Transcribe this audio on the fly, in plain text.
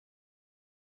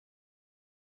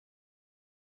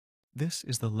This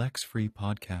is the Lex-Free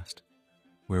podcast,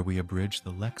 where we abridge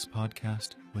the Lex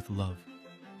podcast with love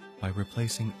by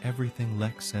replacing everything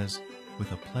Lex says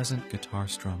with a pleasant guitar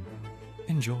strum.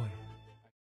 Enjoy.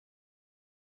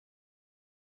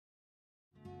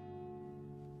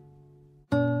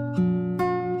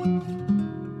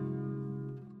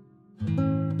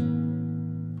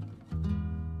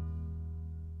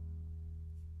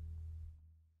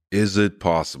 Is it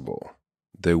possible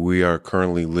that we are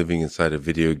currently living inside a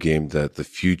video game that the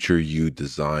future you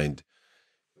designed?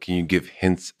 Can you give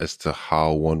hints as to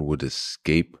how one would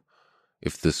escape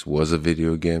if this was a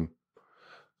video game?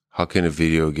 How can a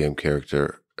video game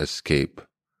character escape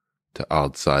to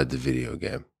outside the video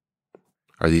game?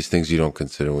 Are these things you don't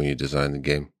consider when you design the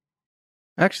game?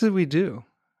 Actually, we do.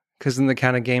 Because in the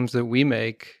kind of games that we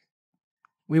make,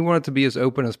 we want it to be as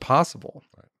open as possible.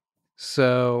 Right.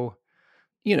 So,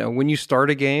 you know, when you start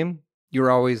a game, you're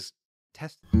always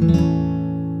testing.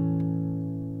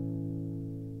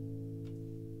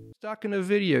 Stuck in a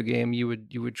video game, you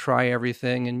would try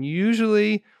everything, and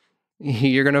usually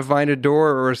you're going to find a door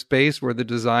or a space where the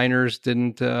designers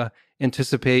didn't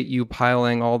anticipate you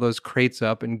piling all those crates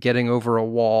up and getting over a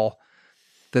wall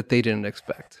that they didn't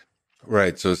expect.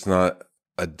 Right. So it's not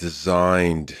a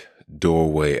designed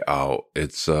doorway out.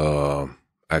 It's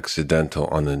accidental,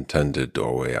 unintended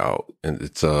doorway out, and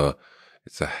it's a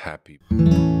happy.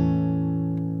 And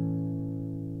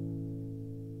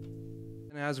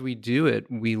as we do it,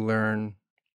 we learn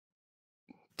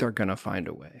they're going to find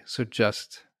a way. So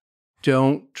just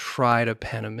don't try to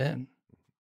pen them in.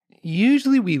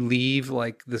 Usually we leave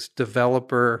like this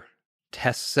developer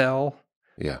test cell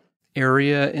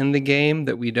area in the game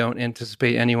that we don't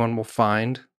anticipate anyone will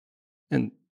find.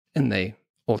 And they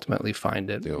ultimately find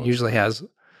it. It usually has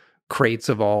crates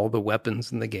of all the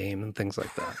weapons in the game and things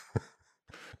like that.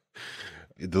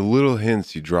 The little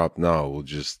hints you drop now will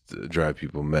just drive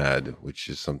people mad, which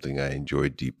is something I enjoy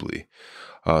deeply.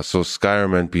 So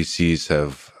Skyrim NPCs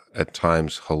have at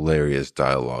times hilarious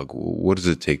dialogue. What does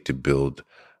it take to build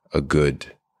a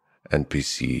good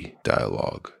NPC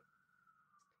dialogue?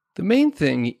 The main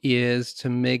thing is to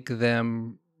make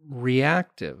them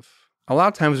reactive. A lot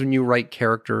of times when you write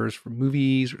characters for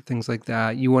movies or things like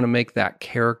that, you want to make that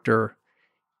character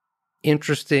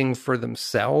interesting for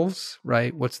themselves,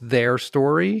 right? What's their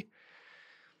story?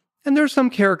 And there's some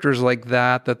characters like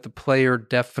that the player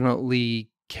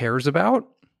definitely cares about.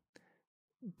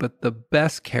 But the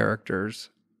best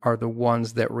characters are the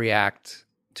ones that react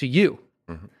to you.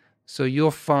 Mm-hmm. So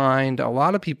you'll find a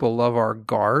lot of people love our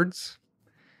guards,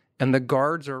 and the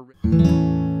guards are...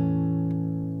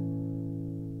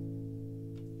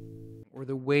 or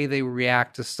the way they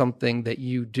react to something that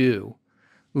you do.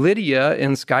 Lydia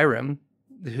in Skyrim,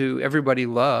 who everybody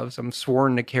loves, I'm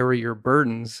sworn to carry your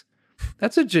burdens.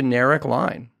 That's a generic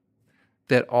line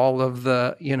that all of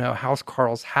the, house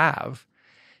Carls have.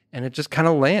 And it just kind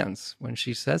of lands when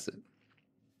she says it.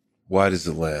 Why does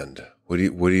it land?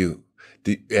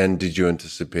 Did you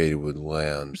anticipate it would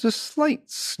land? There's a slight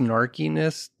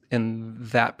snarkiness in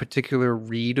that particular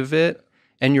read of it.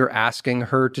 And you're asking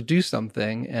her to do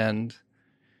something, and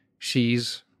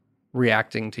she's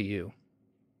reacting to you.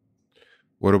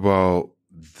 What about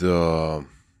the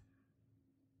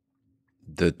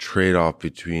trade-off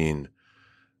between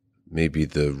maybe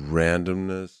the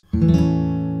randomness?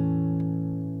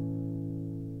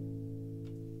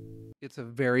 It's a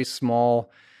very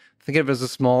small, think of it as a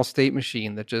small state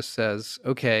machine that just says,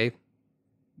 okay,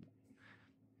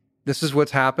 this is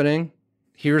what's happening.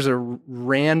 Here's a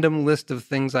random list of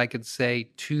things I could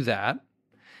say to that.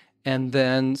 And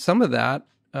then some of that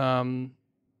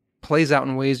plays out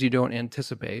in ways you don't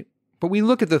anticipate. But we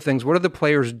look at the things, what are the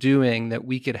players doing that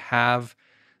we could have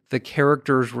the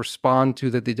characters respond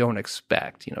to that they don't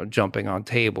expect? Jumping on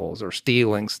tables or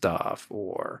stealing stuff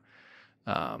or,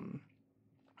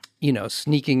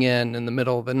 sneaking in the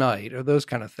middle of the night or those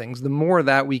kind of things. The more of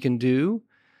that we can do,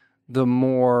 the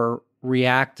more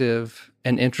reactive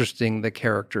and interesting the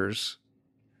characters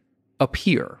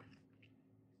appear.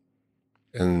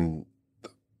 And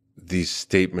these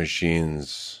state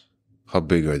machines, how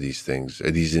big are these things?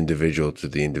 Are these individual to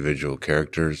the individual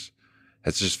characters?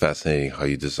 It's just fascinating how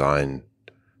you design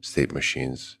state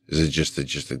machines. Is it just a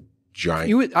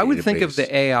giant? I would think of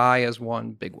the AI as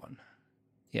one big one.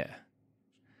 Yeah.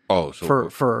 Oh, so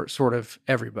for sort of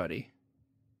everybody.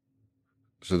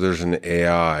 So there's an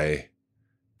AI.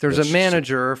 There's a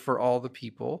manager for all the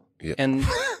people. Yeah. And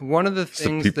one of the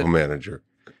things it's a people manager.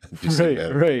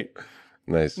 Right.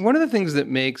 Nice. One of the things that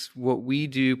makes what we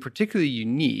do particularly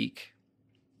unique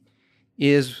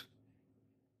is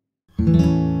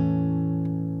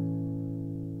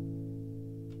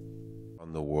on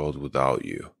on the world without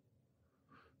you.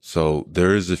 So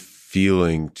there is a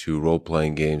feeling to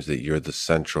role-playing games that you're at the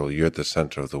center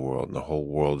of the world, and the whole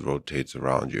world rotates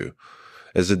around you,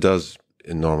 as it does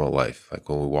in normal life. Like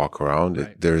when we walk around,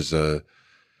 Right.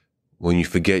 When you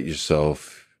forget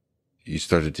yourself, you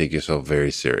start to take yourself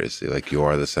very seriously, like you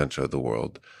are the center of the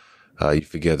world. You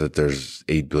forget that there's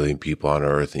 8 billion people on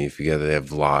Earth, and you forget that they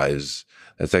have lives.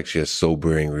 That's actually a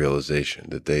sobering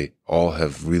realization, that they all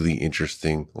have really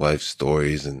interesting life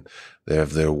stories, and they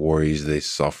have their worries. They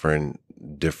suffer in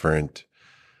different,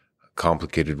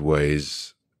 complicated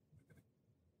ways.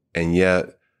 And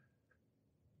yet,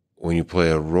 when you play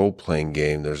a role-playing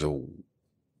game,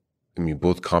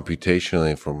 both computationally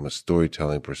and from a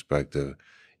storytelling perspective,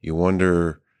 you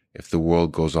wonder if the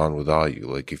world goes on without you.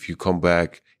 Like if you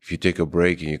take a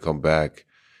break and you come back,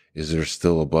 is there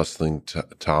still a bustling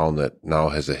town that now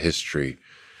has a history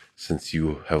since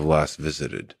you have last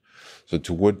visited? So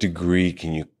to what degree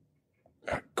can you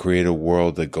create a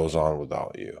world that goes on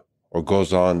without you, or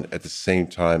goes on at the same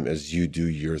time as you do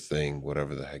your thing,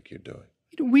 whatever the heck you're doing?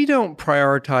 We don't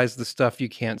prioritize the stuff you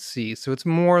can't see. So it's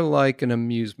more like an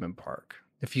amusement park.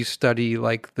 If you study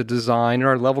like the design,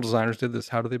 our level designers did this,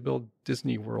 how do they build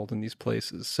Disney World in these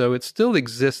places? So it still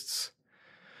exists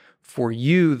for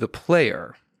you, the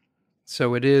player.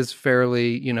 So it is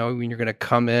fairly, when you're going to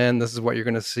come in, this is what you're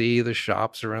going to see. The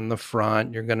shops are in the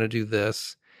front. You're going to do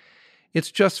this. It's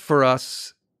just for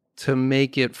us to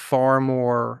make it far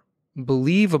more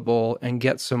believable and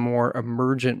get some more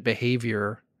emergent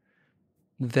behavior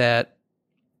that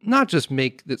not just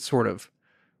make that sort of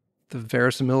the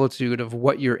verisimilitude of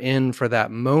what you're in for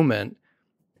that moment,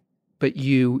 but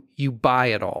you buy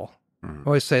it all. I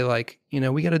always say, like,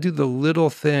 we got to do the little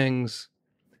things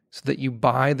so that you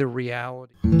buy the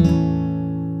reality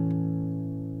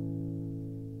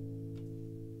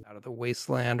out of the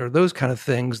wasteland, or those kind of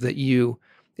things that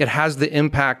it has the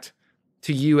impact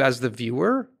to you as the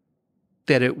viewer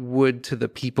that it would to the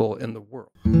people in the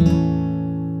world.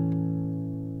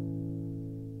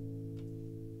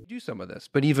 Do some of this,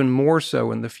 but even more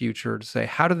so in the future, to say,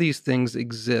 how do these things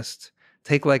exist?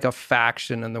 Take like a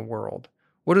faction in the world.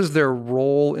 What is their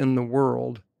role in the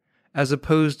world, as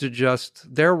opposed to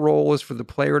just their role is for the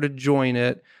player to join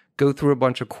it, go through a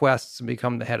bunch of quests and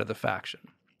become the head of the faction.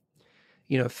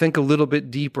 Think a little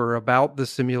bit deeper about the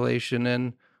simulation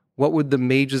and what would the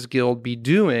Mages Guild be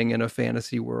doing in a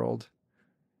fantasy world,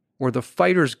 or the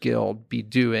Fighters Guild be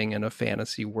doing in a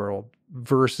fantasy world,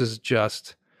 versus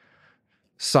just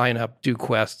sign up, do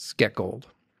quests, get gold.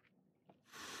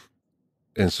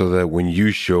 And so that when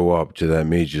you show up to that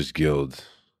Mages Guild,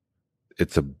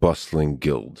 it's a bustling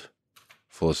guild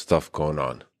full of stuff going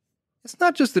on. It's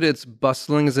not just that it's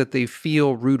bustling, it's that they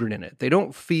feel rooted in it. They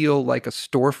don't feel like a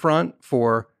storefront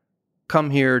for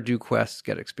come here, do quests,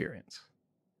 get experience.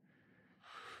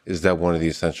 Is that one of the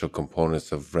essential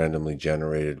components of randomly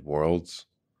generated worlds?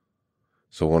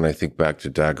 So when I think back to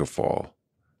Daggerfall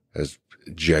as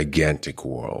a gigantic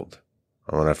world,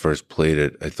 when I first played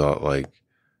it, I thought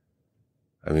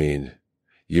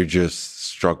you're just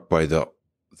struck by the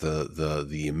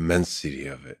immensity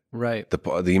of it. Right.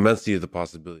 The immensity of the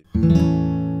possibility.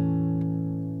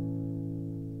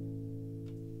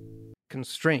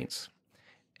 Constraints.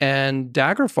 And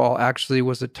Daggerfall actually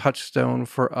was a touchstone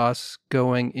for us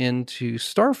going into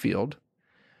Starfield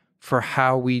for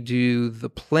how we do the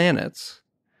planets,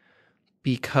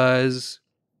 because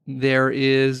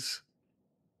there's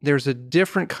a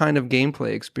different kind of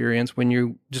gameplay experience when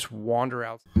you just wander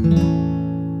out.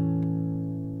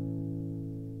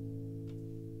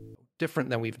 Different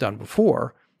than we've done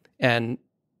before, and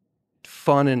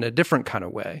fun in a different kind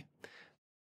of way.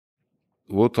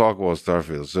 We'll talk about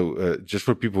Starfield. So just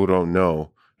for people who don't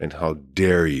know, and how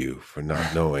dare you for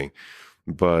not knowing,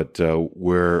 but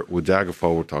with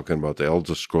Daggerfall, we're talking about the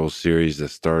Elder Scrolls series that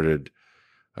started,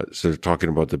 sort of talking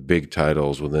about the big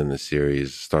titles within the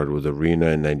series. Started with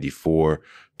Arena in 94,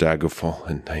 Daggerfall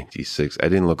in 96. I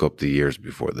didn't look up the years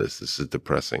before this. This is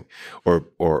depressing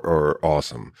or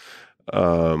awesome.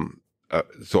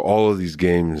 So all of these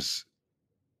games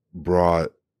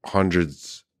brought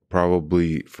hundreds,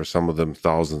 probably for some of them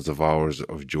thousands of hours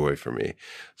of joy for me.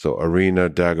 So Arena,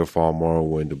 Daggerfall,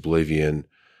 Morrowind, Oblivion,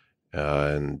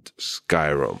 and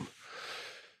Skyrim.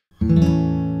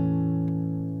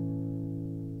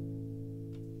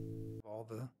 All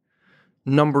the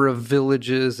number of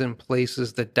villages and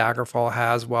places that Daggerfall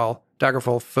has, while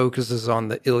Daggerfall focuses on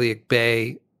the Iliac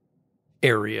Bay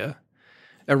area,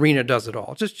 Arena does it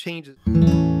all. It just changes.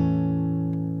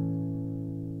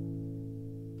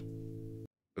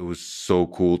 It was so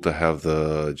cool to have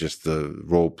the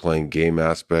role-playing game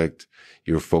aspect.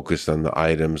 You were focused on the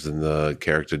items and the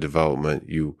character development.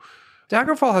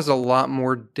 Daggerfall has a lot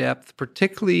more depth,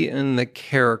 particularly in the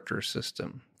character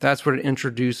system. That's what it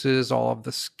introduces, all of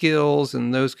the skills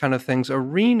and those kind of things.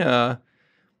 Arena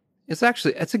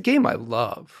it's a game I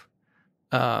love.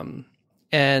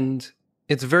 And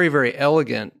it's very, very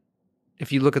elegant.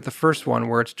 If you look at the first one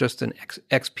where it's just an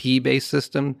XP-based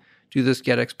system, do this,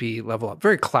 get XP, level up.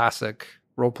 Very classic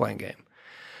role-playing game.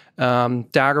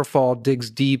 Daggerfall digs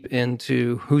deep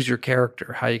into who's your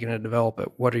character, how are you going to develop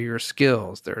it, what are your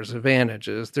skills, there's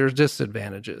advantages, there's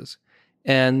disadvantages.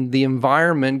 And the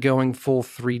environment going full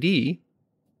 3D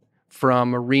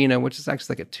from Arena, which is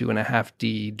actually like a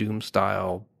 2.5D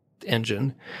Doom-style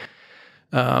engine,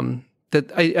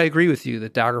 that I agree with you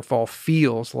that Daggerfall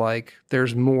feels like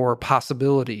there's more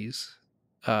possibilities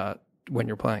when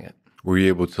you're playing it. Were you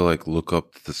able to like look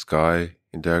up to the sky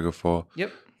in Daggerfall?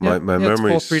 Yep. My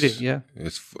memory is full 3D. Yeah.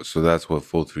 So that's what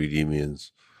full 3D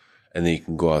means, and then you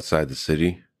can go outside the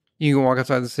city. You can walk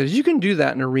outside the city. You can do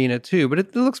that in Arena too, but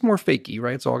it looks more fakey,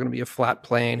 right? It's all going to be a flat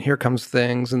plane. Here comes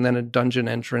things, and then a dungeon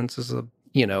entrance is a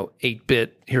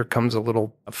 8-bit. Here comes a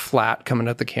little flat coming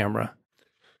at the camera.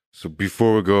 So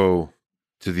before we go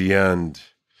to the end,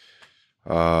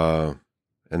 in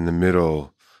the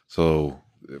middle, so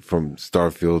from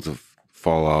Starfield to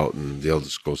Fallout and the Elder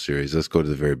Scrolls series, let's go to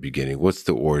the very beginning. What's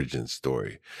the origin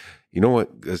story? You know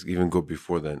what? Let's even go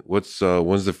before then. When's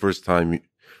the first time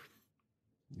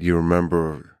you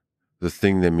remember the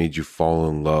thing that made you fall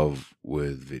in love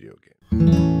with video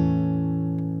games?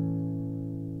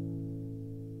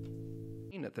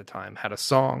 At the time, had a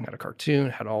song, had a cartoon,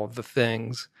 had all of the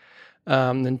things.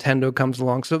 Nintendo comes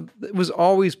along. So it was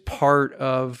always part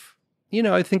of,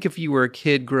 I think if you were a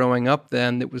kid growing up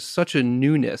then, it was such a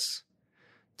newness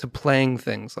to playing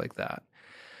things like that.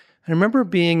 I remember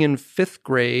being in 5th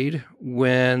grade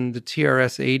when the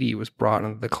TRS-80 was brought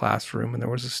into the classroom and there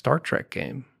was a Star Trek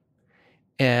game.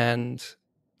 And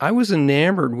I was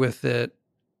enamored with it.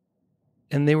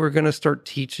 And they were going to start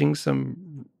teaching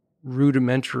some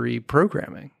rudimentary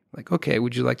programming. Like, okay,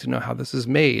 would you like to know how this is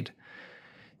made?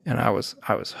 And I was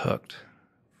hooked.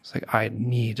 It's like, I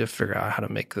need to figure out how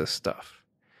to make this stuff.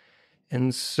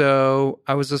 And so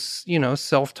I was a,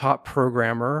 self-taught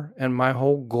programmer, and my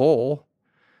whole goal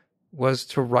was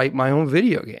to write my own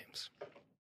video games.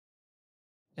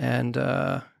 And,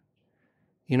 by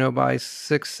 6th,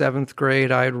 7th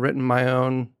grade, I had written my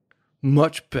own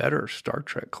much better Star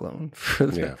Trek clone for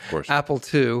the Apple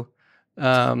II.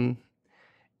 I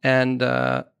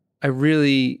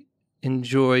really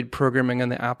enjoyed programming on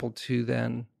the Apple II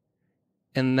then.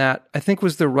 And that, I think,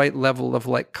 was the right level of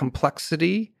like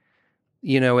complexity,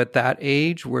 at that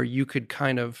age where you could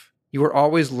you were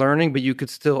always learning, but you could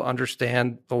still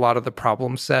understand a lot of the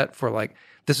problem set for like,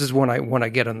 this is when I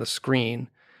get on the screen.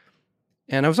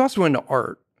 And I was also into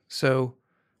art. So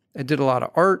I did a lot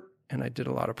of art and I did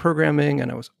a lot of programming,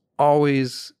 and I was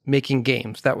always making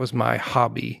games. That was my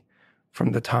hobby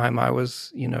from the time I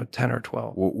was, 10 or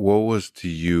 12. What was to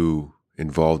you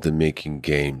involved in making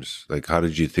games? Like, how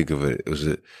did you think of it? Was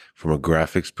it from a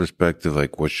graphics perspective,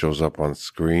 like what shows up on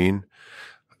screen?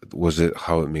 Was it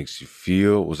how it makes you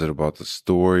feel? Was it about the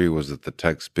story? Was it the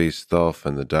text-based stuff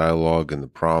and the dialogue and the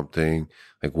prompting?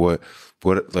 Like what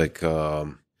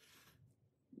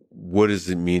does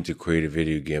it mean to create a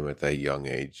video game at that young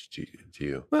age to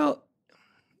you? Well,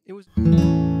 it was...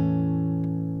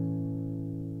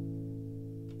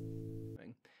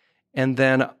 And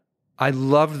then I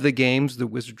loved the games, the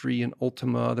Wizardry and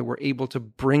Ultima, that were able to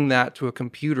bring that to a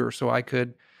computer so I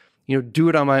could, do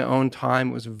it on my own time.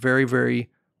 It was very, very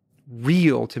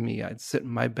real to me. I'd sit in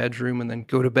my bedroom and then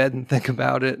go to bed and think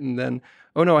about it. And then,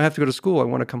 oh no, I have to go to school. I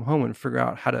want to come home and figure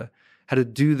out how to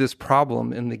do this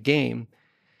problem in the game.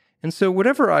 And so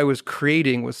whatever I was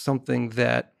creating was something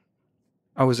that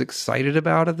I was excited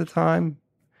about at the time.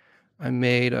 I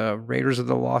made a Raiders of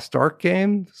the Lost Ark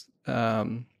game.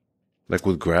 Like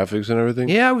with graphics and everything?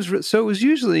 Yeah, it was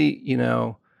usually,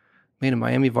 made a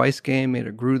Miami Vice game, made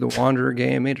a Gru the Wanderer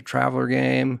game, made a Traveler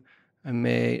game.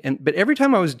 But every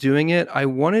time I was doing it, I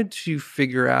wanted to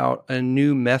figure out a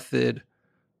new method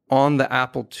on the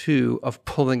Apple II of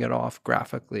pulling it off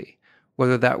graphically,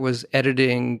 whether that was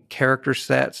editing character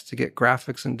sets to get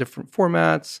graphics in different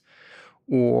formats,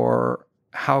 or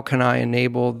how can I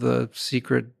enable the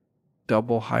secret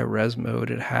double high-res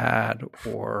mode it had,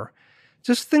 or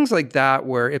just things like that,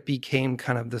 where it became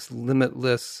kind of this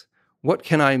limitless, what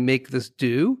can I make this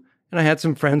do? And I had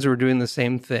some friends who were doing the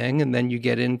same thing, and then you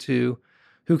get into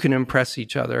who can impress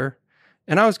each other.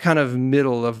 And I was kind of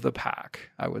middle of the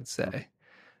pack, I would say.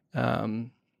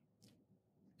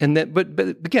 And that, but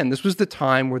again, this was the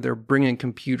time where they're bringing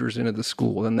computers into the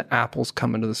school, and the Apples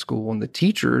come into the school, and the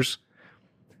teachers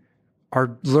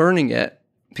are learning it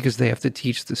because they have to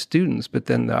teach the students. But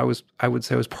then I would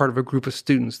say I was part of a group of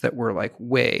students that were like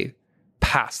way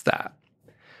past that.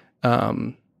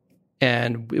 And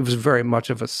it was very much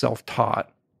of a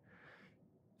self-taught,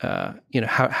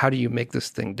 how do you make this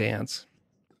thing dance?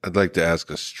 I'd like to ask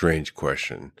a strange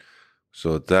question.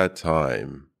 So at that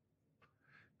time,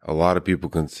 a lot of people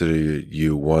consider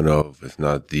you one of, if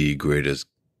not the greatest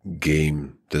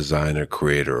game designer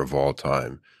creator of all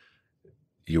time.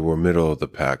 You were middle of the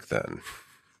pack then.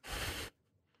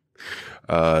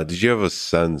 Did you have a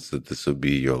sense that this would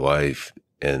be your life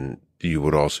and you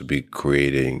would also be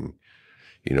creating,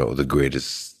 the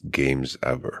greatest games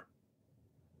ever?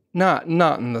 Not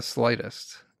in the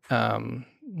slightest.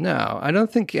 No, I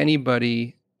don't think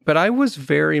anybody, but I was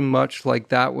very much like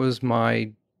that was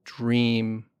my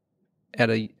dream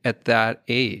at that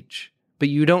age. But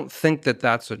you don't think that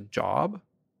that's a job,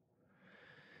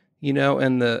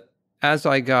 and as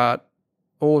I got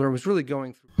older, I was really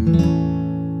going through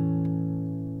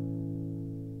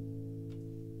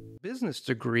business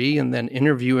degree and then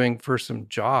interviewing for some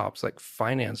jobs, like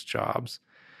finance jobs.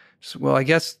 So, well, I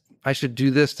guess I should do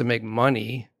this to make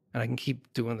money and I can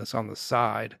keep doing this on the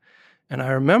side. And I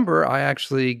remember I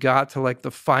actually got to like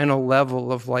the final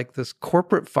level of like this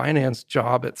corporate finance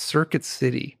job at Circuit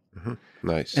City. Mm-hmm.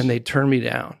 Nice. And they turned me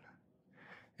down.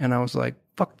 And I was like,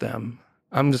 fuck them.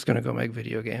 I'm just going to go make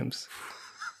video games.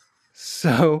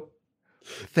 So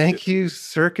thank you,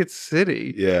 Circuit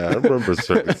City. Yeah, I remember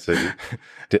Circuit City.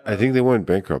 I think they went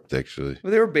bankrupt, actually.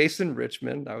 Well, they were based in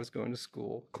Richmond. I was going to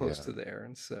school close to there.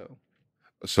 And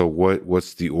So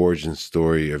what's the origin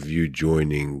story of you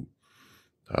joining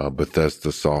Bethesda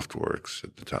Softworks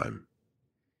at the time?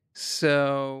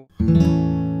 So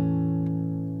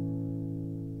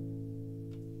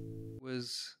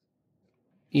was,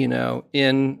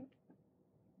 in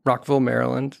Rockville,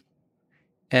 Maryland.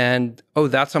 And,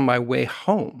 that's on my way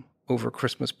home over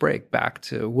Christmas break back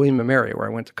to William & Mary, where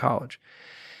I went to college.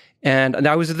 And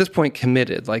I was at this point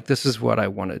committed, like, this is what I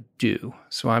want to do.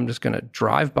 So I'm just going to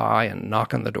drive by and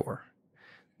knock on the door,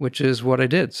 which is what I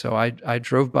did. So I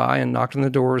drove by and knocked on the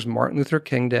door. It was Martin Luther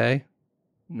King Day,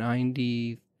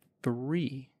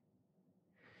 93.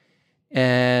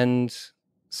 And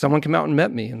someone came out and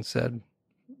met me and said,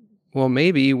 well,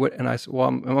 maybe what, and I said, well,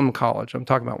 I'm in college. I'm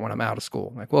talking about when I'm out of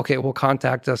school. I'm like, well, okay, well,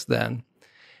 contact us then.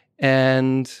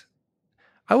 And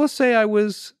I will say I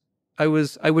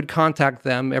would contact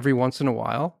them every once in a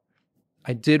while.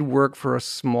 I did work for a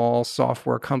small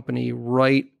software company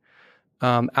right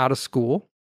out of school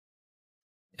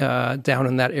down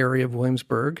in that area of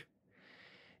Williamsburg,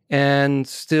 and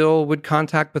still would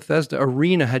contact Bethesda.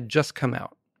 Arena had just come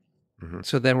out. Mm-hmm.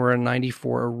 So then we're in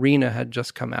 94. Arena had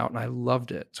just come out, and I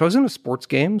loved it. So I was into sports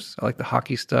games. I like the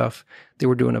hockey stuff. They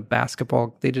did a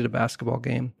basketball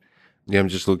game. Yeah, I'm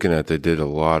just looking at, they did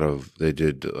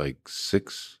like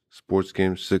 6 sports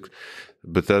games, 6.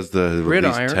 Bethesda has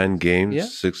released 10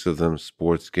 games, 6 of them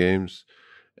sports games,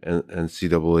 and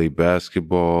NCAA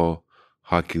basketball,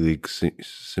 Hockey League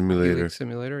Simulator. Hockey League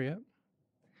Simulator, yeah.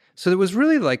 So there was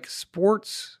really like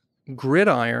sports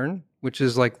Gridiron, which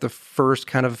is like the first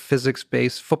kind of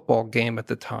physics-based football game at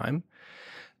the time.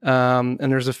 And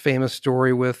there's a famous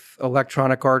story with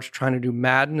Electronic Arts trying to do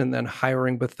Madden and then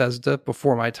hiring Bethesda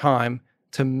before my time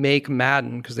to make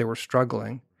Madden because they were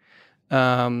struggling.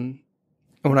 And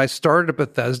when I started at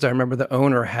Bethesda, I remember the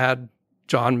owner had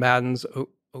John Madden's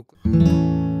Oakland.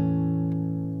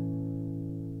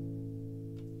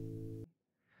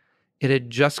 It had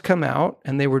just come out,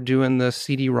 and they were doing the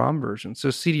CD-ROM version. So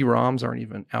CD-ROMs aren't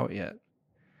even out yet.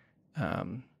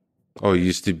 It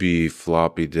used to be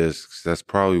floppy disks. That's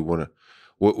probably one of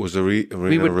what was Arena.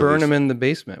 We would burn them in the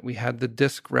basement. We had the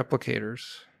disk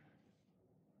replicators.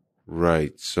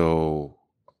 Right. So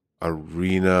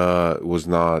Arena was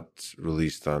not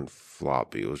released on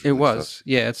floppy. It was.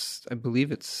 Yeah. I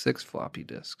believe it's 6 floppy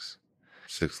disks.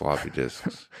 6 floppy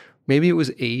disks. Maybe it was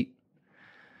 8.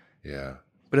 Yeah.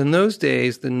 But in those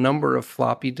days, the number of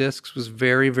floppy disks was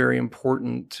very, very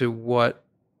important to what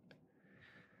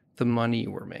the money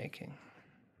you were making.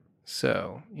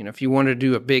 So, if you wanted to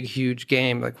do a big, huge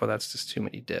game, like, well, that's just too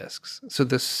many disks. So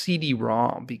the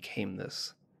CD-ROM became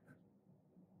this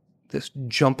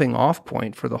jumping off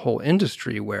point for the whole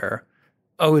industry where,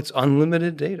 it's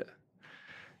unlimited data.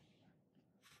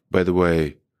 By the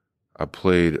way, I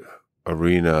played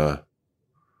Arena,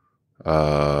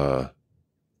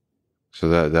 so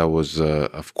that was,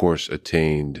 of course,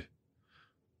 attained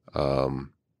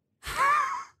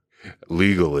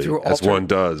legally, as one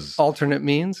does. Alternate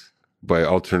means? by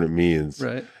alternate means,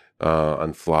 Right.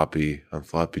 on floppy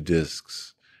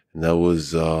disks, and that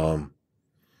was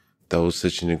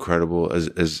such an incredible,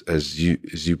 as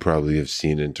you probably have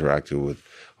seen, interacted with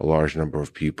a large number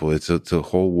of people. It's a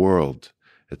whole world.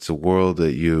 It's a world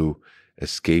that you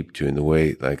escape to in the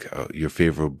way, like your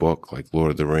favorite book, like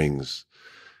Lord of the Rings.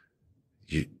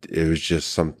 It was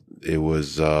just it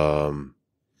was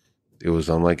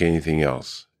unlike anything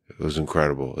else. It was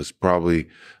incredible. It's probably,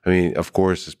 I mean, of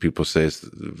course, as people say, it's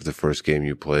the first game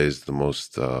you play is the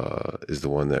most, is the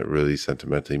one that really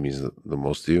sentimentally means the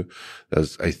most to you. That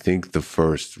was, I think, the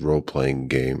first role-playing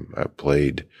game I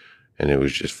played, and it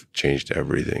was just changed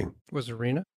everything. Was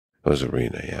Arena? It was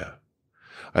Arena, yeah.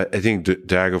 I think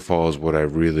Daggerfall is what I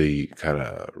really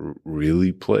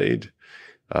really played,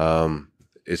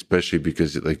 especially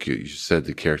because, like you said,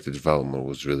 the character development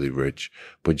was really rich,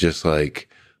 but just like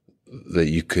that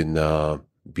you can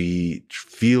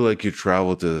feel like you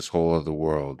travel to this whole other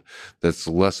world that's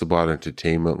less about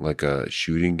entertainment, like a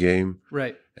shooting game,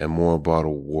 Right, and more about a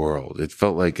world. It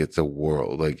felt like it's a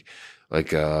world, like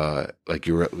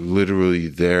you're literally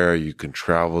there. You can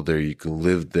travel there. You can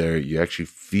live there. You actually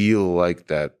feel like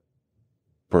that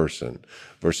person,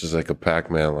 versus like a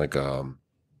Pac-Man, like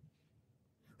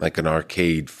an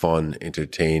arcade, fun,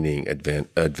 entertaining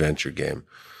adventure game.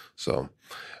 So,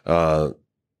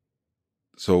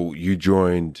 so you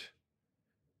joined.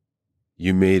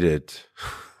 You made it.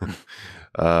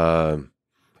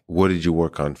 What did you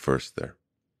work on first there?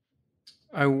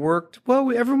 I worked, well,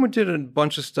 everyone did a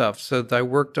bunch of stuff. So I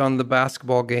worked on the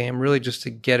basketball game, really just to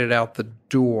get it out the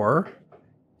door.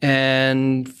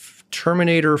 And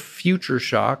Terminator Future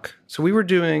Shock. So we were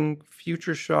doing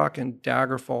Future Shock and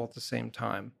Daggerfall at the same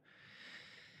time.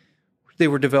 They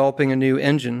were developing a new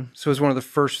engine. So it was one of the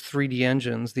first 3D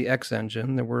engines, the X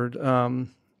engine. There were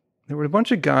a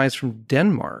bunch of guys from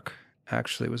Denmark,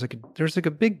 actually. It was there's a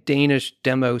big Danish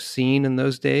demo scene in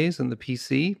those days in the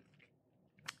PC.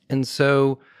 And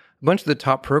so a bunch of the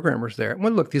top programmers there.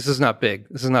 Well, look, this is not big.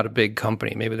 This is not a big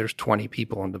company. Maybe there's 20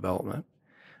 people in development.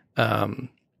 And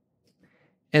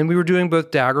we were doing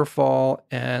both Daggerfall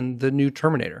and the new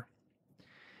Terminator.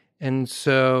 And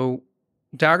so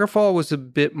Daggerfall was a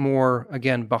bit more,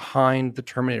 again, behind the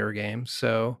Terminator game.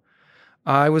 So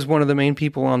I was one of the main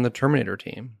people on the Terminator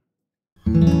team.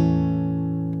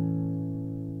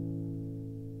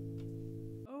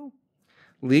 Oh,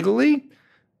 legally?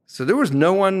 So there was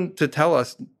no one to tell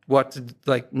us what to,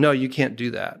 like, no, you can't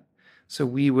do that. So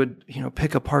we would,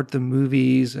 pick apart the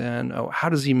movies and, how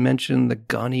does he mention the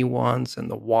gun he wants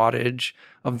and the wattage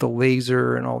of the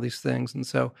laser and all these things. And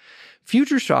so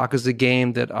Future Shock is a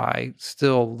game that I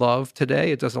still love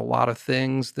today. It does a lot of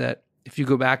things that if you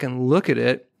go back and look at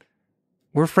it,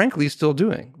 we're frankly still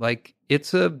doing. Like,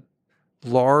 it's a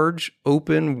large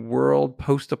open world,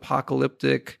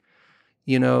 post-apocalyptic,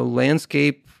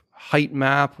 landscape height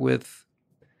map with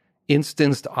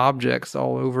instanced objects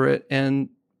all over it. And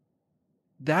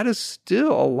that is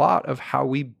still a lot of how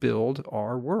we build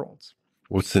our worlds.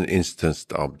 What's an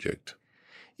instanced object?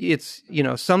 It's,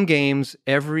 some games,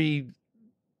 every,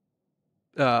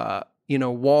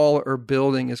 wall or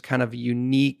building is kind of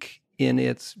unique in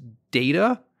its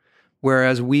data,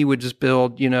 whereas we would just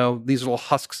build, these little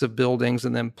husks of buildings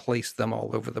and then place them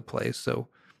all over the place. So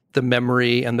the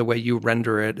memory and the way you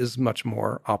render it is much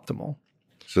more optimal.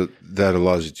 So that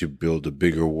allows you to build a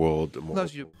bigger world.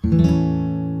 Allows you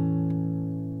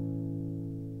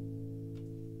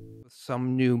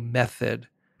some new method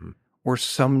or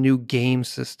some new game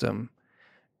system.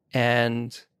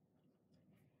 And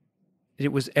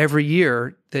it was every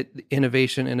year that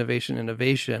innovation. And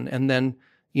then,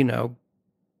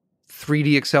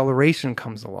 3D acceleration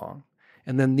comes along.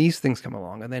 And then these things come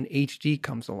along. And then HD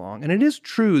comes along. And it is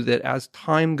true that as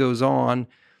time goes on,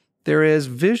 there is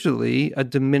visually a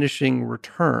diminishing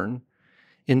return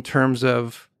in terms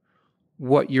of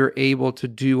what you're able to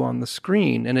do on the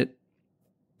screen. And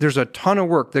there's a ton of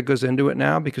work that goes into it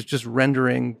now, because just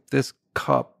rendering this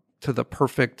cup to the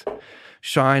perfect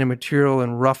shine and material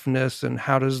and roughness, and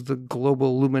how does the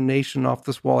global illumination off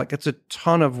this wall, like, it's a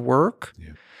ton of work.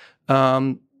 Yeah.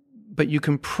 But you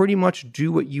can pretty much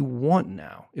do what you want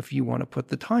now if you want to put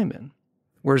the time in.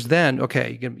 Whereas then,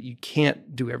 okay, you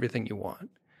can't do everything you want.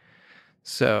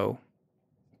 So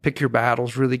pick your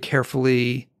battles really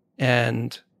carefully,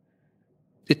 and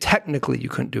technically you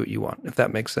couldn't do what you want, if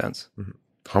that makes sense. Mm-hmm.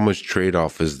 How much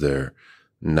trade-off is there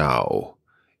now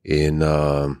in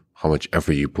how much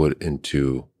effort you put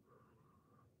into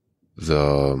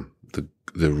the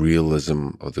realism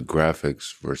of the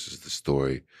graphics versus the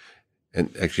story? And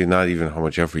actually, not even how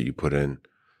much effort you put in,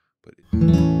 but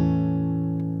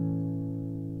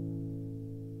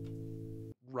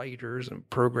writers and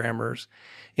programmers,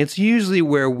 it's usually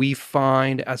where we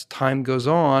find, as time goes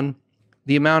on,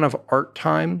 the amount of art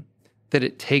time that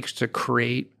it takes to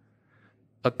create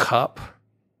a cup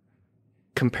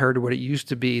compared to what it used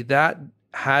to be, that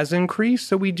has increased.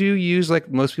 So we do use, like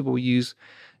most people use,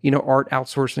 art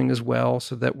outsourcing as well,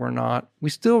 so that we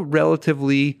still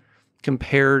relatively,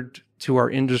 compared to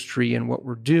our industry and what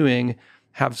we're doing,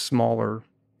 have smaller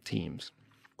teams.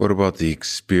 What about the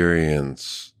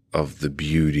experience of the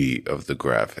beauty of the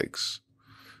graphics?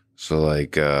 So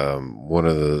like one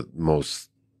of the most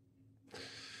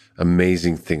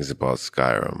amazing things about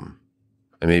Skyrim,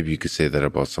 and maybe you could say that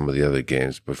about some of the other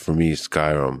games, but for me,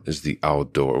 Skyrim is the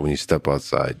outdoor. When you step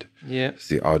outside, it's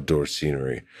the outdoor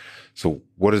scenery. So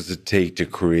what does it take to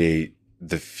create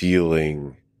the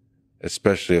feeling,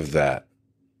 especially of that,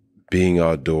 being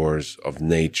outdoors, of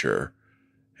nature,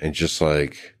 and just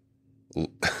like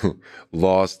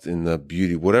lost in the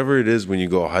beauty, whatever it is when you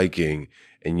go hiking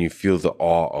and you feel the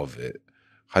awe of it?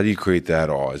 How do you create that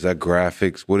awe? Is that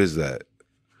graphics? What is that?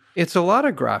 It's a lot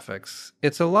of graphics.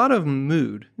 It's a lot of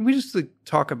mood. We just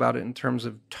talk about it in terms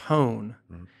of tone.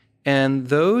 Mm-hmm. And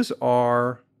those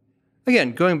are,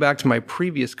 again, going back to my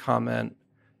previous comment,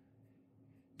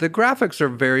 the graphics are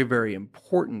very, very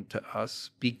important to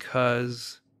us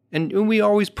because, and we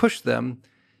always push them,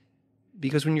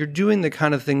 because when you're doing the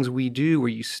kind of things we do where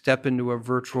you step into a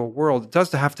virtual world, it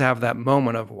does have to have that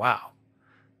moment of, wow,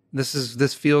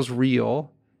 this feels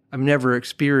real. I've never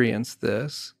experienced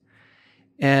this.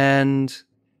 And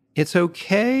it's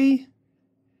okay.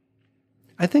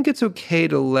 I think it's okay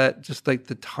to let just like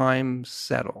the time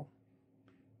settle.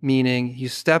 Meaning you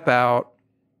step out,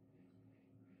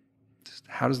 just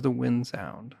how does the wind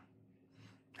sound?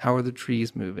 How are the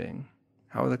trees moving?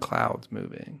 How are the clouds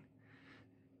moving?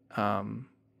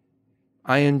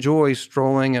 I enjoy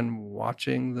strolling and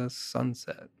watching the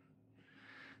sunset.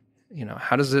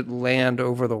 How does it land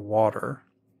over the water?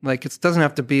 Like, it doesn't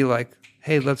have to be like,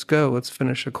 hey, let's go. Let's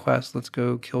finish a quest. Let's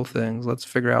go kill things. Let's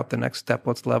figure out the next step.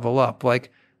 Let's level up.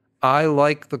 Like, I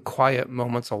like the quiet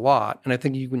moments a lot. And I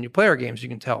think when you play our games, you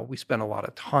can tell we spend a lot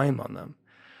of time on them.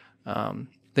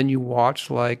 Then you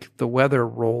watch, like, the weather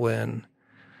roll in.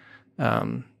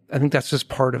 I think that's just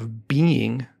part of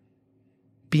being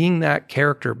that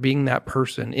character, being that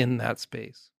person in that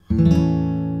space.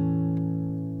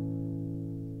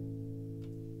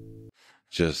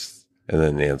 And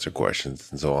then answer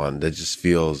questions and so on. That just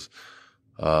feels,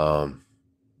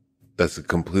 that's a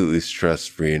completely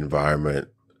stress-free environment.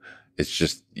 It's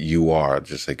just, you are,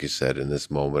 just like you said, in this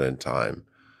moment in time.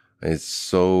 And it's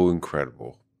so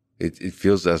incredible. It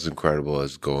feels as incredible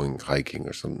as going hiking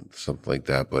or something like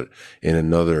that, but in a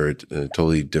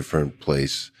totally different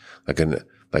place, like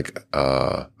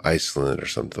Iceland or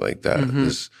something like that. Mm-hmm.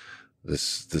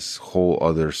 This whole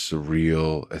other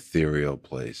surreal, ethereal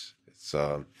place.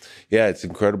 It's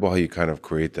incredible how you kind of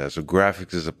create that. So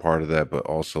graphics is a part of that, but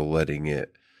also letting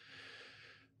it,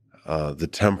 the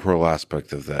temporal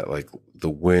aspect of that, like the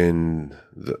wind,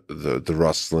 the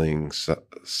rustling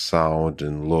sound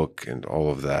and look and all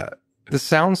of that. The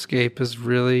soundscape is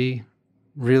really,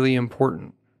 really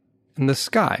important. And the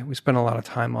sky, we spend a lot of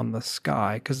time on the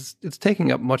sky because it's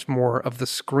taking up much more of the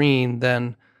screen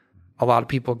than a lot of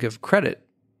people give credit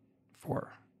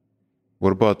for.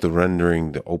 What about the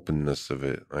rendering, the openness of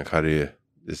it? Like,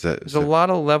 There's a lot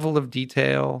of level of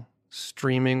detail,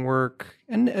 streaming work.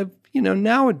 And,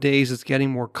 nowadays it's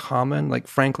getting more common. Like,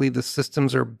 frankly, the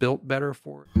systems are built better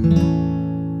for it.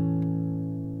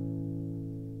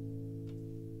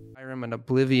 Skyrim and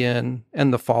Oblivion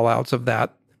and the fallouts of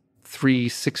that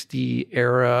 360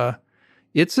 era.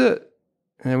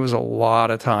 There was a lot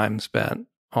of time spent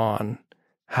on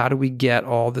how do we get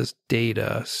all this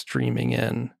data streaming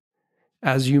in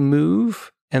as you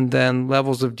move, and then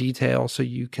levels of detail so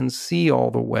you can see all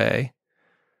the way,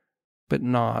 but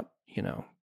not,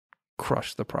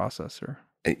 crush the processor.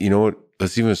 You know what?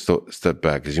 Let's even step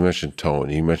back, because you mentioned tone.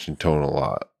 You mentioned tone a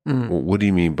lot. Mm. What do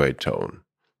you mean by tone?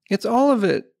 It's all of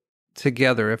it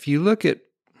together. If you look at,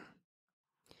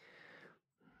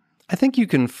 I think you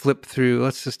can flip through,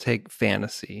 let's just take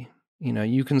fantasy.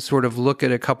 You can sort of look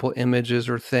at a couple images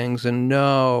or things and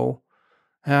know,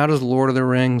 how does Lord of the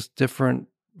Rings different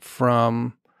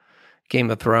from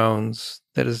Game of Thrones?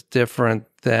 That is different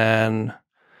than,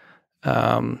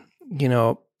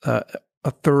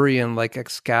 Arthurian, like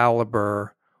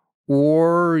Excalibur,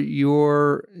 or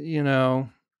your,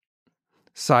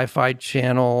 Sci-Fi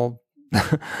Channel,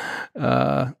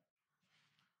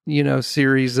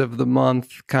 series of the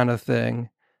month kind of thing.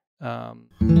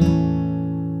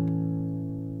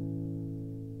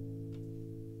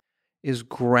 Is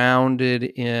grounded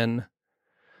in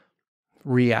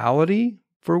reality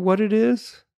for what it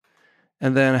is,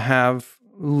 and then have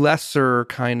lesser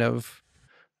kind of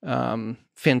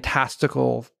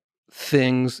fantastical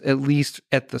things, at least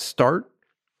at the start,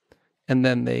 and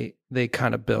then they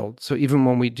kind of build. So even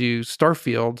when we do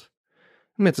Starfield,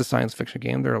 I mean, it's a science fiction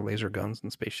game. There are laser guns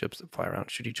and spaceships that fly around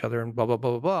and shoot each other and blah, blah,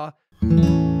 blah, blah, blah.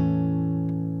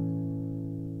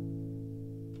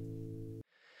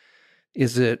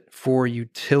 Is it for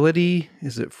utility?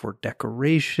 Is it for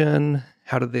decoration?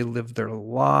 How do they live their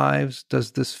lives?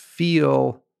 Does this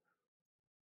feel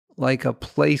like a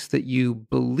place that you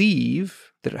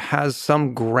believe that it has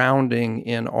some grounding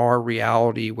in our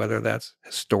reality, whether that's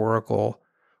historical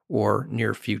or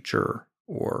near future,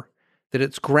 or that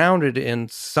it's grounded in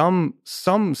some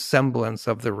semblance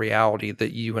of the reality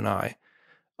that you and I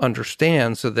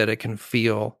understand, so that it can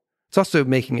feel, it's also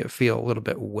making it feel a little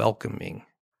bit welcoming.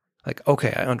 Like,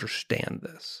 okay, I understand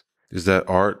this. Is that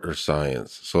art or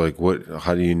science? So like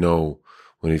how do you know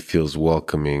when it feels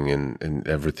welcoming and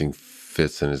everything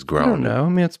fits and is grounded? I don't know. I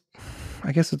mean,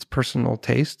 I guess it's personal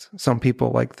taste. Some people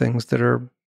like things that are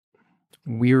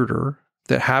weirder,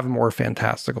 that have more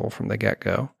fantastical from the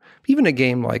get-go. Even a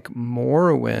game like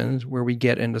Morrowind, where we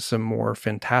get into some more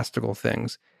fantastical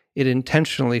things, it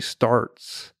intentionally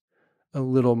starts a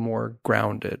little more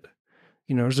grounded.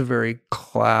 You know, there's a very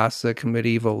classic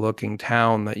medieval looking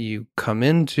town that you come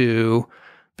into,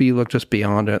 but you look just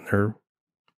beyond it, and there are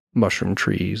mushroom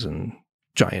trees and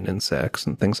giant insects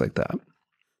and things like that.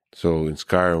 So in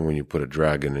Skyrim, when you put a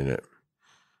dragon in it,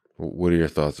 what are your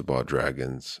thoughts about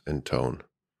dragons and tone?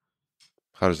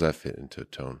 How does that fit into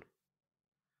tone?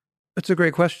 It's a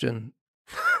great question.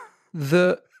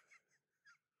 It's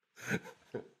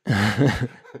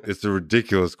a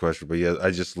ridiculous question, but yeah,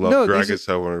 I just love dragons,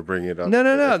 so I want to bring it up.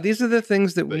 No. These are the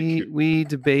things that we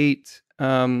debate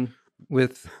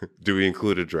with. Do we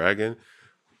include a dragon?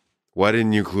 Why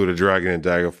didn't you include a dragon in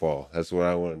Daggerfall? That's what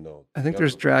I want to know. I think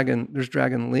there's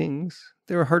dragonlings.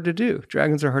 They were hard to do.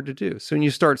 Dragons are hard to do. So when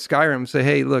you start Skyrim, say,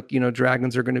 hey, look,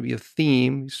 dragons are going to be a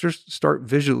theme. You start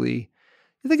visually.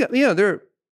 You think, you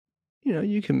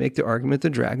can make the argument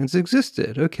that dragons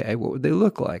existed. Okay, what would they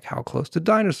look like? How close to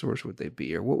dinosaurs would they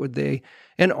be? Or what would they...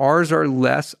 And ours are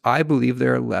less, I believe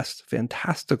they're less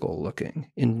fantastical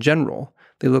looking in general.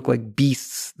 They look like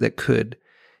beasts that could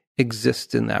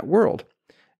exist in that world.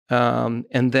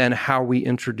 And then how we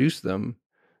introduce them,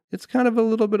 it's kind of a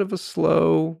little bit of a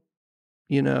slow,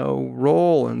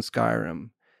 roll in Skyrim.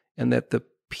 And that the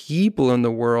people in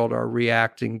the world are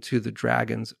reacting to the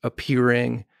dragons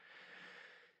appearing.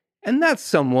 And that's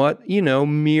somewhat,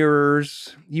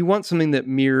 mirrors. You want something that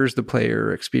mirrors the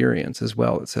player experience as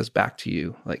well. It says back to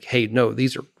you, like, hey, no,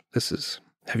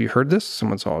 have you heard this?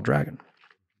 Someone saw a dragon.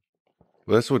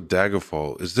 Well, that's what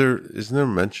Daggerfall, isn't there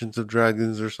mentions of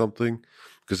dragons or something?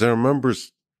 Because I remember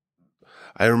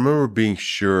being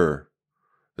sure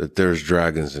that there's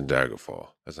dragons in Daggerfall.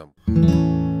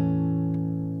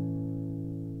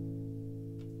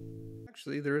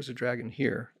 Actually, there is a dragon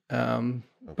here.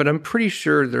 But I'm pretty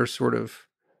sure they're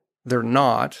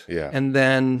not. Yeah. And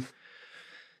then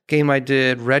game I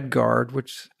did, Redguard,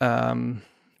 which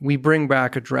we bring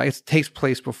back a dragon. It takes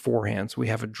place beforehand, so we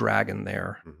have a dragon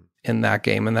there in that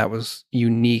game, and that was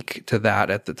unique to that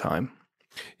at the time.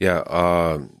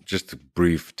 Yeah, just a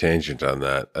brief tangent on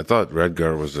that. I thought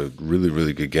Redguard was a really,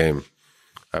 really good game.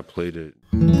 I played it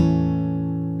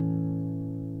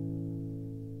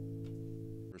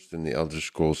first in the Elder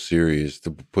Scrolls series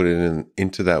to put it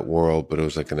into that world, but it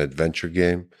was like an adventure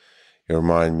game. It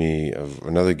reminded me of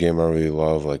another game I really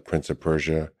love, like Prince of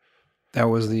Persia. That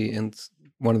was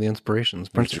one of the inspirations.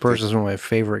 Prince of Persia is one of my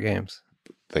favorite games.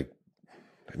 I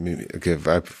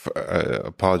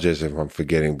apologize if I'm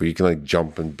forgetting, but you can like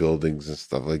jump in buildings and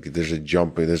stuff. Like there's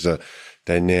a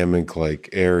dynamic, like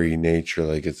airy nature.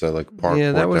 Like it's a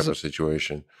parkour type of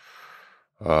situation.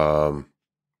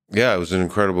 Yeah, it was an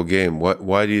incredible game.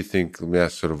 Why do you think? Let me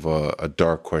ask sort of a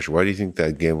dark question. Why do you think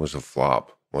that game was a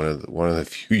flop? One of the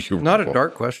few you not a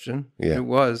dark question. Yeah, it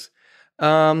was.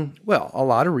 Well, a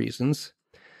lot of reasons.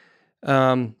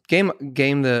 Game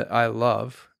that I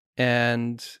love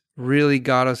and really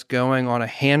got us going on a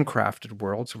handcrafted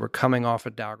world. So we're coming off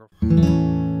a Daggerfall.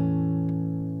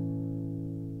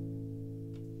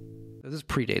 This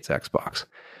predates Xbox,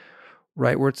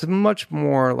 right? Where it's much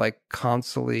more like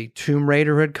constantly Tomb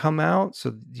Raider had come out.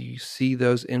 So you see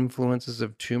those influences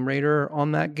of Tomb Raider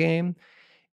on that game.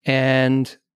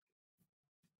 And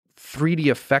 3D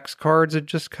effects cards had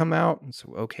just come out. And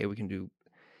so, okay, we can do...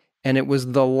 And it was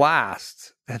I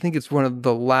think it's one of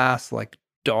the last like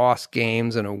DOS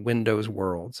games in a Windows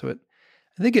world. So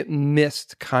I think it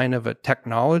missed kind of a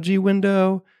technology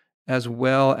window as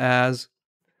well as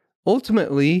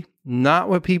ultimately not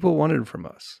what people wanted from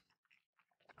us,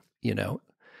 you know?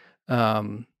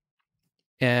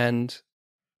 And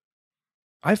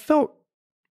I felt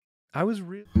I was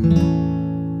really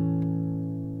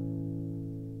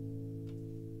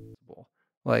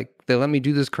like, they let me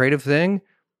do this creative thing.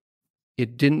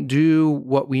 It didn't do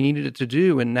what we needed it to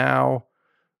do. And now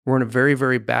we're in a very,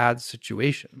 very bad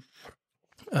situation.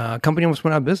 Company almost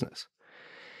went out of business.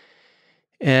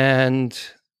 And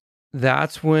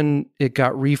that's when it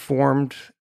got reformed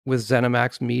with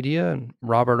ZeniMax Media, and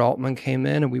Robert Altman came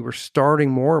in, and we were starting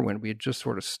Morrowind. We had just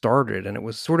sort of started, and it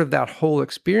was sort of that whole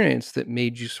experience that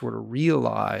made you sort of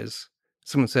realize,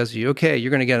 someone says to you, okay,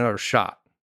 you're going to get another shot.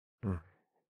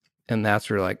 And that's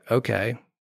where you're like, okay,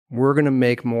 we're going to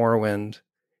make Morrowind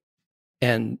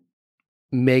and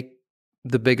make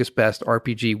the biggest, best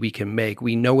RPG we can make.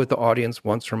 We know what the audience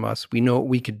wants from us. We know what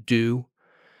we could do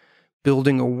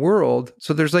building a world.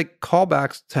 So there's like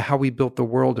callbacks to how we built the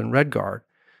world in Redguard.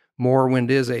 Morrowind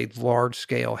is a large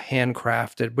scale,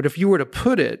 handcrafted, but if you were to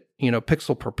put it,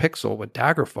 pixel per pixel with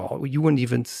Daggerfall, you wouldn't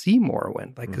even see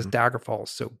Morrowind, because Daggerfall is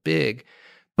so big.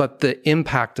 But the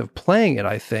impact of playing it,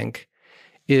 I think,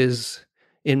 is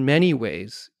in many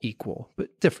ways equal,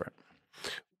 but different.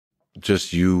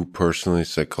 Just you personally,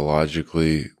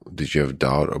 psychologically, did you have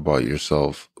doubt about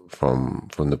yourself from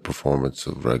the performance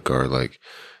of Redguard? Like,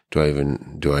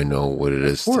 do I know what it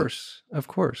is? Of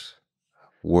course.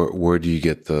 Where do you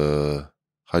get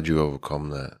how'd you overcome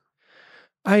that?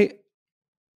 I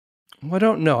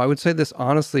don't know. I would say this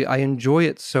honestly, I enjoy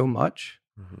it so much.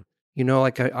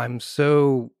 Like I'm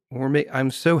so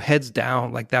heads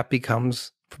down, like that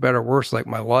becomes, for better or worse, like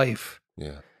my life.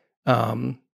 Yeah.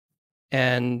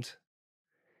 And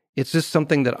it's just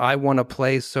something that I want to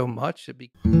play so much.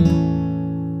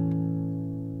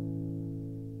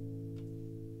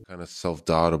 Kind of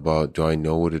self-doubt about, do I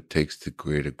know what it takes to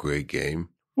create a great game?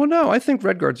 Well, no, I think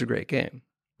Redguard's a great game.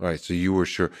 All right, so you were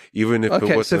sure, even if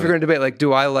okay, it wasn't... so if you're going to debate, like,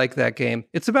 do I like that game?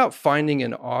 It's about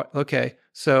finding okay,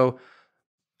 so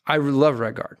I love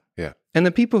Redguard. Yeah. And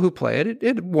the people who play it,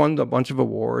 it won a bunch of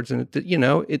awards, and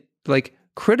it like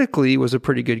critically was a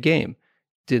pretty good game.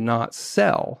 Did not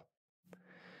sell.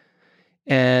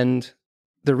 And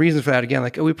the reason for that, again,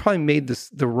 like, we probably made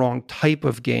the wrong type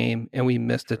of game, and we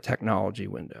missed a technology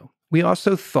window. We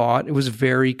also thought it was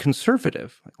very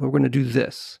conservative. Like, we're going to do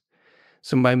this.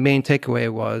 So my main takeaway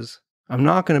was, I'm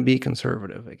not going to be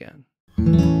conservative again.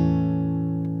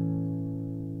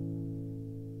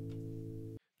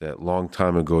 That long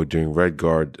time ago during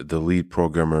Redguard, the lead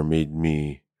programmer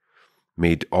made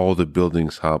all the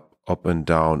buildings hop up and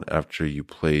down after you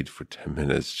played for 10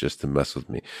 minutes just to mess with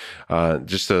me.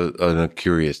 Just a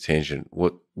curious tangent.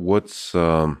 What's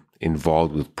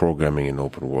involved with programming an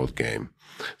open world game?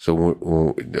 So we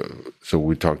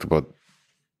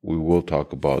will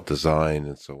talk about design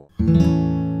and so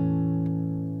on.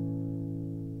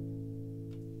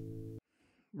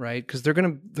 Right, because they're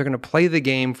gonna play the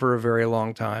game for a very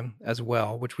long time as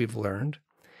well, which we've learned,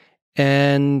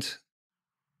 and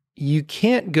you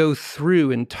can't go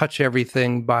through and touch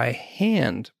everything by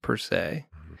hand per se.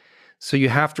 So you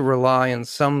have to rely on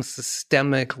some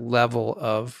systemic level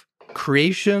of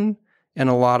creation and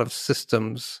a lot of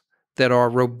systems that are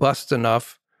robust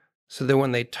enough so that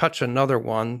when they touch another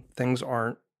one, things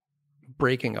aren't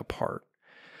breaking apart.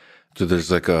 So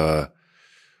there's like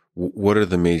what are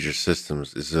the major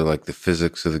systems? Is there like the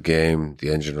physics of the game,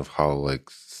 the engine of how like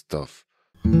stuff?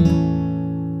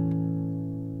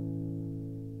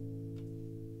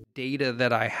 Data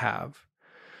that I have.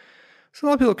 So a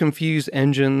lot of people confuse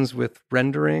engines with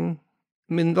rendering.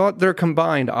 I mean, they're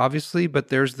combined, obviously, but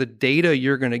there's the data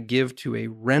you're going to give to a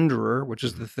renderer, which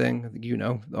is the thing, the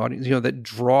audience, that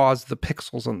draws the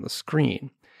pixels on the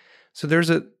screen. So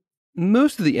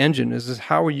most of the engine is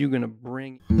how are you going to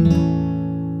bring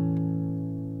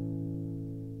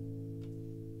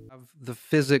the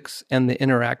physics and the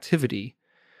interactivity?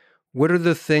 What are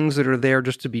the things that are there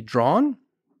just to be drawn?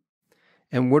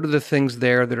 And what are the things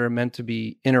there that are meant to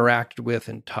be interacted with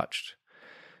and touched?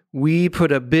 We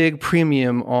put a big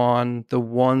premium on the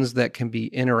ones that can be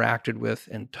interacted with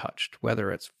and touched,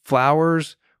 whether it's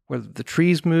flowers, whether the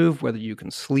trees move, whether you can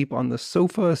sleep on the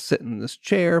sofa, sit in this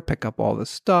chair, pick up all this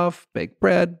stuff, bake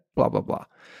bread, blah, blah, blah.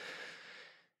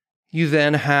 You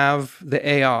then have the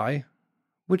AI,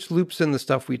 which loops in the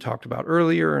stuff we talked about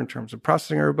earlier in terms of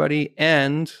processing everybody,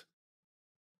 and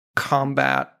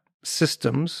combat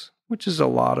systems, which is a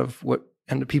lot of what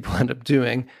people end up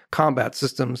doing, combat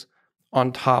systems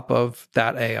on top of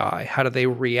that AI. How do they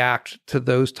react to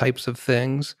those types of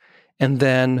things? And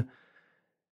then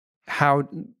how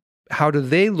do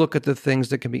they look at the things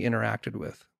that can be interacted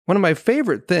with? One of my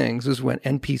favorite things is when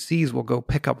NPCs will go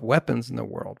pick up weapons in the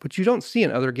world, which you don't see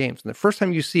in other games. And the first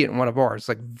time you see it in one of ours, it's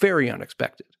like very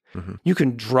unexpected. Mm-hmm. You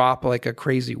can drop like a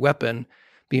crazy weapon,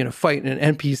 be in a fight, and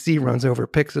an NPC runs over,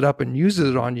 picks it up, and uses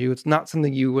it on you. It's not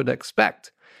something you would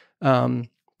expect.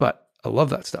 But I love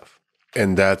that stuff.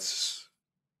 And that's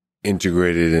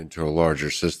integrated into a larger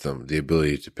system, the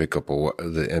ability to pick up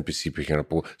the NPC picking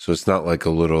up so it's not like a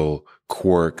little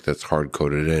quirk that's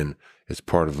hard-coded in. It's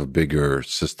part of a bigger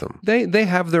system. They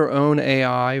have their own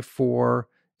AI for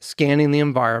scanning the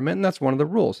environment, and that's one of the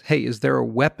rules. Hey, is there a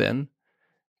weapon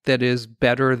that is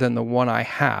better than the one I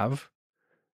have?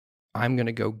 I'm going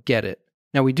to go get it.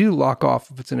 Now, we do lock off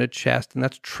if it's in a chest, and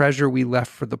that's treasure we left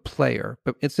for the player.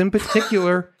 But it's in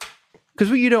particular,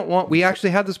 because we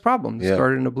actually had this problem. It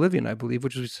started in Oblivion, I believe,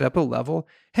 which is we set up a level.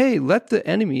 Hey, let the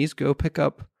enemies go pick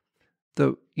up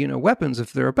the weapons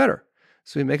if they're better.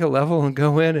 So we make a level and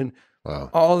go in, and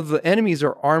all of the enemies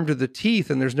are armed to the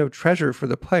teeth, and there's no treasure for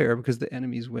the player because the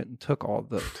enemies went and took all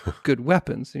the good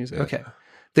weapons. And he's like, okay,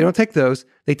 they don't take those.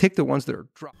 They take the ones that are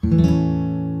dropped.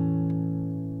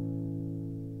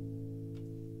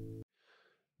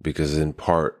 Because in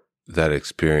part, that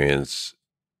experience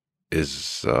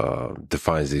is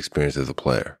defines the experience of the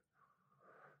player.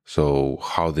 So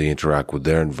how they interact with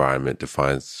their environment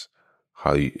defines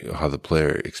how the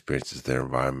player experiences their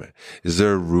environment. Is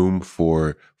there room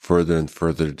for further and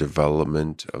further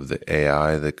development of the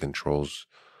AI that controls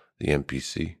the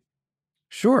NPC?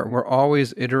 Sure, we're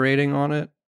always iterating on it.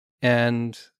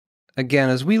 And again,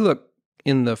 as we look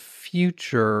in the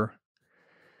future,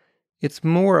 it's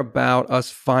more about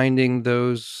us finding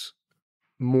those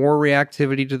more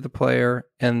reactivity to the player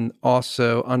and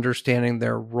also understanding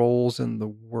their roles in the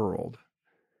world.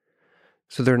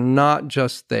 So they're not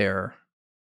just there.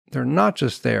 They're not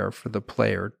just there for the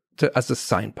player as a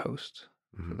signpost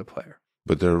for the player.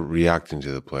 But they're reacting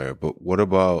to the player. But what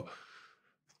about,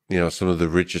 some of the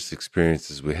richest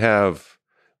experiences we have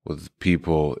with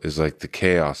people is like the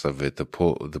chaos of it, the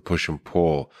push and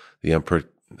pull, the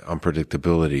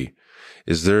unpredictability.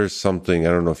 Is there something,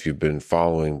 I don't know if you've been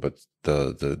following, but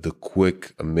the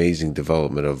quick, amazing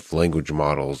development of language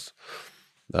models,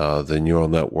 the neural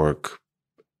network,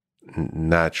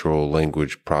 natural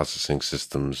language processing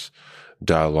systems,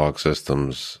 dialogue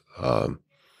systems.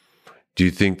 Do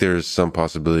you think there's some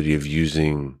possibility of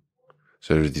using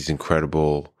sort of these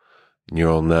incredible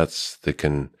neural nets that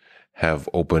can have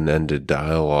open-ended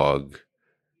dialogue,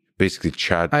 basically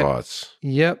chatbots?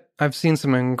 Yep. I've seen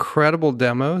some incredible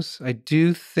demos. I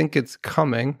do think it's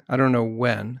coming. I don't know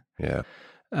when. Yeah.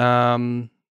 And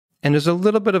there's a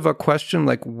little bit of a question,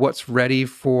 like what's ready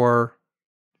for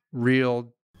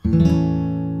real.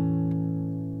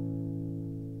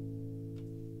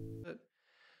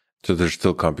 So there's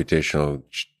still computational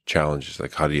challenges.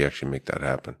 Like how do you actually make that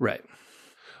happen? Right.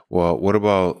 Well, what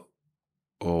about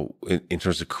in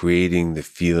terms of creating the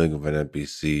feeling of an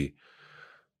NPC?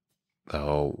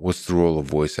 What's the role of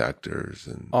voice actors?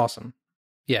 Awesome.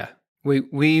 Yeah.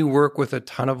 We work with a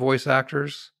ton of voice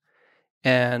actors,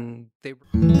 and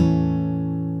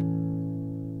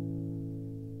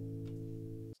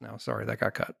sorry, that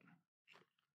got cut.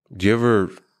 Do you ever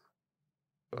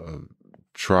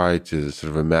try to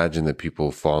sort of imagine that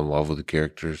people fall in love with the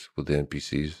characters, with the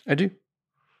NPCs? I do.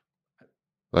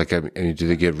 Like, I mean, do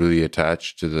they get really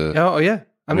attached to the... Oh, yeah.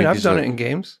 I mean, I've done it in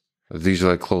games. These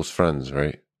are like close friends,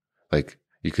 right? Like,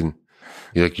 you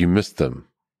miss them.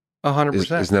 100%.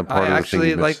 Isn't that part of the thing?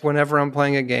 Actually, like, whenever I'm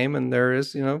playing a game and there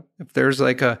is, if there's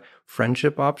like a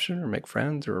friendship option or make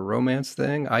friends or a romance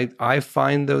thing, I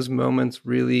find those moments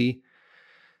really...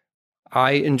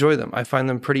 I enjoy them. I find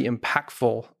them pretty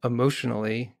impactful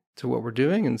emotionally to what we're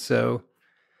doing. And so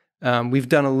we've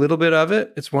done a little bit of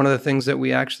it. It's one of the things that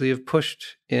we actually have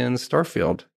pushed in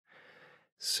Starfield.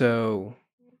 So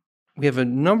we have a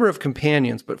number of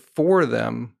companions, but for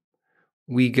them,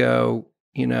 we go,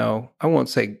 I won't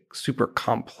say super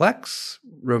complex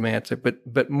romantic,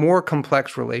 but more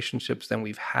complex relationships than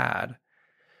we've had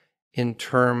in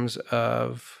terms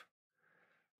of...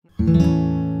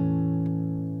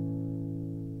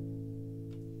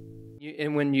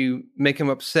 And when you make them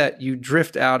upset, you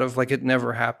drift out of like it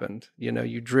never happened.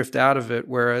 You drift out of it.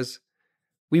 Whereas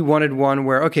we wanted one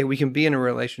where, okay, we can be in a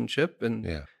relationship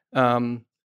and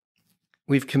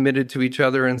we've committed to each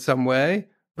other in some way,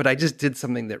 but I just did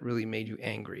something that really made you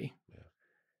angry. Yeah.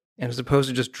 And as opposed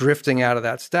to just drifting out of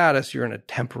that status, you're in a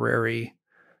temporary,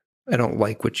 I don't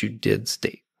like what you did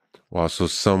state. Wow. So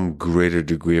some greater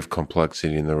degree of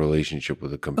complexity in the relationship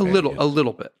with a companion. A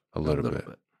little bit. A little bit.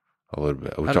 I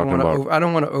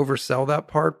don't want to oversell that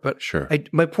part, but sure.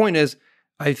 My point is,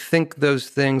 I think those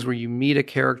things where you meet a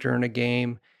character in a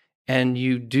game and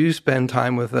you do spend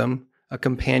time with them, a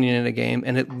companion in a game,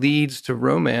 and it leads to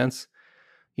romance,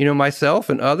 myself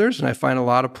and others, and I find a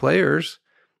lot of players,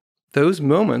 those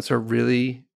moments are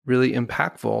really, really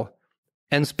impactful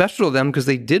and special to them because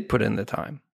they did put in the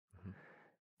time.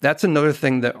 That's another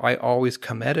thing that I always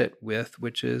come at it with,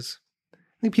 which is, I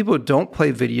think people who don't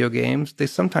play video games, they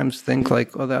sometimes think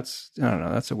like, oh, that's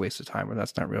a waste of time, or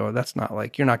that's not real, or that's not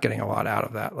like, you're not getting a lot out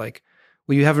of that. Like,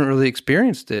 well, you haven't really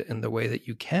experienced it in the way that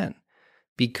you can,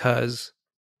 because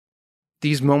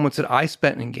these moments that I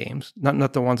spent in games,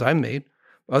 not the ones I made,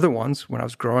 other ones when I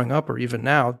was growing up or even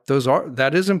now,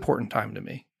 that is important time to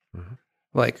me. Mm-hmm.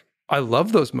 Like, I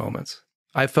love those moments.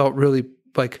 I felt really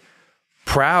like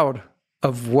proud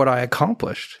of what I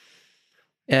accomplished.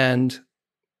 And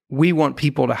we want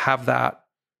people to have that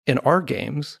in our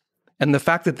games. And the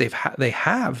fact that they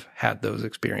have had those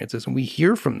experiences and we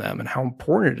hear from them and how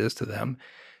important it is to them,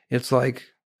 it's like,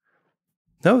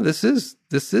 no, this is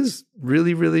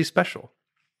really, really special.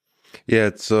 Yeah,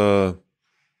 it's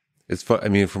fun. I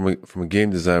mean, from a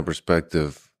game design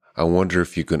perspective, I wonder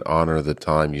if you can honor the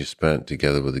time you spent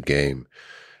together with a game,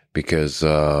 because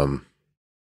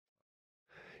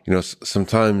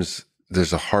sometimes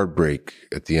there's a heartbreak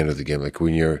at the end of the game. Like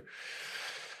when you're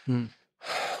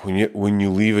when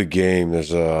you leave a game,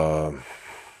 it's a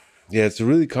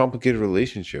really complicated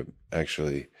relationship,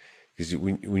 actually. Because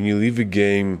when you leave a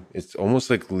game, it's almost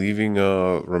like leaving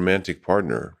a romantic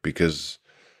partner, because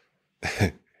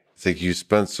it's like you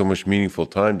spent so much meaningful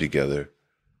time together,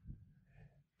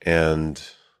 and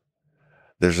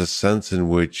there's a sense in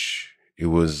which it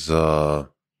was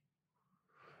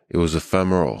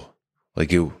ephemeral.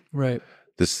 Like right.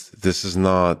 This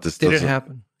didn't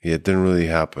happen. Yeah, it didn't really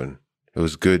happen. It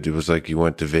was good. It was like you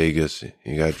went to Vegas,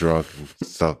 you got drunk and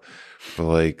stuff,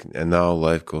 but and now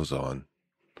life goes on.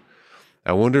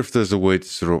 I wonder if there's a way to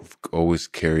sort of always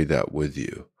carry that with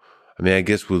you. I mean, I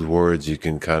guess with words you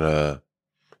can kind of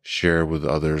share with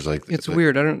others. It's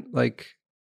weird. I don't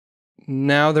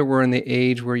now that we're in the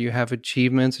age where you have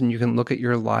achievements and you can look at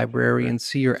your library and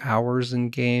see your hours in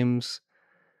games.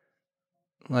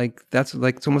 Like, that's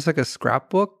like, it's almost like a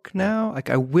scrapbook now. Like,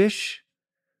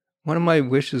 one of my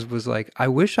wishes was I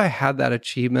wish I had that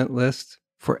achievement list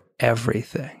for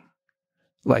everything.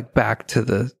 Like back to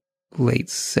the late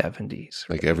 70s.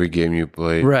 Like every game you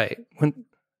played. Right.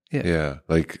 Yeah.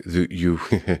 Like you,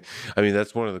 I mean,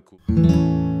 that's one of the cool.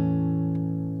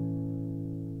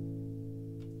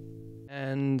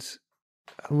 And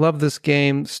I love this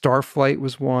game. Starflight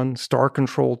was one. Star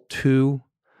Control 2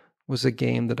 was a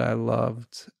game that I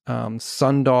loved.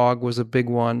 Sundog was a big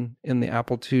one in the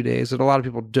Apple II days that a lot of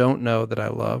people don't know that I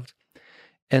loved.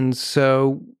 And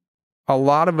so a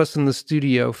lot of us in the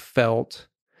studio felt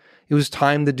it was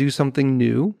time to do something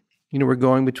new. We're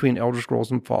going between Elder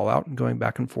Scrolls and Fallout and going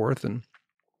back and forth. And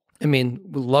I mean,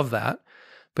 we love that.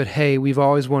 But hey, we've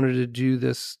always wanted to do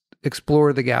this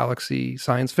explore the galaxy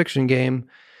science fiction game.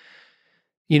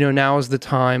 Now is the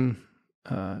time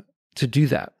to do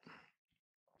that.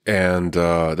 And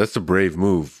that's a brave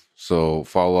move. So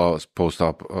Fallout is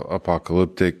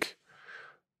post-apocalyptic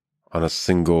on a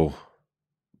single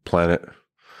planet.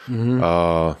 Mm-hmm.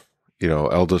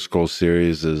 Elder Scrolls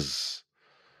series is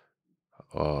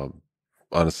on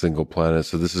a single planet.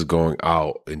 So this is going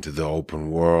out into the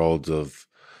open world of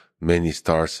many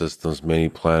star systems, many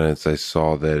planets. I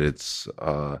saw that it's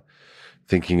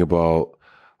thinking about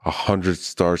 100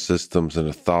 star systems and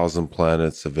 1,000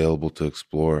 planets available to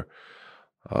explore.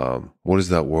 What is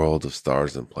that world of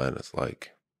stars and planets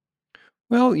like?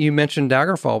 Well, you mentioned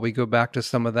Daggerfall. We go back to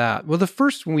some of that. Well, the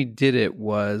first when we did it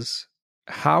was,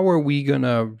 how are we going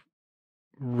to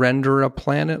render a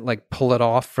planet, like pull it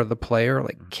off for the player?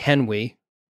 Like, can we?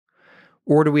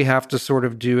 Or do we have to sort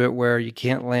of do it where you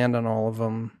can't land on all of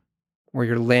them, where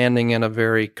you're landing in a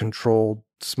very controlled,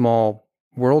 small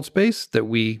world space that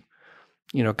we,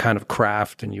 kind of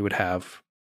craft, and you would have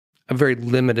a very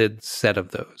limited set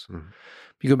of those. Mm-hmm.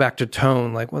 You go back to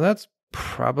tone, well, that's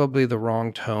probably the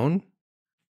wrong tone.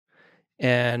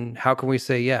 And how can we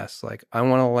say yes? I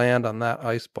want to land on that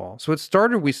ice ball. So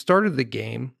we started the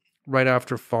game right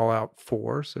after Fallout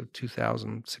 4, so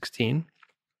 2016.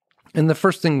 And the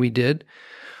first thing we did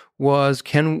was,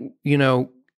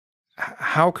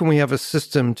 how can we have a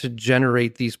system to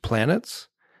generate these planets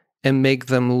and make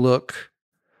them look,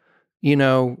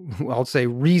 I'll say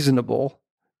reasonable,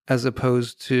 as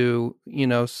opposed to,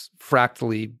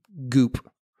 fractally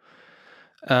goop.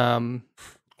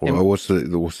 Well, what's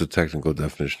the technical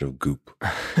definition of goop?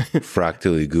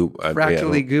 Fractally goop.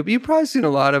 Fractally goop. You've probably seen a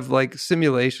lot of like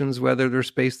simulations, whether they're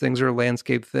space things or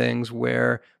landscape things,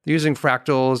 where they're using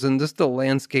fractals and just the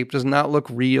landscape does not look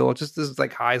real. It just is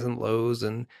like highs and lows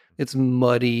and it's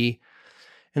muddy.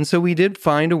 And so we did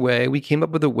find a way. We came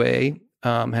up with a way,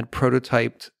 had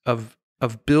prototyped of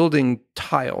building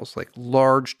tiles, like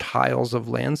large tiles of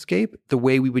landscape, the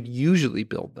way we would usually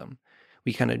build them.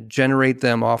 We kind of generate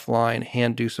them offline,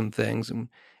 hand do some things, and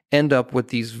end up with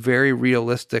these very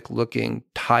realistic looking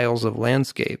tiles of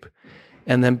landscape,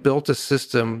 and then built a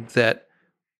system that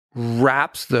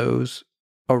wraps those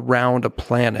around a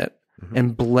planet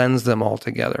and blends them all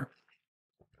together.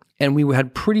 And we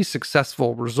had pretty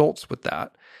successful results with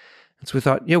that. And so we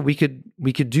thought, yeah, we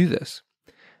could do this.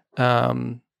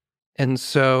 And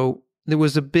so there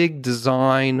was a big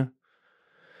design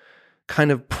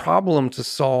kind of problem to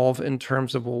solve in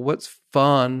terms of, well, what's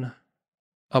fun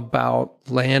about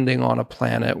landing on a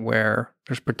planet where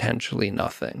there's potentially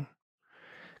nothing?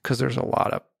 Because there's a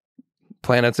lot of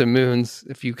planets and moons,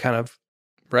 if you kind of,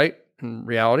 right, in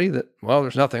reality, that, well,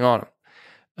 there's nothing on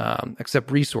them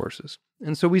except resources.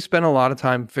 And so we spent a lot of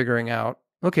time figuring out,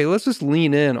 okay, let's just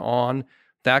lean in on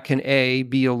that can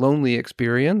be a lonely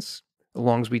experience, as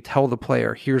long as we tell the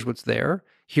player, here's what's there,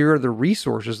 here are the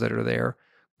resources that are there,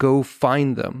 go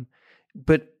find them.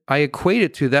 But I equate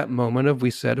it to that moment of, we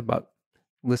said about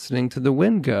listening to the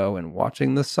wind go and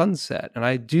watching the sunset. And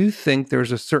I do think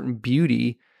there's a certain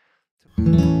beauty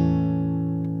and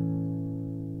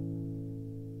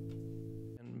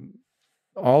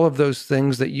all of those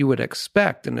things that you would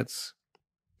expect, and it's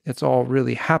all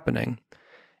really happening.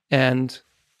 And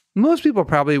most people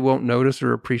probably won't notice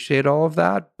or appreciate all of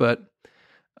that, but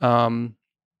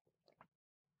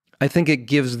I think it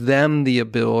gives them the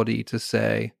ability to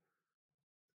say,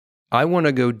 I want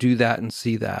to go do that and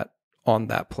see that on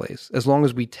that place, as long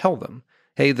as we tell them,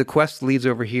 hey, the quest leads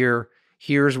over here.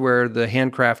 Here's where the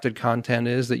handcrafted content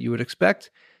is that you would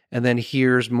expect. And then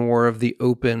here's more of the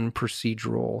open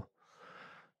procedural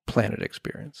planet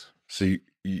experience. So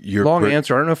your long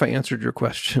answer. I don't know if I answered your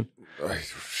question.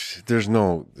 There's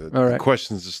no the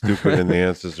questions are stupid and the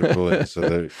answers are brilliant.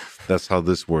 So that's how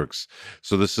this works.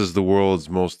 So this is the world's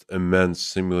most immense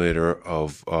simulator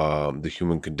of the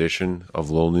human condition of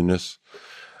loneliness.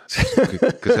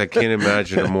 Because I can't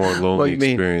imagine a more lonely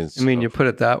experience. You put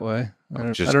it that way.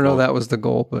 I don't know that was the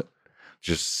goal, but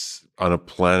just on a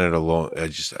planet alone,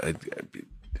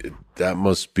 that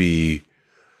must be,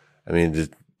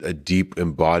 a deep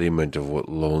embodiment of what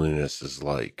loneliness is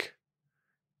like.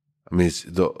 I mean, it's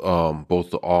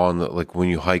both the awe and like when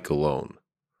you hike alone,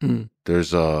 there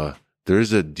is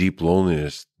a deep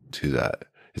loneliness to that.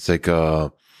 It's like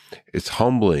it's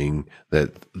humbling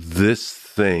that this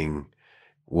thing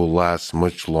will last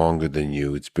much longer than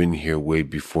you. It's been here way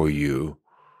before you.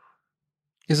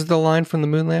 Is it the line from the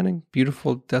moon landing?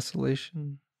 Beautiful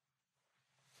desolation.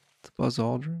 It's Buzz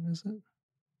Aldrin, is it?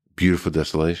 Beautiful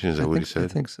desolation. Is that what he said? I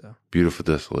think so. Beautiful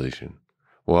desolation.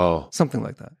 Well, something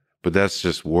like that. But that's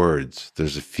just words.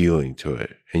 There's a feeling to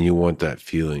it. And you want that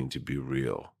feeling to be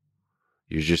real.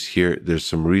 You're just here. There's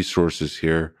some resources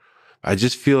here. I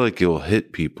just feel like it will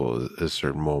hit people at a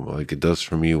certain moment. Like it does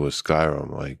for me with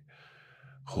Skyrim. Like,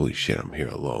 holy shit, I'm here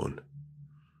alone.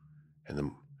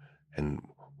 And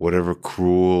whatever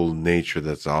cruel nature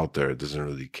that's out there doesn't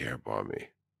really care about me.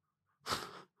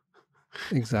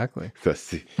 Exactly. That's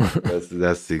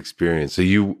the experience. So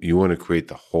you want to create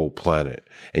the whole planet,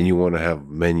 and you want to have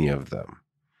many of them.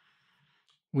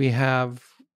 We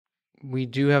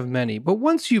do have many, but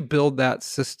once you build that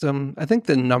system, I think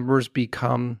the numbers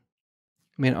become,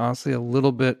 honestly, a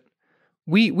little bit.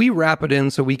 We wrap it in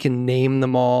so we can name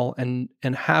them all and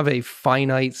have a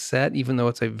finite set, even though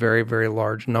it's a very, very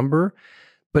large number,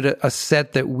 but a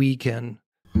set that we can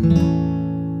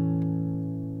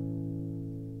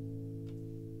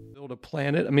build a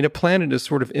planet. A planet is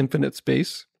sort of infinite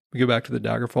space. We go back to the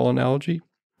Daggerfall analogy,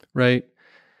 right?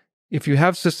 If you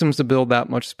have systems to build that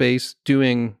much space,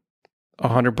 doing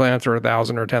 100 planets or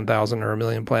 1,000 or 10,000 or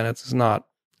 1,000,000 planets is not,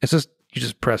 it's just,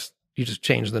 you just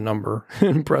change the number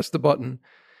and press the button.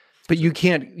 But you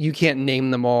can't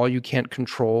name them all. You can't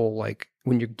control, like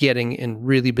when you're getting in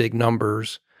really big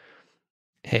numbers,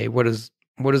 hey, what does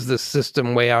this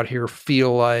system way out here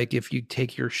feel like if you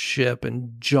take your ship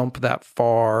and jump that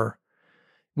far?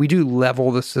 We do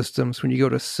level the systems. When you go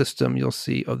to system, you'll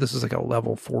see, oh, this is like a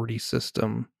level 40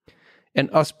 system. And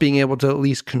us being able to at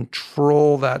least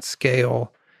control that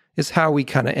scale is how we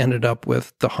kind of ended up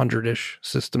with the 100-ish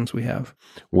systems we have.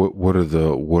 What are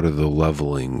the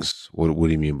levelings? What do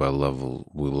you mean by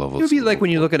level? It would be like when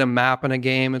you look at a map in a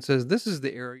game, it says this is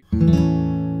the area.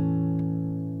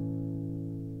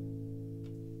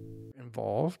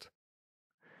 involved.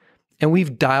 And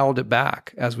we've dialed it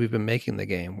back as we've been making the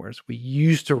game, whereas we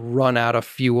used to run out of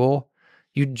fuel.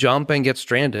 You jump and get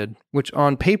stranded, which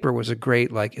on paper was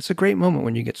it's a great moment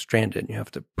when you get stranded. You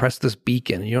have to press this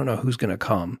beacon and you don't know who's going to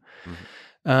come.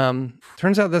 Mm-hmm.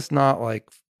 Turns out that's not like,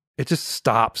 it just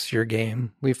stops your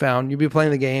game. We found you'd be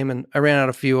playing the game and I ran out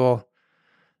of fuel.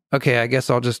 Okay, I guess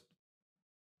I'll just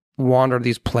wander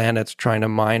these planets trying to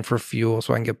mine for fuel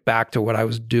so I can get back to what I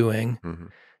was doing. Mm-hmm.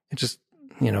 It just,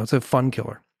 it's a fun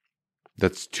killer.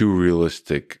 That's too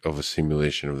realistic of a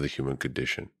simulation of the human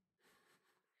condition.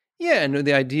 Yeah, and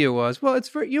the idea was, well, it's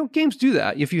very, games do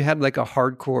that. If you had like a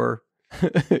hardcore,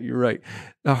 you're right,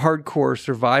 a hardcore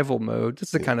survival mode,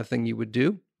 that's the kind of thing you would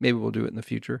do. Maybe we'll do it in the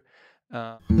future.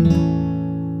 That's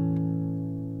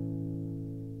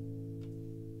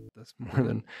more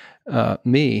than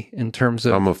me in terms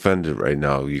of... I'm offended right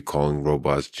now. You're calling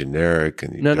robots generic.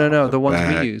 And No. The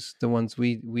ones we use. The ones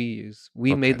we use.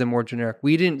 We made them more generic.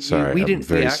 We didn't... Sorry, we I'm didn't,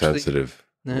 very we actually, sensitive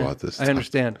about this stuff. I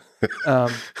understand.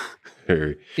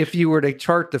 If you were to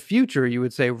chart the future, you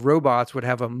would say robots would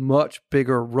have a much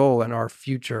bigger role in our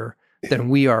future than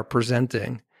we are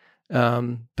presenting.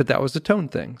 But that was a tone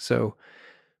thing. So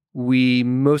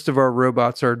most of our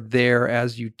robots are there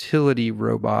as utility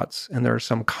robots, and there are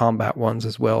some combat ones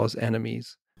as well as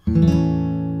enemies.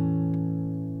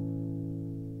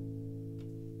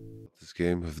 This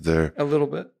game, if there a little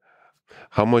bit.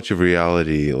 How much of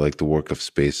reality, like the work of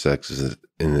SpaceX, is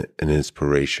an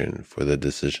inspiration for the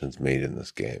decisions made in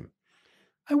this game?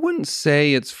 I wouldn't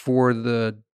say it's for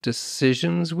the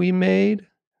decisions we made,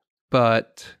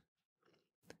 but,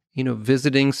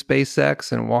 visiting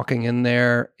SpaceX and walking in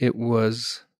there,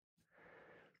 it's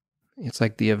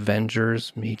like the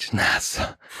Avengers meets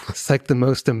NASA. It's like the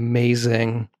most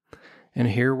amazing, and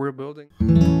here we're building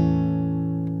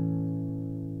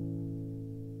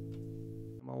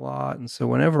a lot. And so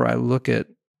whenever I look at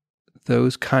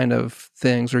those kind of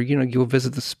things, or, you'll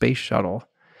visit the space shuttle,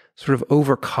 sort of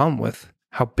overcome with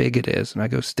how big it is. And I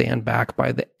go stand back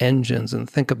by the engines and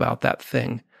think about that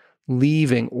thing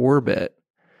leaving orbit.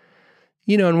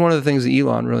 And one of the things that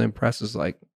Elon really impresses,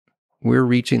 like, we're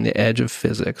reaching the edge of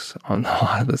physics on a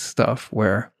lot of this stuff,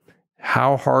 where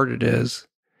how hard it is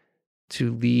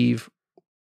to leave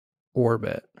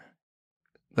orbit,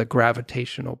 the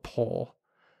gravitational pull.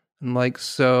 And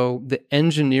so the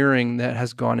engineering that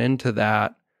has gone into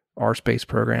that, our space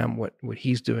program, what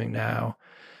he's doing now,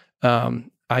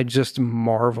 I just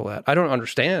marvel at. I don't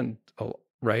understand,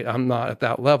 right? I'm not at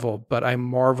that level, but I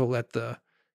marvel at the...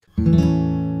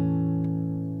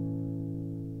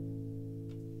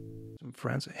 Some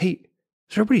friends, hey,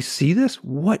 does everybody see this?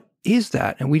 What is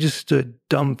that? And we just stood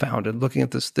dumbfounded looking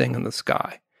at this thing in the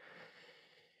sky.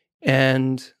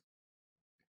 And...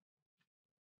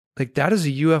 that is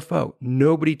a UFO.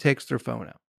 Nobody takes their phone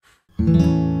out.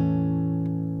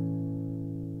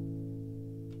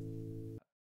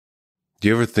 Do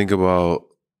you ever think about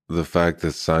the fact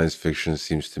that science fiction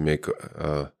seems to make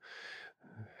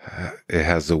it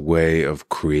has a way of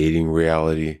creating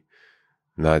reality,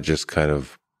 not just kind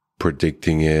of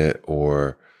predicting it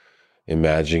or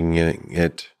imagining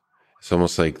it? It's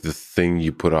almost like the thing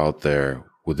you put out there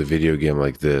with a video game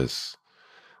like this,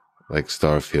 like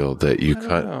Starfield, that you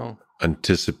can't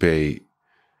anticipate.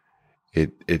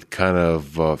 It kind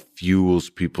of fuels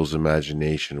people's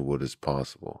imagination of what is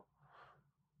possible.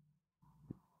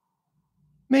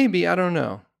 Maybe, I don't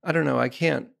know. I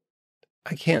can't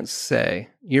say.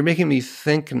 You're making me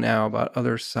think now about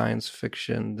other science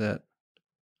fiction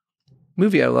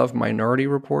movie I love, Minority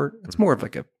Report. It's more of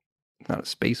like not a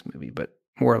space movie, but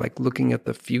more like looking at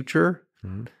the future.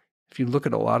 Mm-hmm. If you look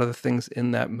at a lot of the things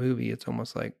in that movie, it's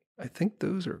almost like, I think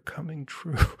those are coming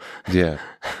true. Yeah.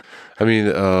 I mean,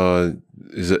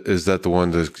 is that the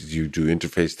one that you do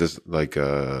interface this like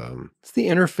It's the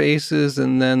interfaces,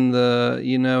 and then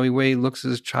the way he looks at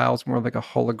his child's more like a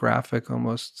holographic,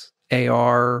 almost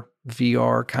AR,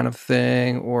 VR kind of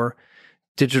thing, or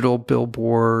digital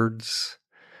billboards,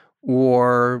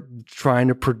 or trying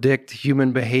to predict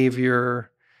human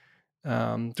behavior.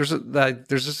 There's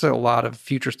just a lot of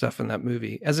future stuff in that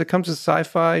movie. As it comes to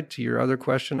sci-fi, to your other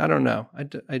question, I don't know. I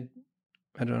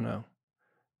don't know.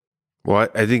 Well,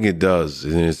 I think it does,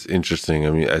 and it's interesting.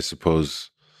 I mean, I suppose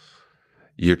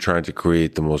you're trying to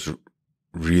create the most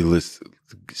realistic,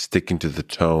 sticking to the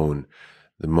tone,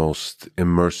 the most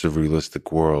immersive,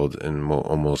 realistic world, and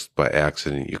almost by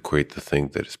accident, you create the thing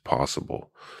that is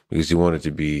possible because you want it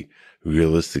to be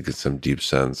realistic in some deep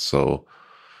sense. So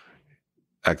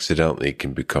accidentally it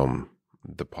can become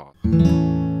the pop.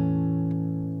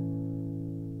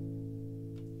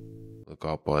 Look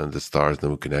up on the stars,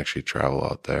 then we can actually travel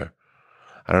out there.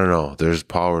 I don't know. There's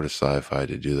power to sci-fi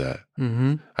to do that.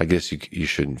 Mm-hmm. I guess you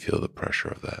shouldn't feel the pressure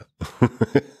of that.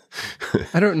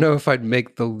 I don't know if I'd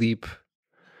make the leap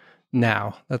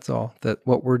now. That's all. That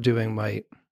what we're doing might.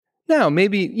 Now,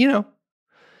 maybe,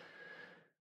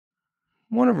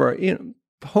 one of our,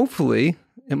 hopefully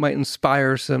it might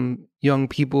inspire some young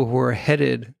people who are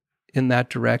headed in that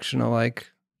direction of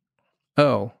like,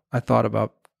 oh, I thought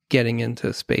about getting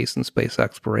into space and space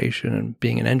exploration and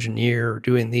being an engineer or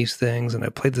doing these things. And I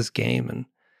played this game and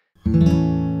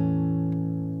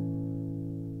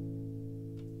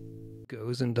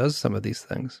goes and does some of these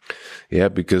things. Yeah,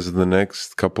 because in the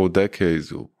next couple of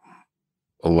decades,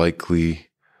 likely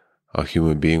a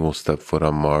human being will step foot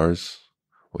on Mars,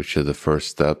 which are the first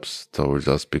steps towards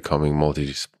us becoming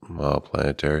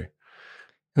multi-planetary.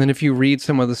 And then if you read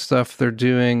some of the stuff they're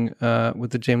doing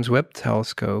with the James Webb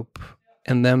Telescope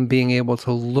and them being able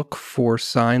to look for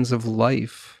signs of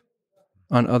life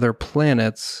on other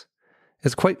planets,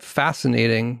 it's quite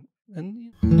fascinating.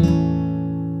 And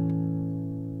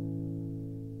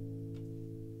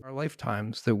our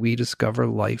lifetimes that we discover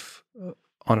life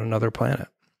on another planet.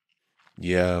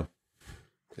 Yeah,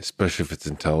 especially if it's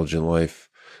intelligent life.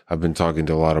 I've been talking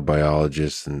to a lot of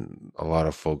biologists and a lot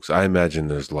of folks. I imagine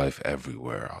there's life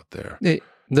everywhere out there.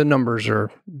 The numbers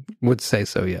would say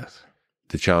so, yes.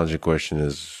 The challenging question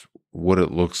is what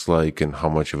it looks like and how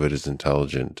much of it is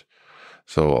intelligent.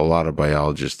 So a lot of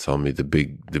biologists tell me the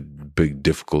big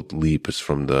difficult leap is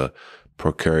from the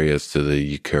prokaryotes to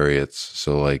the eukaryotes.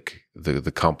 So like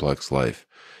the complex life.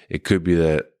 It could be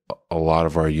that a lot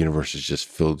of our universe is just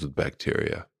filled with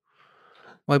bacteria.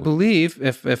 Well, I believe,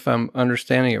 if I'm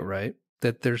understanding it right,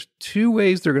 that there's two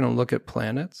ways they're going to look at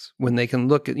planets. When they can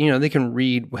look at, they can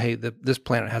read, hey, this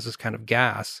planet has this kind of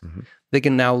gas. Mm-hmm. They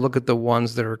can now look at the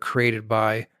ones that are created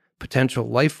by potential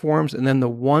life forms and then the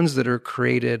ones that are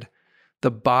created,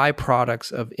 the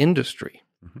byproducts of industry.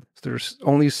 Mm-hmm. So there's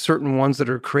only certain ones that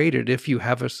are created if you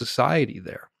have a society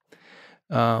there.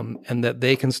 And that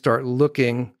they can start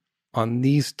looking on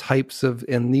these types of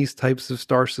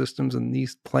star systems and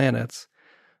these planets.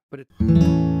 But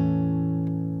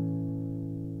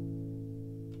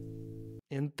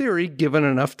in theory, given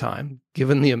enough time,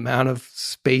 given the amount of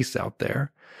space out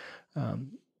there,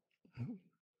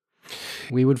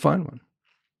 we would find one.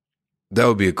 That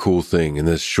would be a cool thing in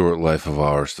this short life of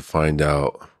ours to find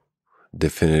out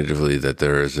definitively that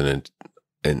there is an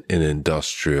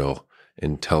industrial,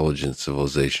 intelligent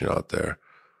civilization out there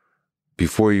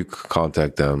before you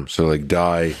contact them. So like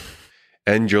die,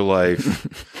 end your life.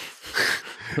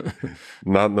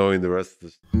 Not knowing the rest of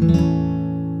this.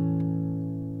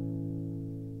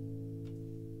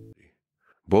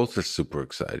 Both are super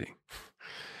exciting.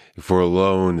 If we're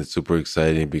alone, it's super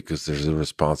exciting because there's a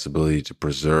responsibility to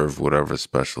preserve whatever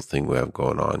special thing we have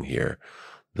going on here.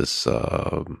 This,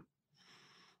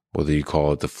 whether you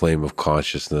call it the flame of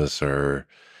consciousness or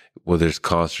whether it's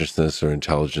consciousness or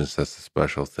intelligence, that's the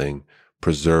special thing.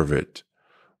 Preserve it,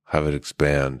 have it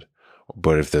expand.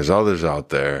 But if there's others out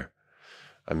there,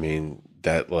 I mean,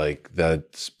 that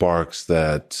sparks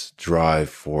that drive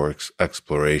for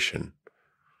exploration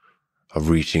of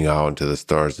reaching out into the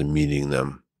stars and meeting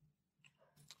them.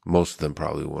 Most of them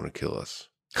probably want to kill us.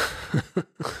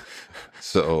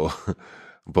 So,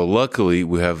 but luckily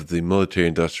we have the military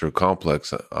industrial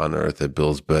complex on Earth that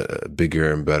builds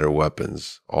bigger and better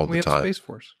weapons all the time. We have Space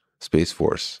Force. Space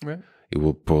Force. Right. It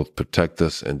will both protect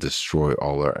us and destroy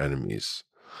all our enemies.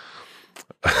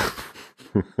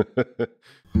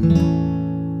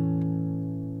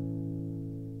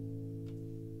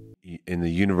 In the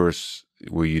universe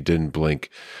where you didn't blink,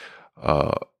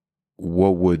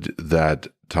 what would that,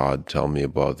 Todd, tell me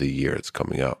about the year it's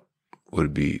coming out? Would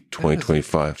it be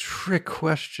 2025? Trick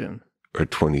question. Or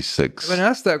 26? I've been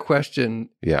asked that question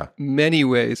many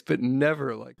ways, but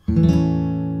never like...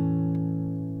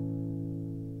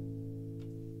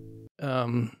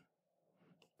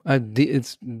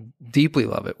 it's deeply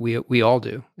love it. We all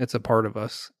do. It's a part of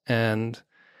us. And,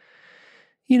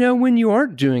 when you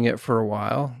aren't doing it for a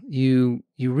while, you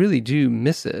really do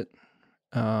miss it.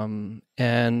 And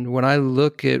when I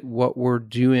look at what we're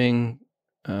doing,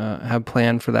 have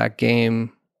planned for that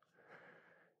game,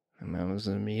 I was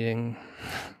in a meeting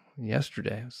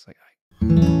yesterday. I was like,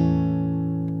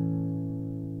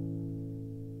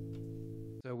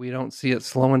 so we don't see it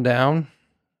slowing down.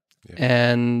 Yeah.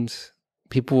 And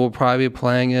people will probably be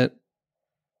playing it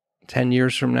 10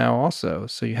 years from now also.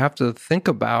 So you have to think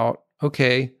about,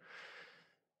 okay,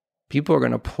 people are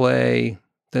going to play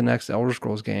the next Elder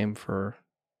Scrolls game for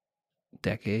a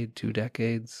decade, 2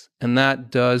 decades. And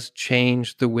that does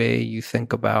change the way you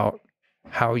think about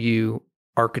how you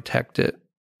architect it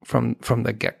from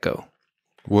the get-go.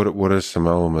 What are some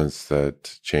elements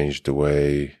that changed the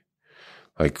way,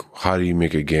 like, how do you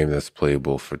make a game that's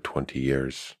playable for 20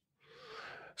 years?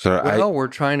 So Well, we're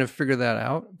trying to figure that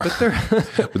out, but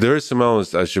but there are some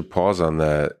elements I should pause on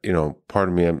that. You know, part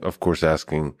of me, I'm of course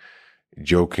asking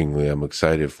jokingly, I'm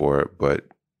excited for it, but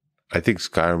I think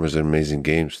Skyrim is an amazing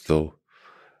game still.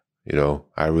 You know,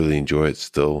 I really enjoy it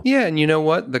still. Yeah, and you know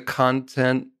what? The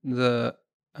content,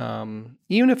 even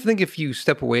if you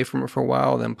step away from it for a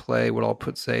while, then play what I'll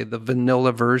say the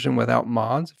vanilla version without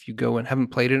mods. If you go and haven't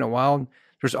played it in a while,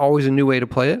 there's always a new way to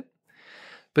play it.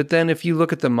 But then if you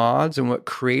look at the mods and what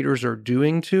creators are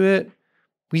doing to it,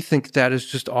 we think that is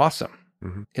just awesome.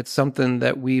 Mm-hmm. It's something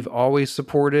that we've always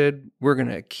supported. We're going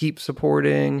to keep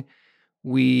supporting.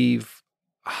 We've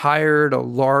hired a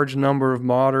large number of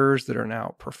modders that are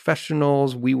now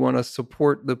professionals. We want to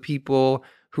support the people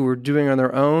who are doing on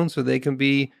their own so they can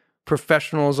be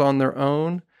professionals on their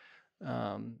own.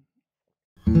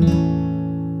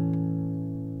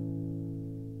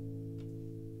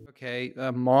 Okay,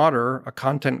 a modder, a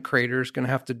content creator is going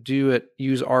to have to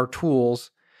use our tools.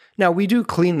 Now, we do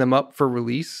clean them up for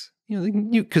release.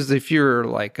 Because if you're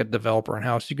like a developer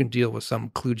in-house, you can deal with some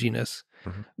kludginess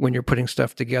when you're putting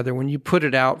stuff together. When you put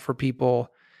it out for people,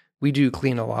 we do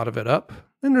clean a lot of it up.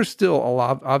 And there's still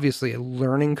obviously a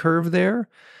learning curve there.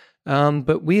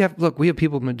 But we have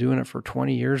people who've been doing it for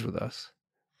 20 years with us.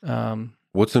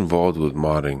 What's involved with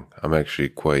modding? I'm actually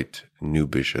quite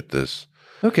noobish at this.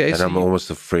 Okay. And I'm almost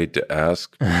afraid to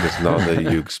ask because now that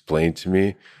you explained to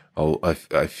me, I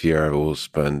fear I will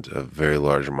spend a very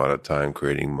large amount of time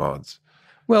creating mods.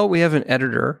 Well, we have an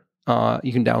editor.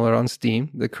 You can download on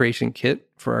Steam, the creation kit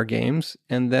for our games,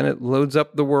 and then it loads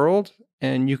up the world,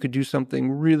 and you could do something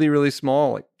really, really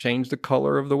small, like change the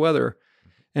color of the weather.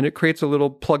 And it creates a little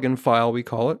plugin file, we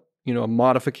call it, a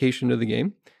modification to the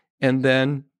game. And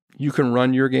then you can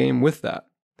run your game with that.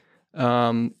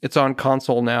 It's on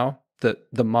console now,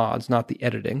 the mods, not the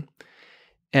editing.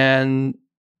 And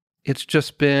it's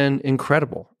just been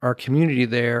incredible. Our community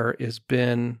there has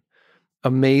been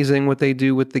amazing what they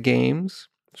do with the games.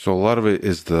 So a lot of it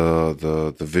is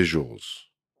the visuals.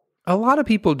 A lot of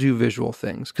people do visual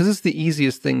things because it's the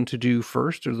easiest thing to do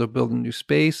first, or they'll build a new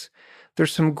space.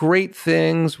 There's some great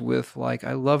things with, like,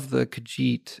 I love the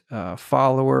Khajiit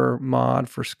follower mod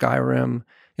for Skyrim.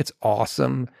 It's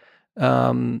awesome.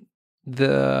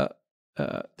 There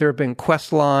have been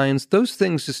quest lines. Those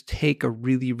things just take a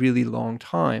really, really long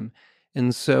time.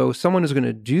 And so someone who's going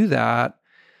to do that,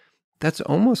 that's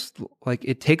almost like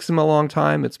it takes them a long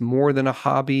time. It's more than a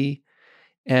hobby.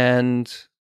 And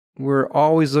we're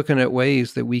always looking at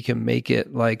ways that we can make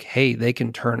it like, hey, they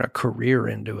can turn a career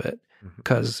into it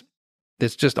because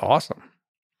it's just awesome.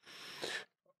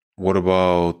 What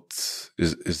about,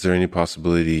 is there any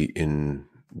possibility in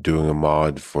doing a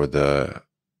mod for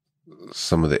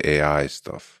some of the AI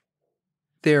stuff?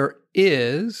 There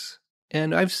is,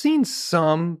 and I've seen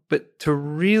some, but to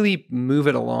really move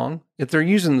it along, if they're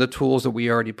using the tools that we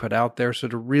already put out there, so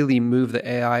to really move the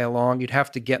AI along, you'd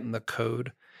have to get in the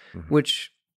code,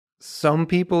 which some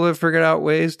people have figured out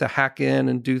ways to hack in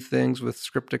and do things with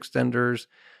script extenders.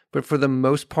 But for the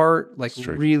most part, like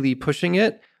really pushing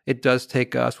it, it does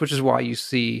take us, which is why you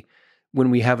see when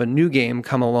we have a new game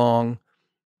come along,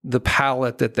 the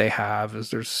palette that they have is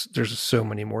there's so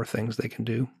many more things they can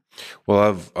do.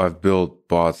 Well, I've built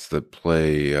bots that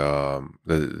play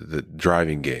the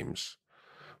driving games,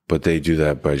 but they do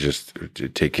that by just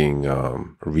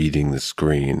reading the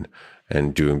screen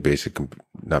and doing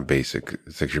not basic.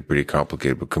 It's actually pretty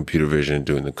complicated, but computer vision and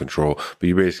doing the control. But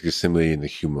you're basically simulating the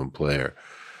human player.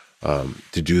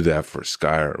 To do that for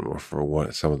Skyrim or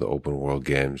for some of the open world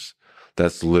games,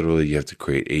 that's literally, you have to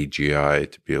create AGI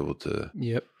to be able to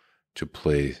to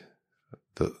play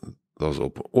those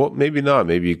open. Well, maybe not.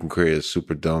 Maybe you can create a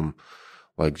super dumb,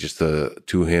 like just a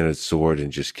two-handed sword and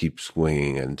just keep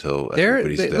swinging until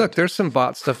everybody's dead. Look, there's some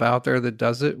bot stuff out there that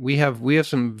does it. We have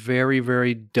some very,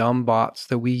 very dumb bots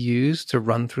that we use to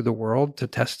run through the world to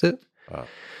test it.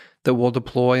 That we'll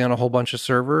deploy on a whole bunch of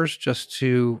servers just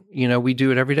to, we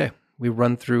do it every day. We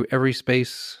run through every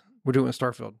space. We're doing it in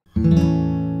Starfield.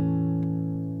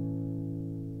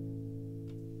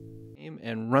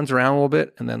 And runs around a little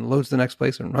bit and then loads the next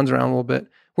place and runs around a little bit.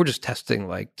 We're just testing,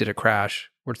 like, did it crash?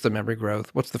 What's the memory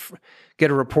growth?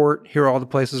 Get a report. Here are all the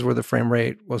places where the frame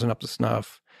rate wasn't up to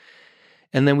snuff.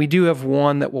 And then we do have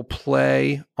one that will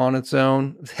play on its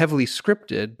own. It's heavily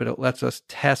scripted, but it lets us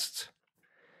test.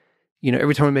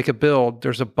 Every time we make a build,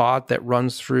 there's a bot that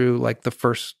runs through like the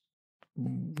first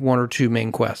one or two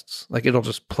main quests. Like, it'll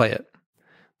just play it.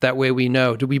 That way we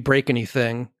know, did we break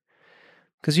anything?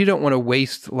 Because you don't want to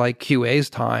waste like QA's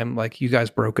time. Like you guys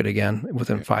broke it again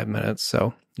within 5 minutes.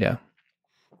 So yeah.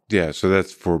 Yeah, so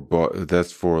that's for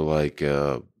like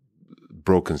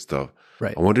broken stuff.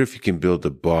 Right. I wonder if you can build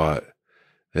a bot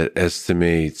that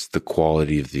estimates the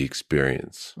quality of the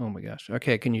experience. Oh my gosh.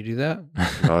 Okay, can you do that?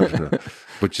 I don't know.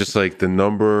 But just like the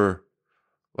number,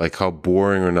 like how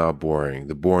boring or not boring,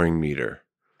 the boring meter.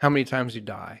 How many times you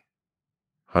die?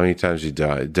 How many times you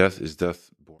die? Is death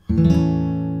boring?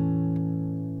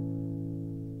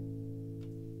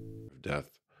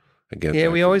 Death against. Yeah,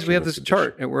 we have this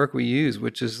chart at work we use,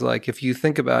 which is like if you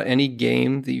think about any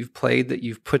game that you've played that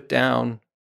you've put down,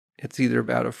 it's either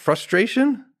about a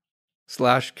frustration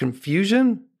 /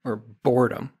 confusion or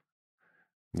boredom.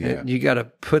 Yeah. You got to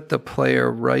put the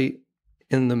player right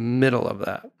in the middle of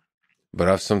that. But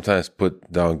I've sometimes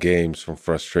put down games from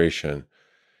frustration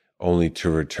only to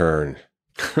return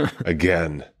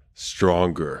again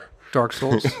stronger. Dark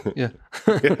Souls. Yeah.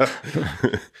 Yeah.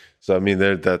 So I mean,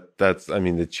 that's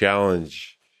the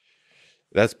challenge.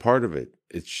 That's part of it.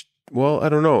 Well, I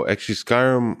don't know. Actually,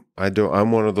 Skyrim.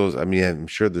 I'm one of those. I mean, I'm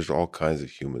sure there's all kinds of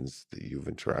humans that you've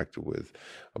interacted with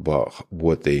about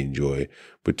what they enjoy.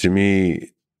 But to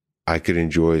me, I could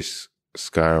enjoy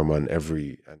Skyrim on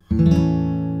every.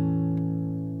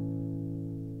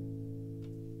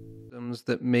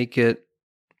 That make it,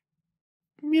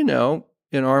 in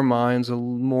our minds, a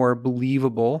more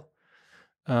believable.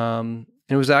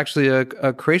 It was actually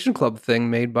a Creation Club thing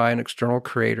made by an external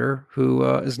creator who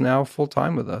is now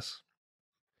full-time with us.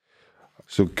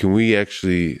 So can we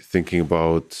actually, thinking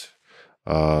about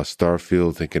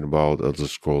Starfield, thinking about Elder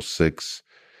Scrolls 6,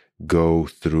 go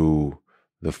through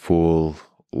the full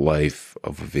life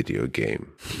of a video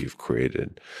game you've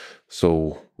created?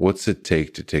 So what's it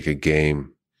take to take a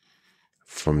game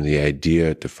from the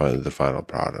idea to find the final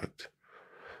product?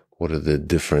 What are the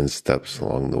different steps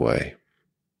along the way?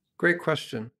 Great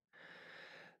question.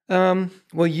 Well,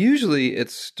 usually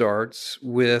it starts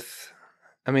with,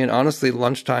 honestly,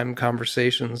 lunchtime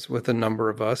conversations with a number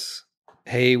of us.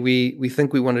 Hey, we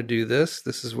think we want to do this.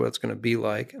 This is what it's going to be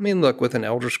like. Look, with an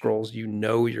Elder Scrolls,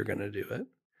 you're going to do it.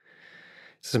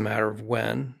 It's a matter of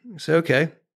when. You say,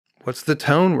 okay, what's the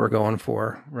tone we're going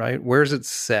for, right? Where's it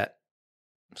set?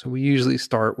 So we usually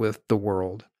start with the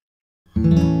world.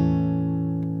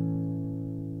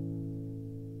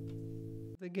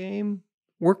 The game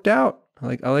worked out.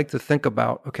 I like to think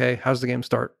about, okay, how's the game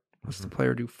start? What's the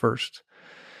player do first?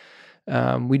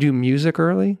 We do music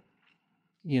early,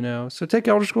 So take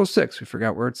Elder Scrolls 6. We figure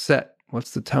out where it's set.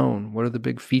 What's the tone? What are the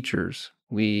big features?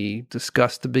 We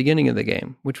discuss the beginning of the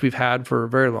game, which we've had for a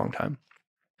very long time.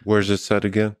 Where's it set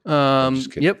again?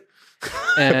 Yep.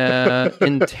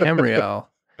 In Tamriel.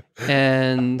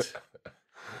 And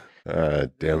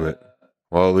damn it.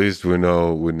 Well, at least we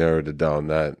know we narrowed it down.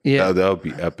 That would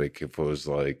be epic if it was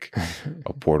like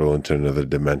a portal into another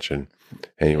dimension.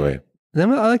 Anyway.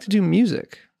 Then I like to do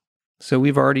music. So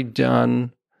we've already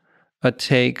done a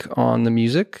take on the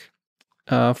music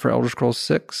for Elder Scrolls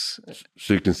 6.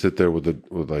 So you can sit there with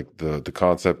the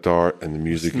concept art and the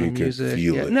music, and you can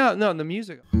feel it. No, the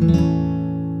music.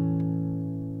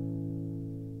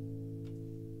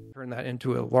 Turn that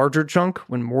into a larger chunk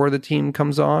when more of the team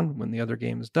comes on, when the other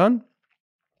game is done.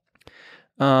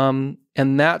 And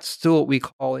that's still what we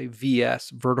call a VS,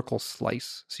 vertical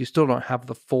slice. So you still don't have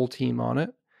the full team on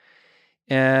it.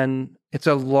 And it's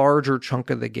a larger chunk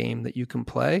of the game that you can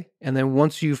play. And then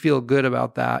once you feel good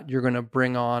about that, you're going to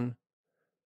bring on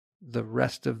the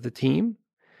rest of the team.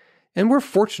 And we're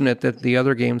fortunate that the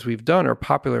other games we've done are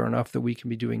popular enough that we can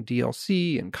be doing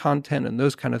DLC and content and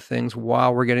those kind of things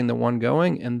while we're getting the one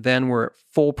going. And then we're at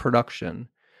full production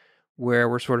where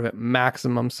we're sort of at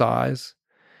maximum size.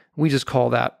 We just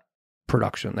call that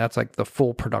production. That's like the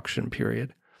full production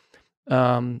period.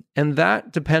 And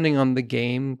that, depending on the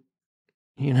game,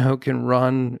 can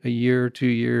run a year, 2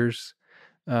 years,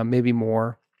 maybe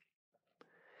more.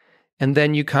 And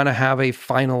then you kind of have a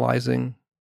final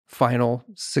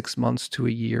 6 months to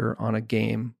a year on a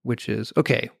game, which is,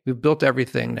 okay, we've built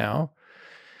everything now.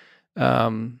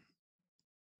 And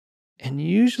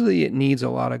usually it needs a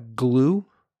lot of glue,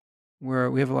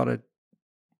 where we have a lot of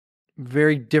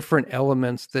very different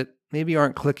elements that maybe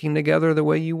aren't clicking together the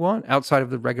way you want, outside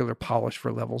of the regular polish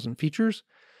for levels and features.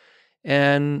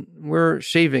 And we're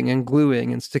shaving and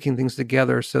gluing and sticking things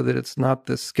together so that it's not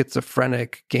this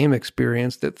schizophrenic game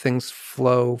experience that things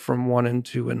flow from one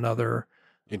into another.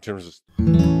 In terms of...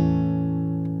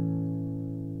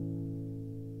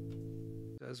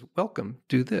 Says, welcome,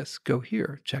 do this, go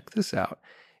here, check this out.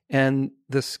 And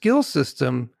the skill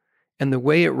system and the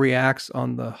way it reacts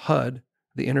on the HUD,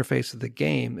 the interface of the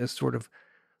game, is sort of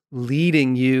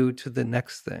leading you to the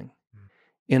next thing.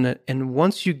 And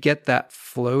once you get that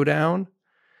flow down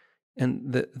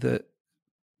and the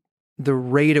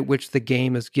rate at which the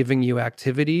game is giving you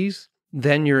activities,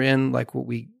 then you're in like what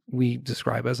we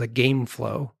describe as a game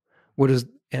flow.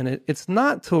 It's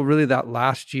not till really that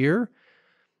last year.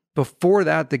 Before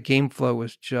that, the game flow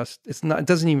was it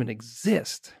doesn't even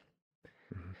exist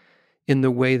in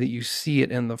the way that you see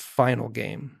it in the final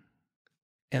game.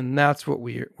 And that's what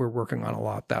we're working on a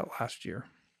lot that last year.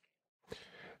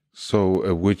 So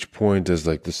at which point does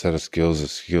like the set of skills, the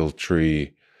skill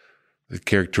tree, the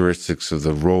characteristics of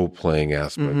the role-playing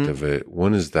aspect of it,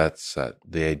 when is that set?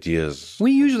 The ideas?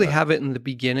 We usually have it in the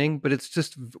beginning, but it's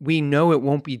just, we know it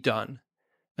won't be done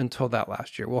until that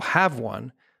last year. We'll have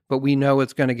one, but we know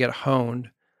it's going to get honed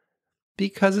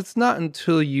because it's not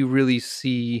until you really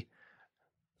see,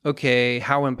 okay,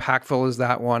 how impactful is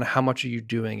that one? How much are you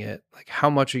doing it? Like, how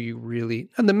much are you really...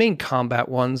 And the main combat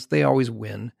ones, they always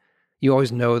win. You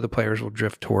always know the players will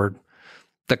drift toward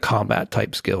the combat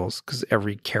type skills because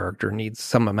every character needs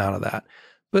some amount of that.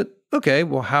 But, okay,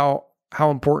 well,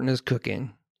 how important is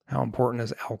cooking? How important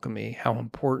is alchemy? How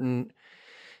important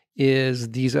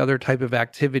is these other type of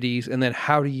activities? And then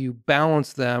how do you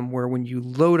balance them where when you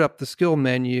load up the skill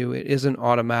menu, it isn't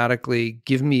automatically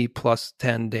give me plus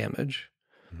 10 damage.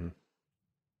 Mm-hmm.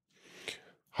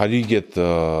 How do you get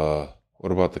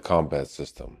what about the combat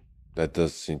system? That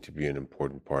does seem to be an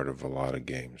important part of a lot of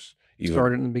games.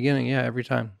 Started in the beginning, yeah, every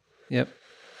time. Yep.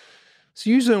 So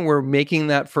usually when we're making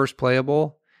that first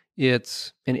playable,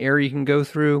 it's an area you can go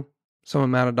through, some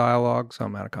amount of dialogue, some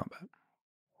amount of combat.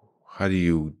 How do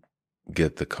you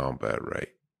get the combat right?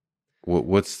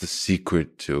 What's the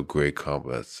secret to a great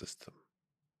combat system?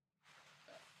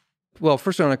 Well,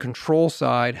 first on a control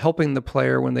side, helping the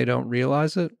player when they don't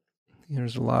realize it.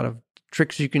 There's a lot of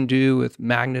tricks you can do with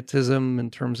magnetism in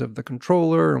terms of the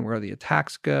controller and where the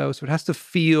attacks go. So it has to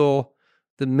feel,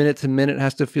 the minute to minute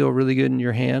has to feel really good in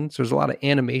your hand. So there's a lot of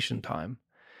animation time,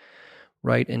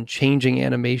 right? And changing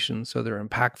animations so they're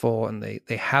impactful and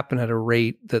they happen at a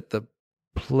rate that the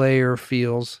player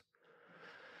feels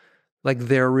like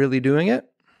they're really doing it.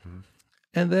 Mm-hmm.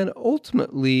 And then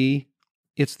ultimately,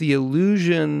 it's the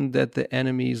illusion that the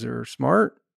enemies are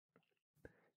smart,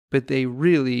 but they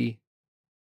really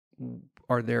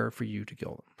are there for you to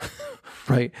kill them,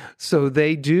 right? So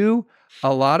they do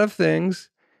a lot of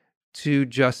things to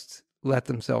just let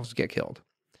themselves get killed.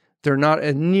 They're not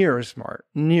near as smart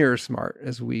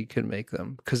as we can make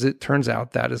them, because it turns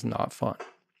out that is not fun.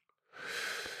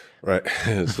 Right.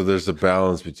 So there's a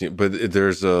balance between, but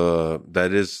that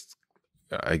is,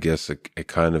 I guess, a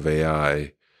kind of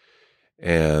AI,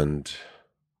 and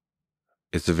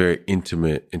it's a very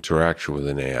intimate interaction with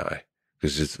an AI.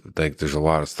 Because it's like there's a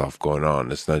lot of stuff going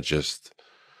on. It's not just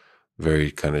very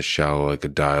kind of shallow, like a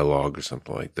dialogue or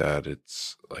something like that.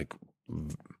 It's like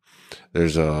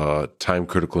there's a time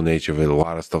critical nature of it. A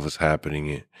lot of stuff is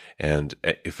happening, and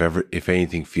if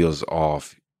anything feels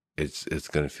off, it's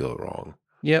going to feel wrong.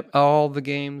 Yep, all the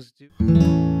games do.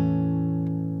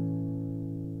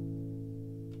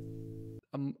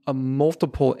 A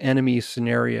multiple enemy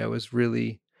scenario is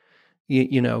really.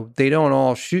 You know, they don't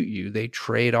all shoot you. They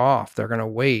trade off. They're going to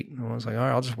wait. And I was like, all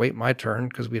right, I'll just wait my turn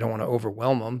because we don't want to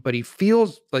overwhelm them. But you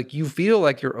feel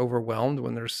like you're overwhelmed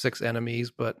when there's 6 enemies.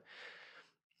 But,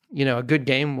 you know, a good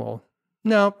game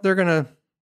they're going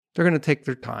to take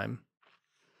their time.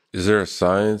 Is there a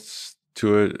science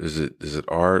to it? Is it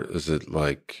art? Is it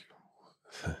like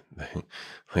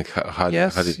how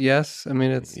yes. I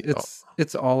mean,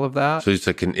 it's all of that. So it's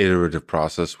like an iterative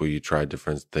process where you try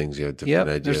different things. You have different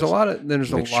ideas. There's a lot of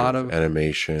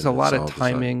animation. There's a lot of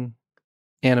timing,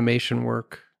 animation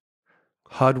work,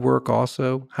 HUD work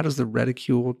also. How does the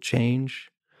reticule change?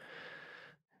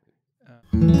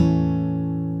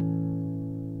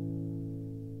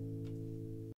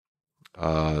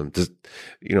 A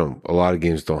lot of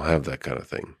games don't have that kind of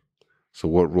thing. So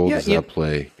what role does that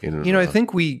play in? I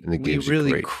think we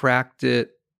really cracked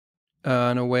it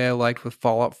in a way I liked with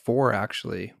Fallout 4,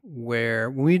 actually, where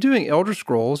when we're doing Elder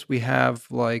Scrolls, we have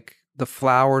like the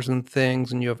flowers and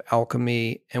things, and you have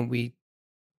alchemy, and we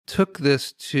took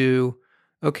this to,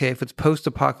 okay, if it's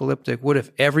post-apocalyptic, what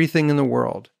if everything in the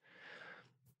world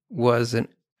was an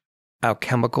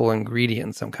alchemical ingredient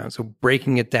in some kind? So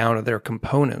breaking it down to their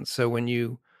components. So when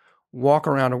you walk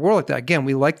around a world like that, again,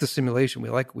 we like the simulation. We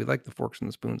like the forks and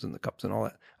the spoons and the cups and all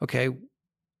that. Okay,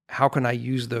 how can I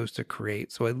use those to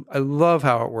create? So I love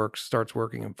how it starts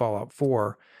working in Fallout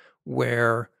 4,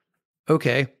 where,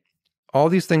 okay, all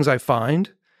these things I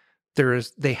find,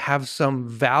 they have some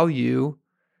value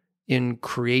in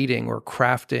creating or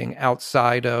crafting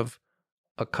outside of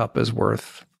a cup is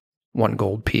worth one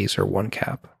gold piece or one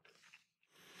cap.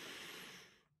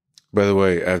 By the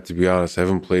way, I have to be honest, I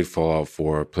haven't played Fallout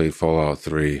 4. I played Fallout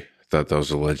 3. I thought that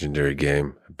was a legendary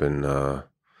game. I've been,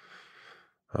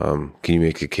 can you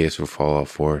make a case for Fallout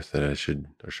 4 that I should,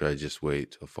 or should I just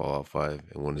wait till Fallout 5?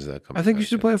 And when does that come? I think you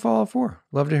should play Fallout 4.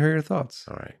 Love to hear your thoughts.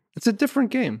 All right. It's a different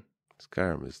game.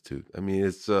 Skyrim is too. I mean,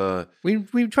 it's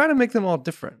we try to make them all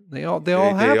different. They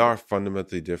are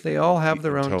fundamentally different. They all have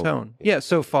their own tone. Yeah.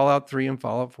 So Fallout 3 and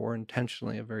Fallout 4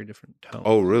 intentionally a very different tone.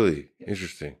 Oh, really? Yeah.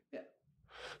 Interesting. Yeah.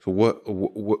 So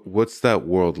what's that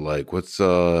world like? What's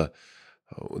the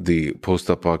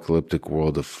post-apocalyptic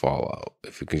world of Fallout?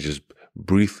 If you can just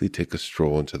briefly take a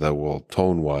stroll into that world,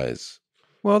 tone-wise.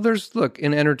 Well,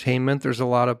 in entertainment, there's a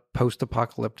lot of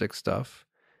post-apocalyptic stuff.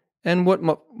 And what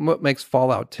makes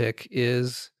Fallout tick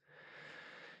is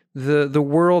the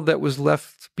world that was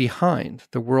left behind,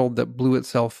 the world that blew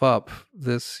itself up,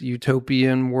 this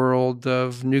utopian world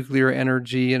of nuclear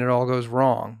energy, and it all goes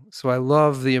wrong. So I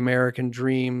love the American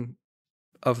dream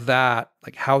of that,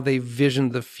 like how they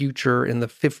visioned the future in the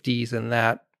 50s and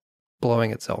that blowing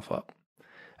itself up.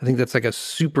 I think that's like a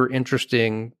super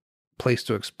interesting place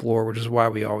to explore, which is why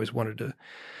we always wanted to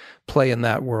play in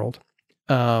that world.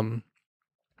 And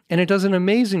it does an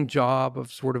amazing job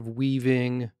of sort of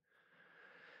weaving,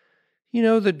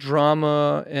 the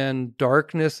drama and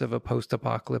darkness of a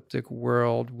post-apocalyptic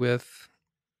world with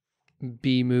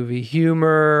B-movie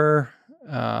humor.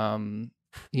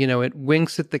 It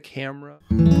winks at the camera.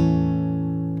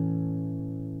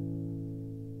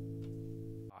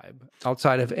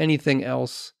 Outside of anything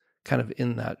else kind of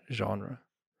in that genre.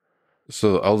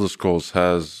 So Elder Scrolls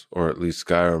has, or at least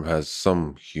Skyrim has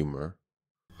some humor.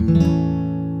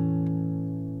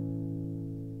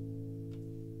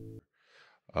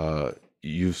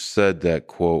 You've said that,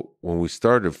 quote, when we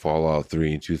started Fallout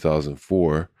 3 in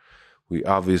 2004, we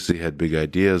obviously had big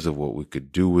ideas of what we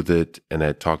could do with it, and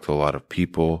I talked to a lot of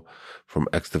people, from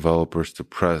ex-developers to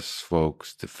press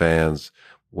folks to fans.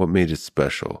 What made it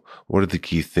special? What are the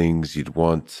key things you'd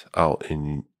want out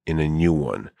in a new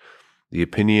one? The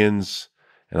opinions,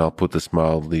 and I'll put this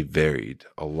mildly, varied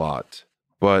a lot,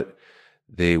 but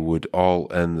they would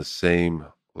all end the same,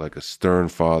 like a stern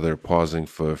father pausing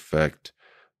for effect,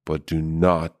 but do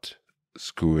not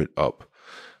screw it up.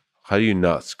 How do you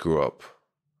not screw up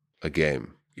a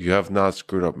game? You have not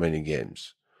screwed up many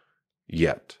games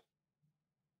yet.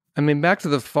 I mean, back to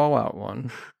the Fallout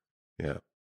one. Yeah.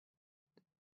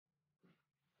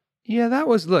 Yeah,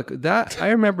 I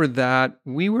remember that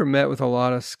we were met with a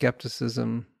lot of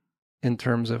skepticism in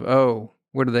terms of,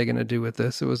 what are they going to do with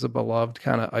this? It was a beloved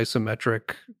kind of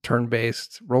isometric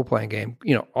turn-based role-playing game,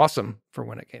 awesome for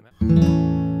when it came out.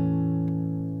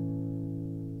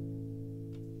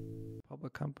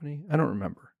 Public company? I don't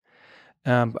remember.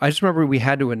 I just remember we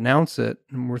had to announce it,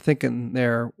 and we're thinking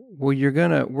there, well,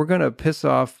 we're gonna piss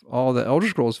off all the Elder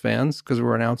Scrolls fans because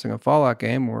we're announcing a Fallout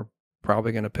game. We're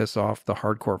probably gonna piss off the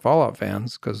hardcore Fallout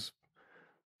fans because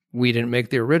we didn't make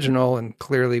the original, and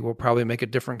clearly we'll probably make a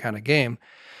different kind of game.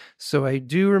 So I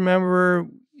do remember,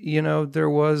 there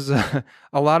was a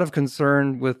lot of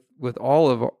concern with all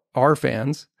of our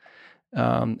fans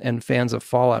and fans of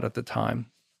Fallout at the time,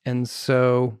 and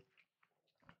so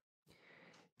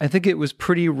I think it was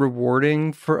pretty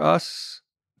rewarding for us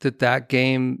that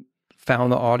game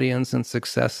found the audience and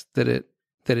success that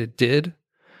it did.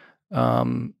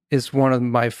 It's one of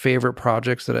my favorite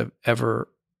projects that I've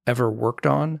ever worked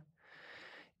on.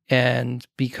 And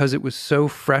because it was so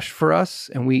fresh for us,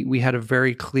 and we had a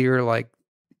very clear, like,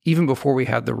 even before we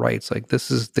had the rights, like,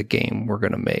 this is the game we're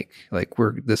going to make. Like,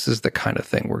 this is the kind of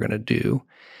thing we're going to do.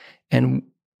 And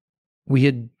we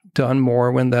had done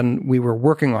Morrowind than we were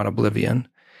working on Oblivion.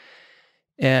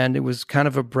 And it was kind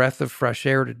of a breath of fresh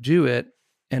air to do it.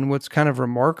 And what's kind of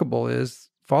remarkable is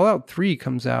Fallout 3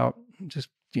 comes out just,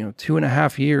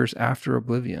 2.5 years after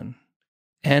Oblivion.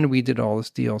 And we did all this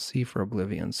DLC for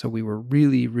Oblivion. So we were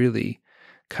really, really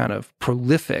kind of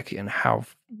prolific in how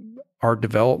our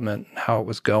development, how it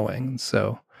was going. And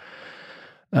so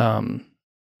I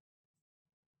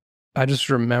just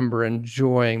remember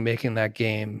enjoying making that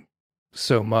game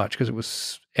so much because it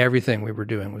was everything we were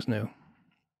doing was new.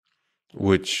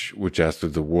 Which aspect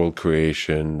of the world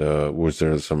creation, was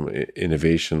there some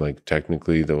innovation, like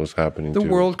technically, that was happening? The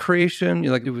world creation,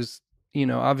 like it was,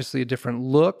 obviously a different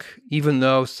look, even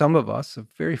though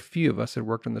very few of us had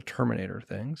worked on the Terminator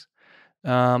things.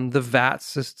 The VAT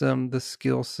system, the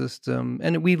skill system,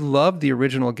 and we loved the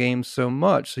original game so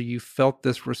much. So you felt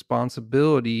this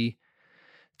responsibility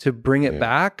to bring it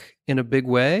back in a big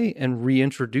way and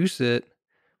reintroduce it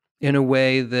in a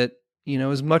way that,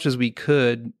 as much as we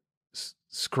could,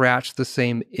 scratch the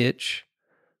same itch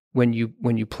when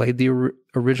you played the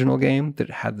original game that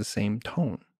it had the same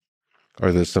tone.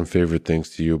 Are there some favorite things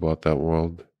to you about that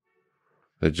world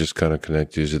that just kind of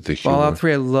connect you? Is it the humor? Fallout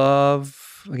 3, I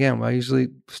love, again, I usually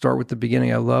start with the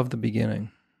beginning. I love the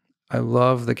beginning. I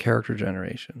love the character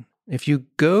generation. If you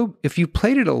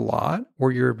played it a lot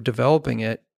or you're developing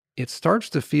it, it starts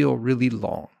to feel really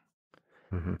long.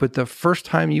 Mm-hmm. But the first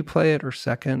time you play it or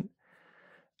second,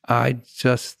 I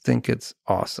just think it's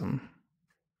awesome.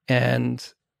 And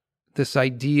this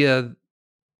idea,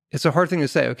 it's a hard thing to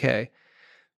say, okay,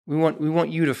 we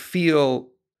want you to feel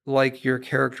like your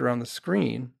character on the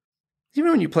screen.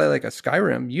 Even when you play like a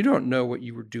Skyrim, you don't know what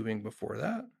you were doing before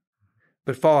that.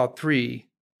 But Fallout 3,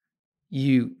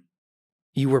 you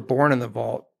were born in the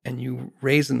vault and you were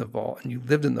raised in the vault and you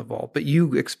lived in the vault, but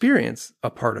you experience a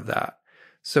part of that.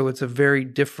 So it's a very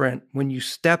different, when you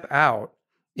step out,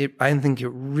 I think it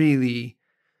really,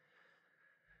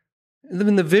 I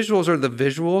mean, the visuals are the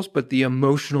visuals, but the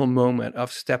emotional moment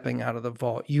of stepping out of the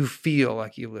vault, you feel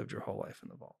like you lived your whole life in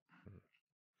the vault.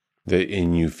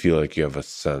 And you feel like you have a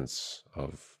sense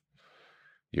of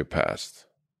your past.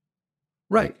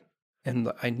 Right.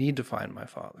 And I need to find my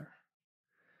father.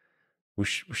 We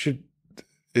should,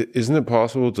 isn't it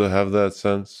possible to have that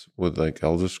sense with like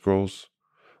Elder Scrolls?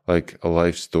 Like a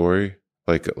life story?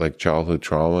 Like childhood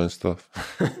trauma and stuff?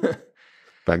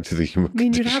 Back to the human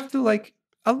condition. You'd have to like,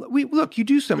 you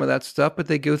do some of that stuff, but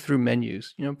they go through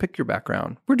menus. Pick your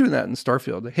background. We're doing that in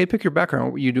Starfield. Hey, pick your background.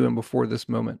 What were you doing before this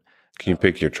moment? Can you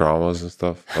pick your traumas and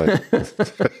stuff? Like,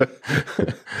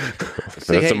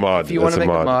 that's a mod. If you want to make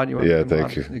a mod,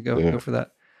 thank you. Go for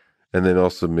that. And then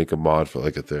also make a mod for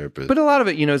like a therapist. But a lot of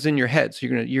it, is in your head. So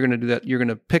you're gonna do that. You're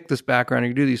gonna pick this background.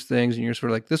 You do these things, and you're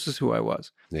sort of like, this is who I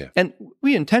was. Yeah. And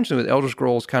we intentionally with Elder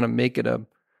Scrolls kind of make it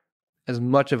as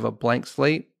much of a blank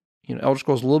slate. Elder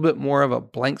Scrolls is a little bit more of a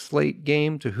blank slate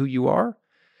game to who you are,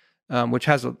 which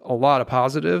has a lot of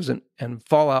positives. And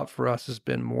Fallout for us has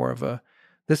been more of a,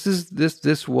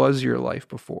 this was your life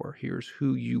before. Here's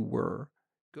who you were.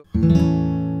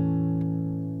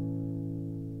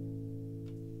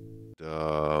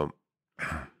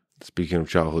 Speaking of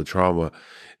childhood trauma,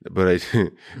 but I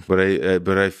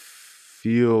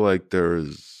feel like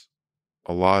there's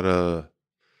a lot of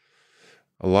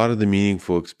the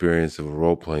meaningful experience of a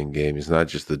role-playing game is not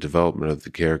just the development of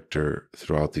the character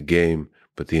throughout the game,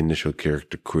 but the initial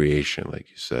character creation, like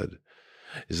you said.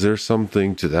 Is there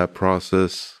something to that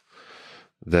process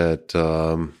that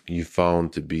you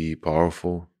found to be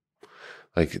powerful?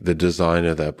 Like the design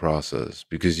of that process,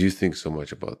 because you think so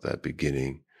much about that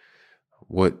beginning.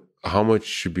 How much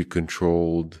should be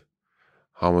controlled?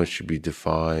 How much should be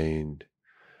defined?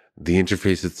 The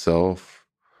interface itself,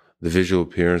 the visual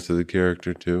appearance of the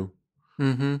character too.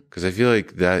 Because I feel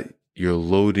like that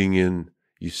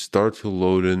you start to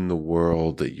load in the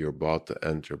world that you're about to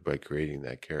enter by creating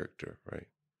that character, right?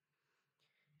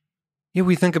 Yeah,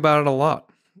 we think about it a lot.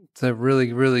 It's a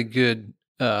really, really good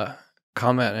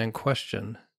comment and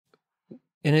question.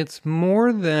 And it's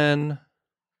more than,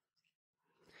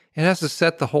 it has to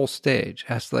set the whole stage. It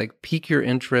has to like pique your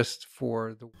interest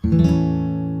for the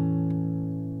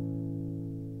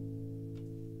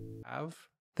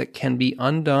that can be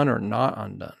undone or not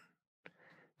undone.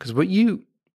 Because what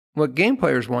game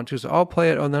players want to is, I'll play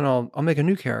it and then I'll make a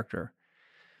new character.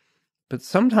 But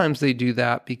sometimes they do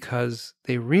that because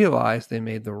they realize they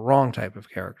made the wrong type of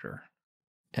character.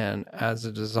 And as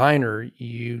a designer,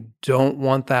 you don't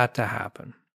want that to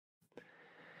happen.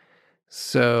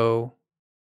 So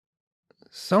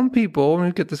some people, when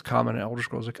we get this comment in Elder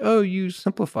Scrolls, like, oh, you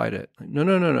simplified it. Like,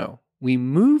 no. We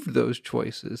moved those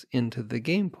choices into the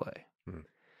gameplay.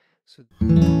 So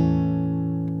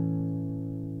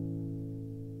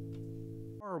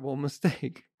horrible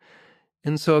mistake.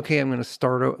 And so, okay, I'm going to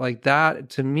start out like that.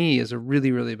 To me, is a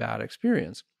really, really bad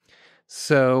experience.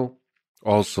 So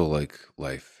also like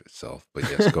life itself, but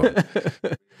yes, go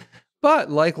ahead.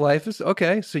 But like life is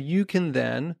okay. So you can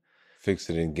then fix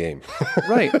it in game.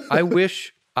 Right. I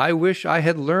wish I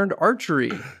had learned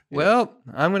archery. Yeah. Well,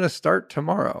 I'm going to start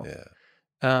tomorrow.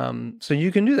 Yeah. So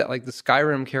you can do that. Like the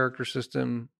Skyrim character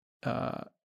system,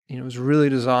 is really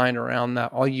designed around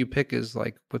that. All you pick is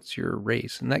like, what's your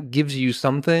race? And that gives you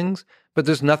some things, but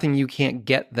there's nothing you can't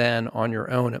get then on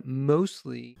your own. It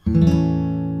mostly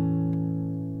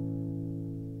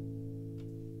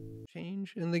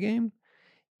change in the game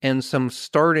and some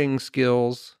starting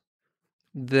skills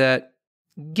that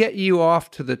get you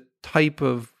off to the type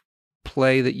of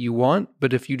play that you want.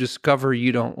 But if you discover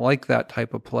you don't like that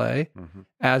type of play,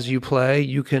 as you play,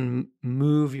 you can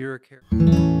move your character.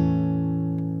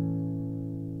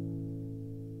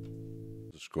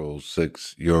 Scrolls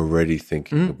 6, you're already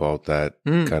thinking about that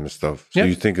kind of stuff. So Yep.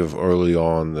 you think of early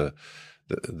on the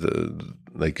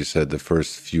like you said, the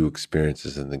first few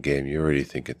experiences in the game, you're already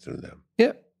thinking through them.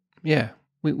 Yeah.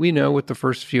 We know what the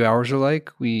first few hours are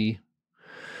like. We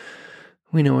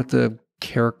know what the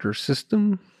character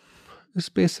system is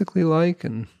basically like.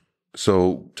 And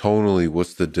so tonally,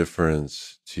 what's the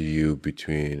difference to you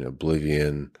between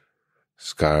Oblivion,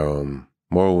 Skyrim,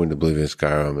 Morrowind, Oblivion,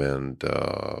 Skyrim, and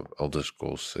Elder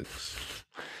Scrolls 6?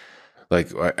 Like,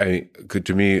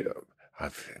 to me,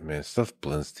 man, stuff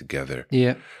blends together.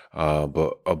 yeah.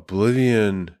 But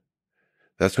Oblivion,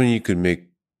 that's when you could make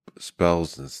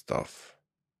spells and stuff.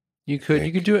 You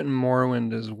could do it in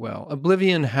Morrowind as well.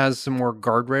 Oblivion has some more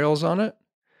guardrails on it.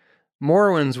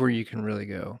 Morrowind's where you can really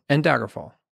go. And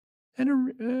Daggerfall. And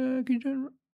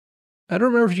I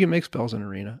don't remember if you can make spells in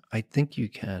Arena. I think you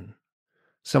can.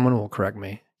 Someone will correct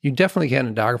me. You definitely can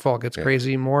in Daggerfall. It gets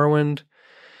crazy. Morrowind,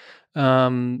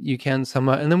 you can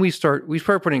somewhat. And then we started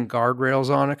putting guardrails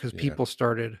on it because people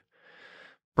started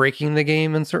breaking the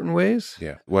game in certain ways.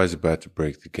 Yeah. Why is it bad to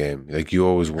break the game? Like, you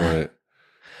always want it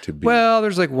to be. Well,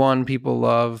 there's like one people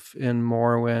love in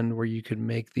Morrowind where you could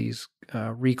make these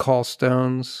recall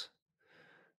stones,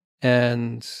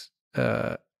 and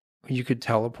you could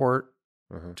teleport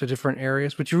to different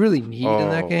areas, which you really need in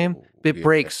that game. It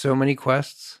breaks so many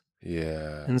quests.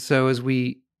 Yeah. And so as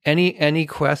any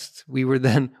quest, we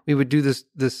would do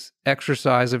this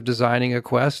exercise of designing a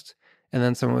quest, and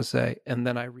then someone would say, and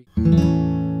then I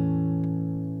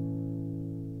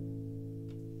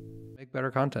make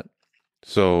better content.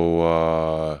 So,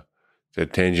 a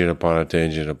tangent upon a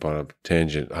tangent upon a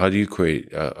tangent. How do you create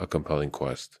a compelling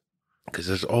quest? Because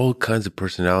there's all kinds of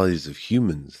personalities of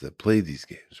humans that play these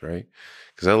games, right?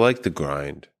 Because I like the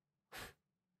grind.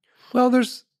 Well,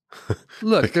 there's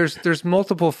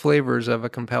multiple flavors of a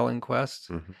compelling quest.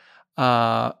 Some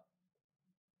of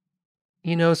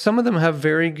them have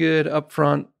very good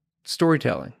upfront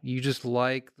storytelling. You just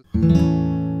like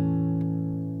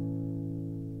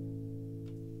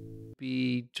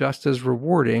be just as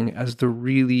rewarding as the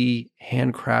really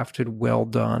handcrafted, well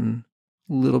done,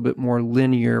 little bit more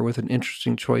linear with an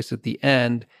interesting choice at the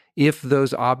end, if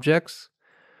those objects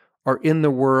are in the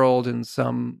world in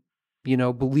some,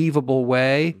 believable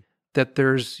way, that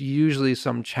there's usually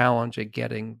some challenge at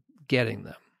getting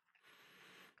them.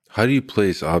 How do you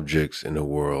place objects in a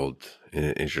world in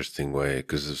an interesting way?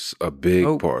 Because it's a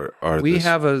big part. We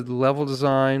have a level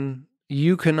design.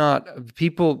 You cannot,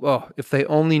 if they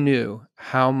only knew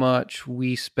how much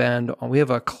we spend on, we have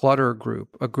a clutter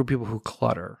group, a group of people who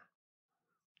clutter.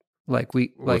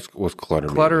 What's clutter?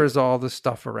 Clutter is all the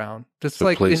stuff around. Just So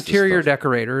like place the interior stuff.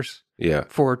 decorators Yeah.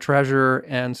 for treasure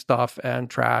and stuff and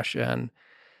trash. And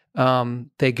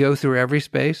they go through every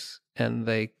space and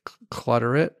they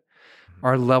clutter it.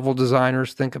 Our level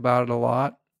designers think about it a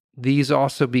lot. These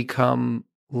also become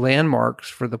landmarks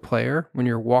for the player when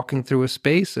you're walking through a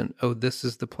space and, this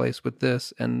is the place with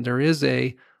this. And there is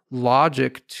a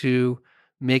logic to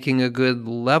making a good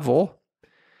level.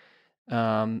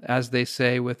 As they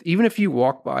say, even if you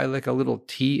walk by like a little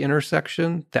T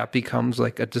intersection, that becomes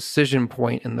like a decision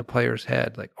point in the player's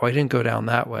head. Like, I didn't go down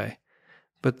that way.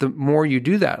 But the more you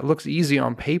do that, it looks easy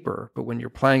on paper. But when you're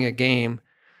playing a game,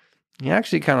 you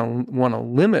actually kind of want to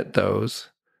limit those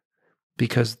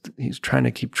because he's trying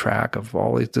to keep track of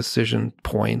all these decision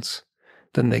points.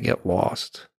 Then they get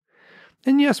lost.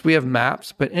 And yes, we have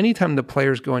maps, but anytime the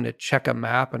player's going to check a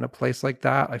map in a place like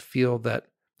that, I feel that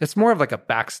it's more of like a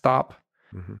backstop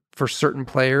for certain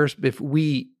players.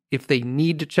 If they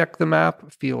need to check the map, I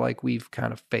feel like we've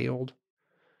kind of failed.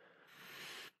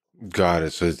 Got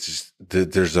it. So it's just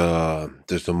there's a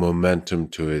momentum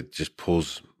to it. It just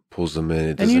pulls them in.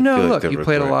 It doesn't feel like you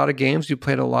played a lot of games, you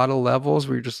played a lot of levels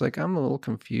where you're just like, I'm a little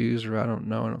confused or I don't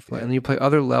know. And then you play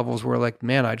other levels where like,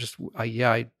 man,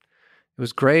 it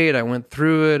was great. I went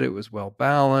through it. It was well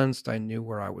balanced. I knew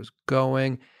where I was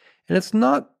going. And it's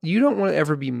not, you don't want to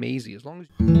ever be mazy as long as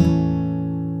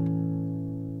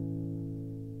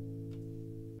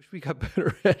wish we got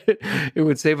better at it. It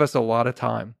would save us a lot of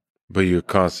time. But you're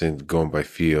constantly going by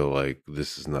feel, like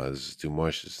this is too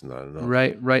much, this is not enough.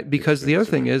 Right. Because the other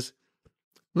thing is,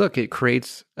 look, it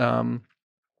creates,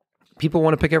 people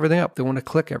want to pick everything up. They want to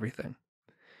click everything.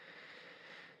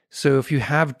 So if you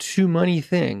have too many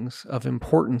things of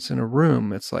importance in a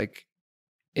room, it's like,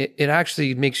 it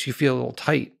actually makes you feel a little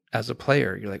tight as a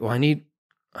player. You're like, well,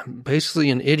 I'm basically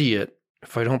an idiot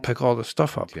if I don't pick all this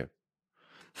stuff up. Yeah.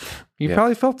 You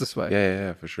probably felt this way.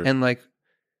 Yeah, for sure. And like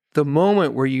the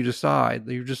moment where you decide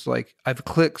that you're just like, I've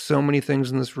clicked so many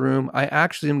things in this room, I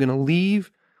actually am going to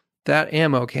leave that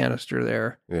ammo canister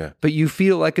there, Yeah. but you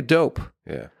feel like a dope.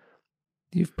 Yeah.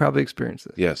 You've probably experienced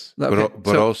this. Yes. Okay,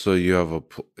 But also you have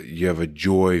a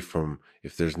joy from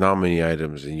if there's not many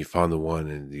items and you found the one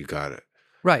and you got it.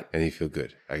 Right. And you feel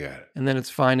good. I got it. And then it's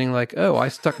finding like, oh, I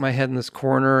stuck my head in this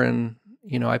corner and,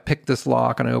 you know, I picked this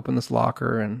lock and I opened this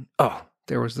locker and, oh,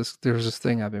 there was this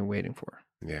thing I've been waiting for.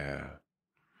 Yeah.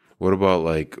 What about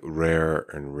like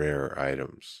rare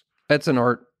items? That's an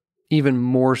art, even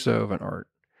more so of an art.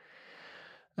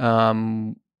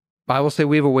 I will say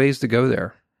we have a ways to go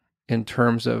there in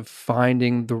terms of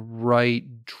finding the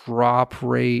right drop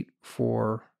rate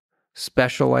for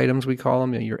special items, we call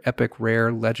them, you know, your epic,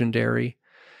 rare, legendary.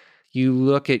 You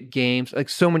look at games, like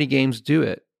so many games do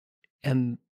it,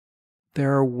 and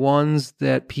there are ones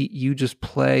that you just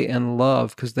play and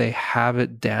love because they have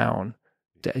it down.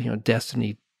 You know,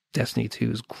 Destiny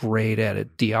 2 is great at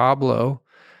it. Diablo,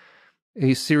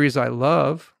 a series I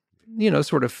love, you know,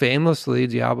 sort of famously,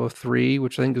 Diablo 3,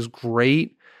 which I think is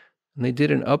great. And they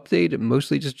did an update. It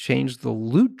mostly just changed the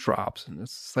loot drops. And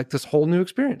it's like this whole new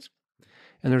experience.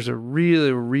 And there's a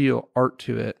really real art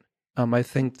to it. I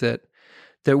think that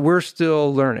we're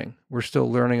still learning. We're still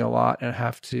learning a lot and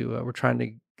have to, we're trying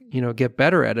to, you know, get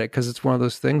better at it because it's one of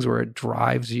those things where it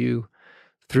drives you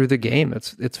through the game.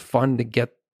 It's fun to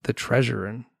get the treasure.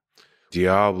 And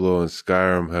Diablo and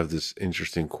Skyrim have this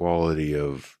interesting quality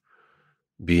of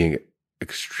being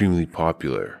extremely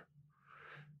popular.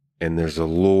 And there's a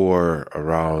lore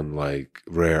around like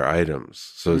rare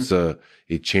items. So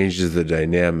it changes the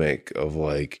dynamic of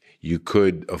like you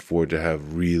could afford to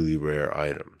have really rare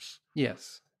items.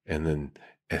 yes. And then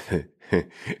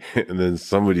and then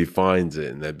somebody finds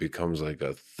it and that becomes like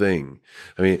a thing.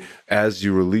 I mean, as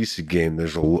you release a game,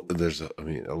 there's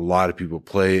a lot of people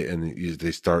play it and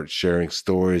they start sharing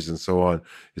stories and so on.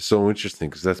 It's so interesting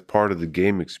because that's part of the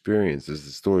game experience is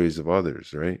the stories of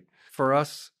others, right? For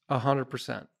us,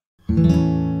 100%.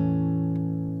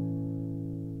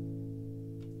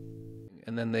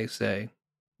 And then they say,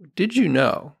 did you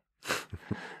know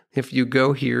if you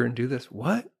go here and do this,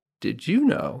 what did you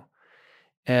know?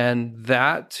 And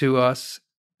that to us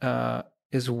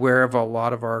is where a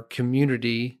lot of our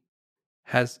community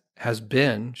has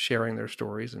been sharing their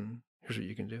stories. And here's what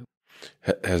you can do.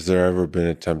 Has there ever been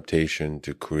a temptation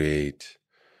to create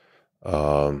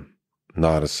not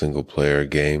a single player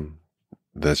game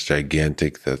that's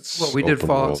gigantic? That's We did open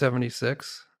Fallout world?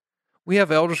 76. We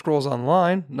have Elder Scrolls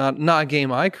Online, not a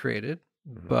game I created,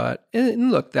 but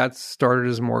and look, that started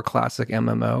as more classic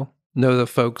MMO. Know the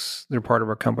folks, they're part of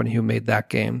our company who made that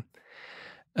game.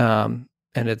 And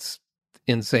it's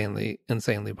insanely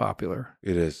popular.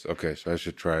 It is. Okay, so I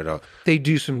should try it out. They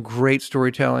do some great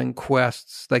storytelling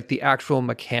quests. Like the actual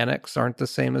mechanics aren't the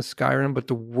same as Skyrim, but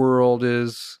the world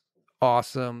is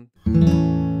awesome.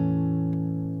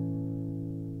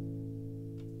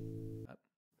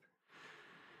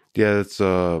 Yeah, it's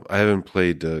I haven't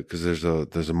played because there's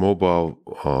a mobile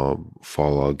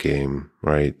Fallout game,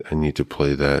 right? I need to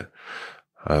play that.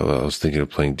 I was thinking of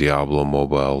playing Diablo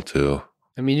mobile too.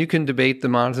 I mean, you can debate the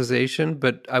monetization,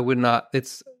 but I would not.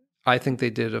 I think they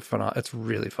did a phenomenal. It's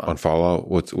really fun On Fallout.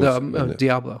 What's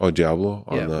Diablo? Oh, Diablo.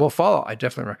 Yeah. Well, Fallout. I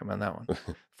definitely recommend that one.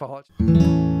 Fallout.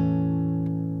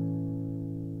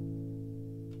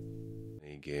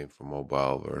 Any game for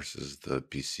mobile versus the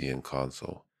PC and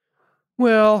console.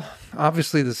 Well,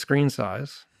 obviously the screen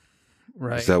size,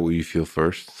 right? Is that what you feel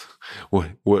first?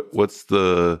 What's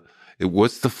the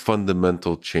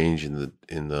fundamental change in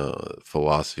the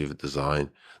philosophy of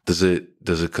design? Does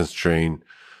it constrain?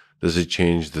 Does it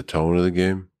change the tone of the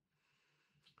game?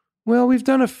 Well, we've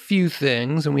done a few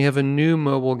things, and we have a new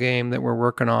mobile game that we're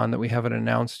working on that we haven't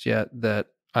announced yet that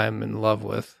I'm in love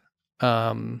with.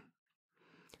 There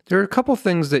are a couple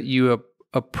things that you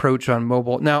approach on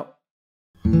mobile now.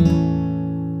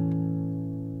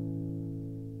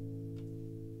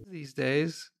 These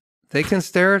days, they can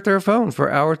stare at their phone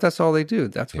for hours. That's all they do.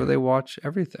 That's where they watch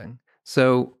everything.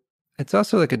 So it's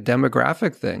also like a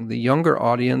demographic thing. The younger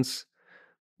audience,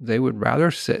 they would rather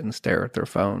sit and stare at their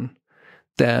phone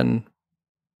than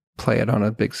play it on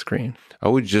a big screen. I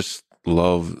would just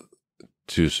love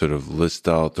to sort of list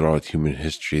out throughout human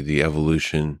history the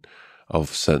evolution of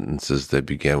sentences that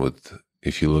began with,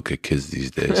 if you look at kids these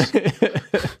days.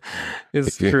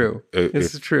 It's true.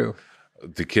 It's true.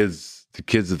 The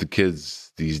kids of the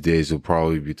kids these days will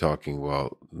probably be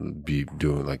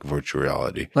doing like virtual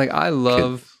reality. Like I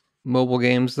love mobile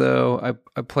games though.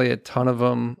 I play a ton of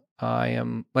them. I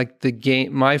am like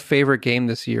my favorite game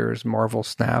this year is Marvel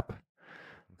Snap.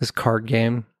 This card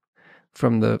game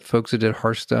from the folks who did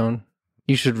Hearthstone.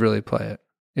 You should really play it.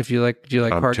 Do you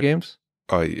like card games?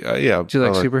 Yeah. Do you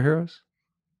like superheroes?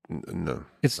 No.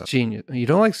 It's genius. You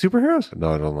don't like superheroes?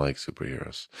 No, I don't like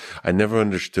superheroes. I never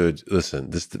understood. Listen,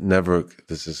 this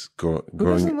is Who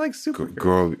doesn't like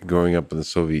superheroes? growing up in the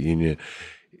Soviet Union.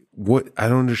 What I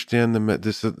don't understand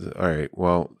this is all right.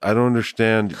 Well, I don't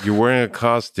understand. You're wearing a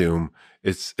costume.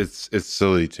 It's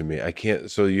silly to me. I can't.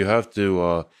 So you have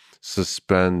to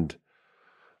suspend.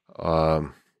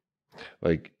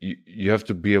 Like you have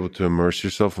to be able to immerse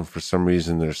yourself, and for some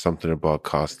reason, there's something about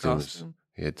costumes.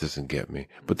 It doesn't get me.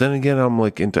 But then again, I'm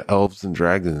like into elves and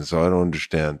dragons, so I don't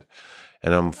understand.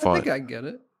 And I'm fine. I think I get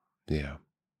it. Yeah.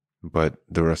 But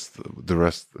the rest,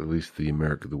 at least the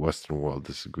Western world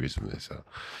disagrees with me. So,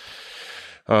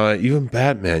 even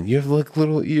Batman, you have like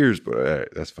little ears, but all right,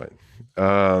 that's fine.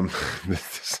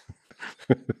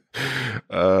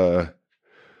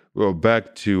 Well,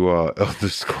 back to Elder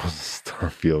Scrolls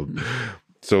Starfield.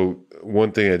 So,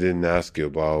 one thing I didn't ask you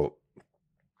about,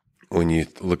 when you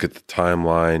look at the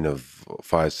timeline of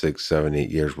 5, 6, 7, 8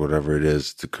 years, whatever it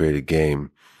is, to create a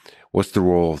game, what's the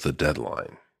role of the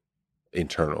deadline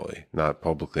internally, not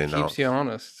publicly announced? Keeps you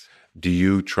honest. Do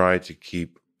you try to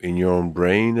keep in your own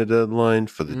brain a deadline,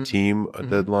 for the team a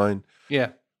deadline? Yeah,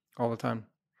 all the time.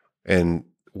 And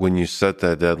when you set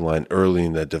that deadline early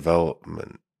in the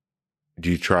development,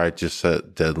 do you try to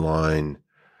set deadline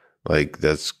like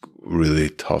that's really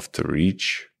tough to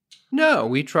reach? No,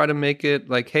 we try to make it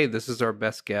like, hey, this is our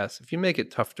best guess. If you make it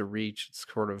tough to reach, it's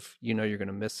sort of, you're going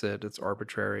to miss it. It's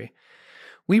arbitrary.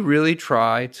 We really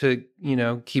try to,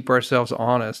 keep ourselves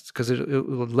honest, because it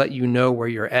will let you know where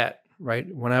you're at, right?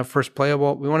 We want to have first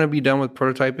playable. We want to be done with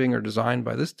prototyping or design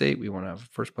by this date. We want to have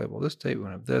first playable this date. We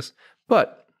want to have this.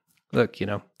 But look,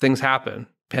 things happen.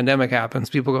 Pandemic happens.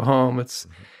 People go home. It's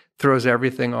throws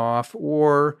everything off.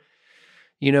 Or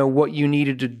what you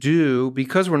needed to do,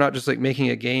 because we're not just like making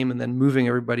a game and then moving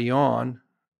everybody on,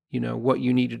 what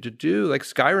you needed to do. Like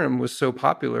Skyrim was so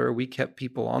popular, we kept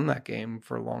people on that game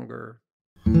for longer.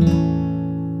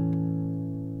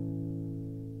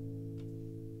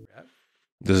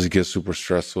 Does it get super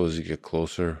stressful as you get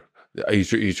closer?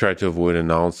 You try to avoid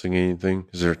announcing anything?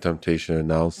 Is there a temptation to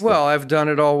announce? Well, I've done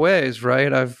it all ways,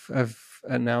 right? I've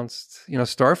announced,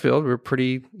 Starfield. We were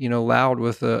pretty, loud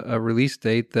with a release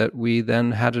date that we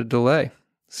then had to delay.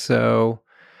 So,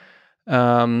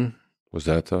 was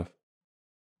that tough?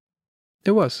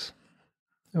 It was,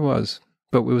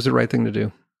 but it was the right thing to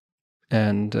do.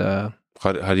 And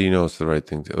how do you know it's the right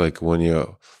thing to, like, when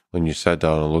you sat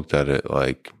down and looked at it,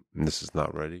 like, this is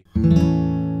not ready?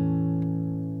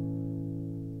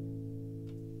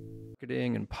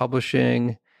 Marketing and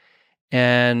publishing,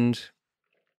 and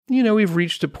we've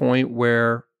reached a point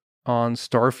where on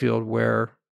Starfield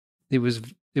where it was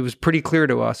pretty clear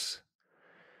to us,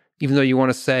 even though you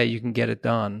want to say you can get it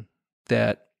done,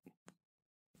 that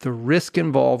the risk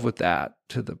involved with that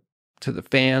to the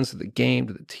fans, to the game,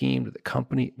 to the team, to the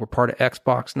company, we're part of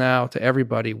Xbox now, to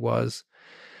everybody, was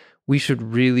we should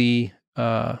really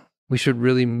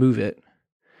move it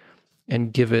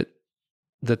and give it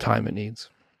the time it needs.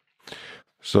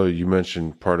 So you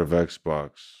mentioned part of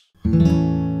Xbox.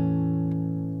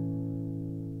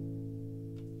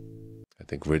 I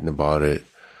think written about it.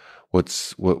 What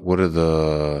are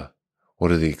the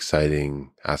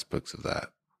exciting aspects of that?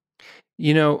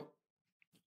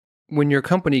 When your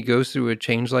company goes through a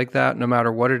change like that, no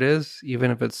matter what it is, even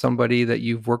if it's somebody that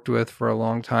you've worked with for a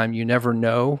long time, you never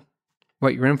know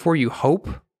what you're in for. You hope.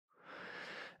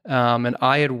 And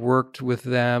I had worked with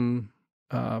them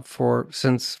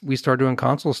since we started doing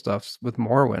console stuff with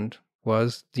Morrowind.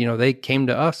 They came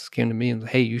to me and,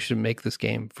 hey, you should make this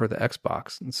game for the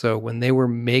Xbox. And so when they were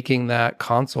making that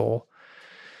console,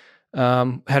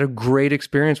 had a great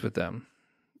experience with them.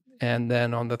 And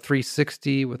then on the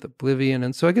 360 with Oblivion.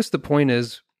 And so I guess the point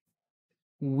is,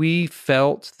 we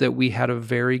felt that we had a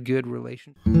very good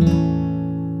relationship.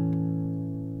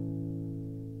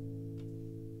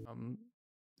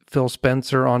 Phil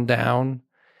Spencer on down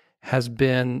has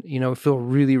been, feel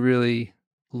really, really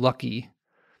lucky.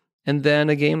 And then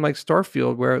a game like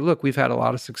Starfield, where, look, we've had a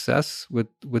lot of success with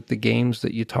the games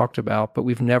that you talked about, but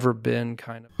we've never been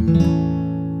kind of...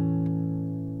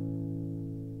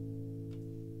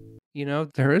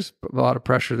 there is a lot of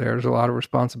pressure there. There's a lot of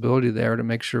responsibility there to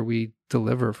make sure we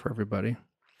deliver for everybody.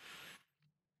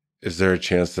 Is there a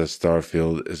chance that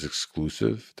Starfield is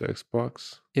exclusive to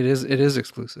Xbox? It is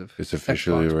exclusive. It's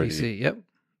officially Xbox, ready. PC. Yep.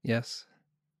 Yes.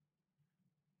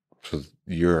 So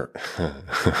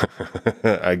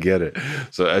I get it.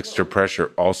 So extra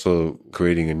pressure, also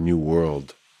creating a new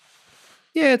world.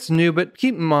 Yeah, it's new, but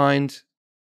keep in mind,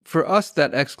 for us,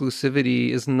 that exclusivity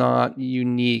is not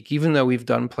unique, even though we've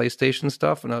done PlayStation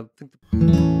stuff. And I think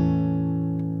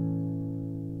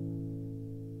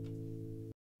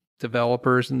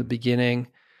developers in the beginning.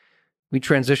 We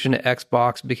transitioned to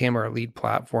Xbox, became our lead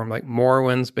platform. Like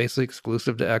Morrowind's basically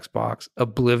exclusive to Xbox.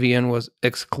 Oblivion was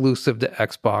exclusive to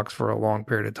Xbox for a long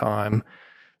period of time.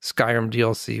 Skyrim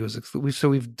DLC was exclusive. So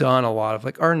we've done a lot of,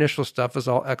 like, our initial stuff is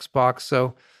all Xbox.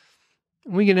 So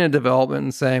we get into development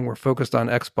and saying we're focused on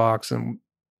Xbox, and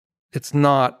it's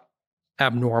not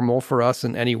abnormal for us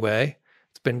in any way.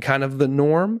 It's been kind of the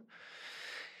norm.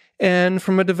 And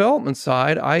from a development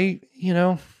side, I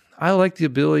like the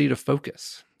ability to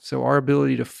focus. So our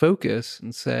ability to focus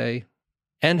and say,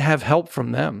 and have help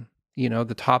from them,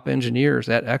 the top engineers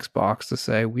at Xbox to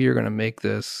say, we are going to make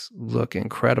this look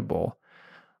incredible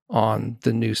on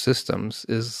the new systems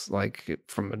is like,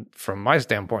 from my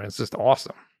standpoint, it's just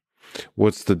awesome.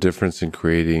 What's the difference in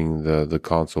creating the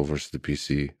console versus the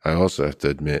PC? I also have to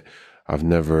admit, I've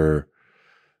never,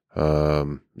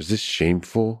 is this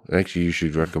shameful? Actually, you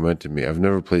should recommend to me. I've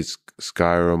never played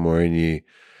Skyrim or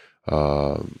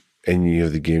any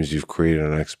of the games you've created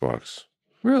on Xbox.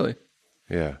 Really?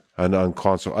 Yeah. And on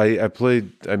console, I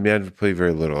played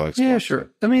very little Xbox. Yeah, sure.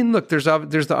 I mean, look, there's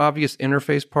the obvious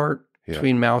interface part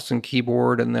between mouse and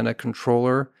keyboard and then a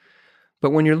controller. But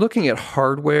when you're looking at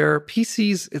hardware,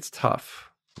 PCs, it's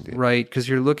tough, right? Because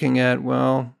you're looking at,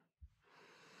 well,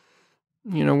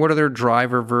 what are their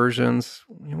driver versions?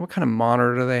 What kind of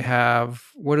monitor do they have?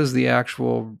 What is the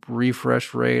actual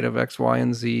refresh rate of X, Y,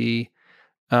 and Z?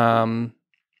 We're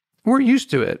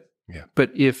used to it. Yeah.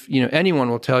 But if, anyone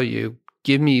will tell you,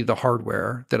 give me the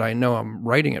hardware that I know I'm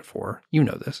writing it for,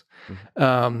 this.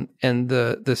 Mm-hmm. And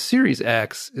the Series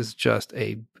X is just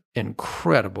a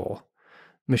incredible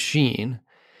machine.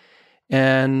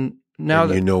 And now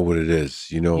that you know what it is,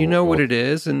 what it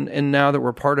is. And now that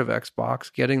we're part of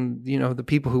Xbox, getting, the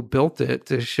people who built it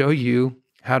to show you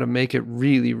how to make it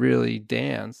really, really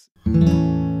dance.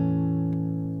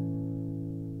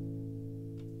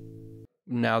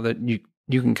 Now that you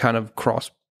can kind of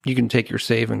you can take your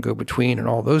save and go between and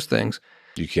all those things.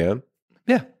 You can?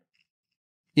 Yeah.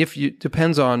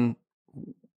 Depends on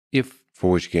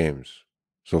for which games?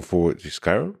 So for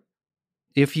Skyrim?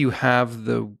 If you have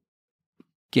the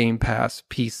Game Pass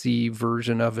PC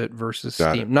version of it versus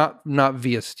Steam. Not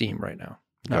via Steam right now.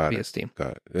 Not via Steam.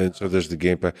 Got it. And so there's the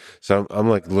Game Pass. So I'm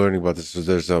like learning about this. So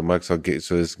there's a Microsoft Game.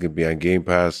 So this can be on Game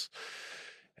Pass.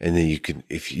 And then you can,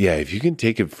 if you can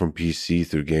take it from PC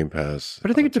through Game Pass.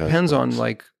 But I think it depends on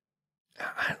like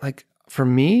for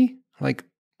me, like,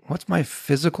 what's my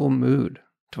physical mood?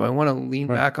 Do I want to lean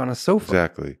back on a sofa?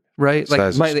 Exactly. Right?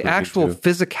 Like the actual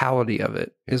physicality of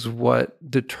it is what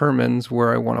determines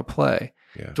where I want to play.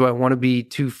 Yeah. Do I want to be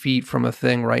 2 feet from a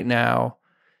thing right now?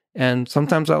 And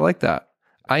sometimes I like that.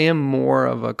 I am more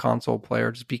of a console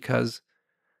player just because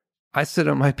I sit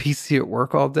on my PC at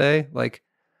work all day. Like,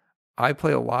 I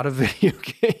play a lot of video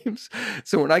games.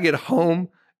 So when I get home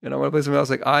and I want to play something else,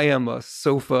 like, I am a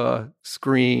sofa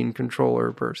screen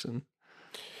controller person.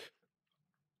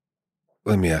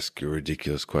 Let me ask you a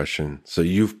ridiculous question. So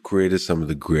you've created some of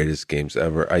the greatest games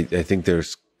ever. I think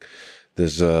there's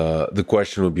the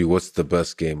question would be, what's the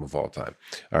best game of all time?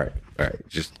 All right.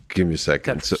 Just give me a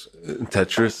second.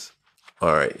 Tetris.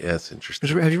 All right. Yeah, that's interesting.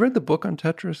 Have you read the book on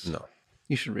Tetris? No.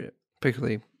 You should read it,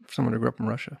 particularly for someone who grew up in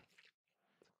Russia.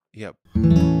 Yep.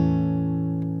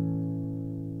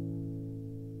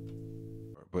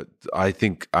 But I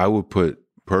think I would put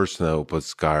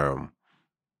Skyrim.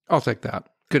 I'll take that.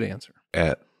 Good answer.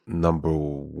 At number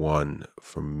one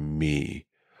for me,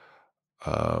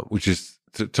 which is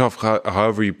tough,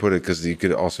 however you put it, because you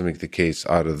could also make the case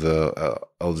out of the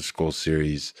Elder Scrolls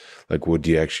series, like, what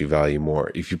do you actually value more?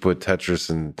 If you put Tetris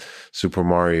and Super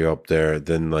Mario up there,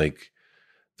 then like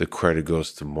the credit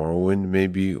goes to Morrowind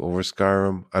maybe over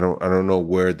Skyrim. I don't know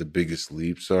where the biggest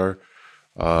leaps are,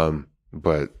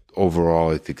 but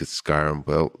overall I think it's Skyrim.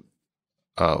 But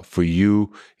for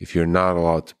you, if you're not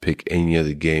allowed to pick any of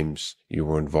the games you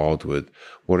were involved with,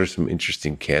 what are some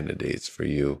interesting candidates for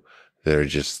you that are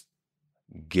just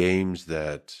games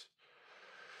that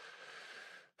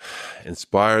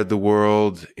inspired the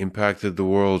world, impacted the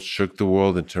world, shook the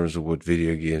world in terms of what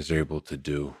video games are able to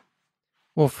do?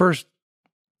 Well, first,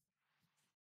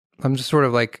 I'm just sort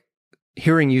of like,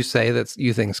 hearing you say that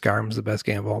you think Skyrim is the best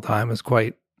game of all time is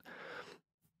quite,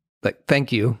 like,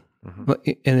 thank you. Mm-hmm.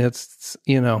 And it's,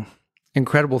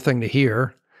 incredible thing to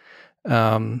hear.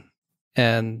 And,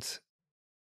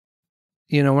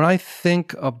 when I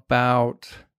think about,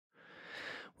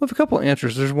 we have a couple of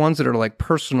answers. There's ones that are like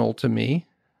personal to me.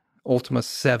 Ultima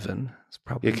 7 is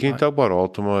probably. Yeah, can you talk about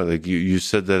Ultima? Like, you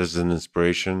said that as an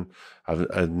inspiration.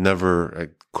 I've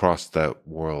never crossed that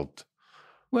world.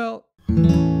 Well,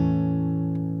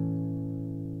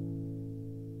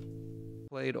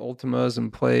 played Ultimas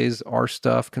and plays our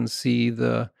stuff can see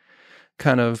the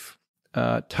kind of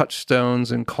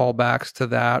touchstones and callbacks to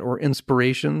that or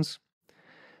inspirations.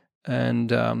 And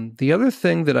the other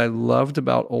thing that I loved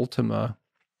about Ultima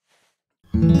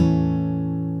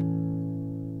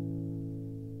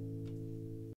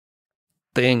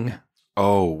thing.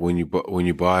 Oh, when you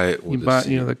buy it, You buy,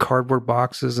 the cardboard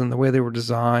boxes and the way they were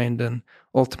designed, and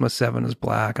Ultima 7 is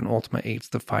black and Ultima 8's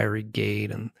the fiery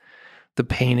gate and the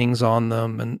paintings on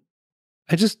them. And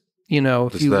I just,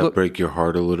 if does you that look, break your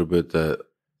heart a little bit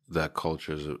that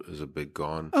culture is a bit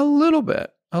gone? a little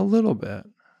bit. And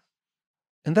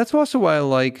that's also why I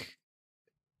like,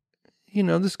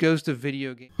 this goes to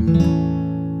video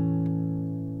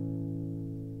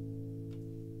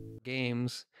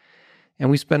games, and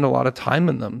we spend a lot of time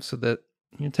in them, so that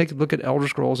take a look at Elder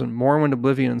Scrolls and Morrowind,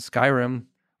 Oblivion, and Skyrim.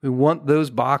 We want those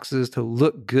boxes to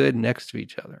look good next to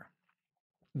each other.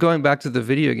 Going back to the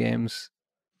video games,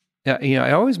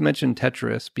 I always mention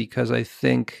Tetris because I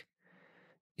think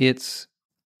it's,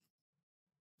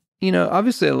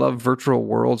 obviously I love virtual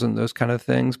worlds and those kind of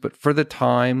things, but for the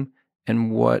time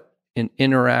and what an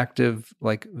interactive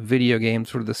like video game,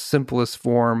 sort of the simplest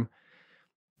form,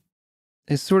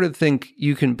 I sort of think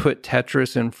you can put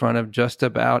Tetris in front of just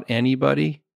about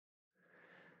anybody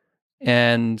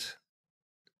and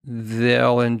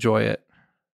they'll enjoy it.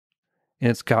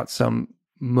 And it's got some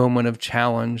moment of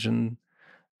challenge, and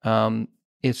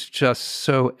it's just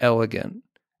so elegant.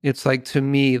 It's like, to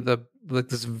me,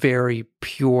 this very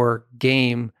pure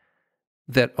game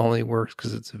that only works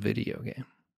because it's a video game.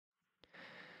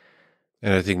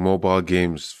 And I think mobile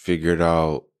games figured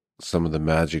out some of the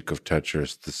magic of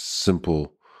Tetris, the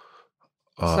simple.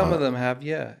 Some of them have,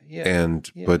 yeah.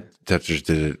 But Tetris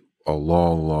did it a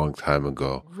long, long time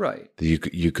ago. Right.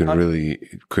 You can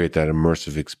really create that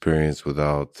immersive experience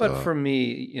without. But for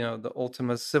me, the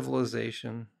Ultima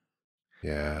Civilization.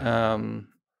 Yeah.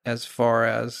 As far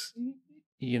as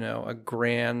a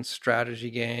grand strategy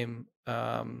game,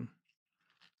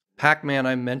 Pac-Man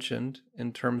I mentioned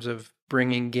in terms of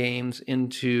bringing games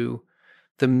into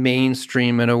the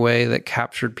mainstream in a way that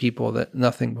captured people that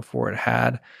nothing before it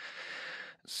had.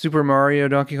 Super Mario,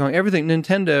 Donkey Kong, everything.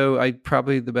 Nintendo,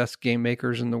 probably the best game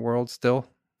makers in the world still.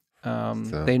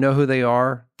 They know who they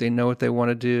are. They know what they want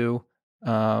to do.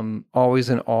 Always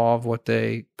in awe of what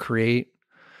they create.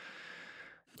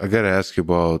 I got to ask you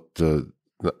about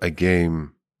a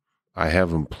game I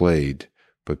haven't played,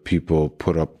 but people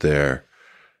put up there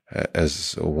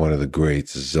as one of the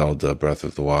greats, Zelda Breath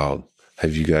of the Wild.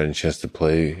 Have you gotten a chance to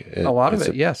play it? A lot of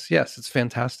it, yes. It's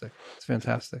fantastic.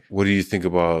 What do you think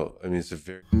about, it's a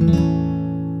very...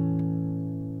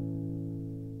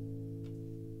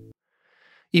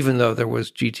 Even though there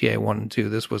was GTA 1 and 2,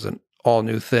 this was an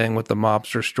all-new thing with the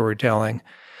mobster storytelling.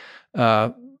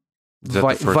 Is that the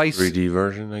first Vice 3D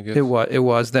version, I guess? It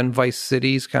was. Then Vice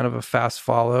City's kind of a fast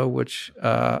follow, which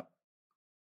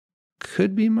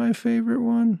could be my favorite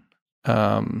one.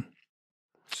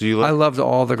 I loved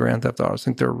all the Grand Theft Autos. I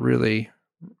think they're really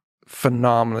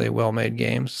phenomenally well-made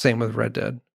games. Same with Red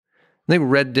Dead. I think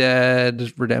Red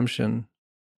Dead Redemption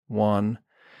 1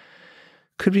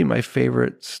 could be my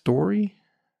favorite story.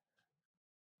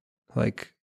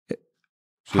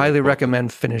 Highly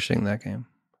recommend finishing that game.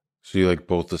 So you like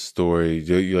both the story,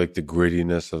 you like the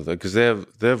grittiness of that, because they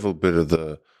have a bit of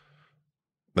the,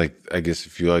 I guess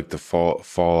if you like the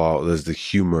Fallout, there's the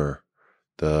humor,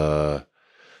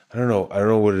 I don't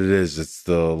know what it is. It's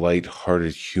the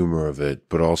light-hearted humor of it,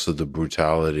 but also the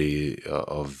brutality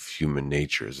of human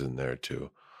nature is in there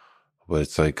too. But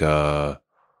it's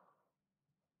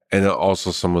and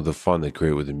also some of the fun they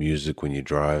create with the music when you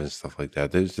drive and stuff like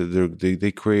that.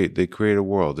 They create a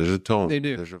world. There's a tone. They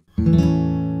do.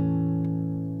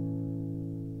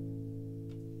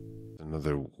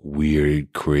 Another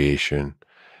weird creation.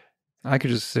 I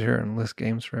could just sit here and list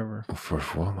games forever.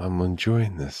 Well, I'm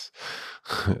enjoying this.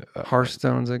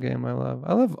 Hearthstone's a game I love.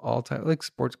 I love all types, like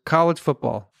sports. College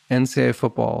football, NCAA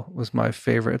football was my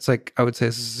favorite. It's I would say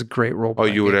this is a great role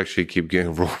playing game. Would actually keep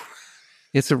getting role.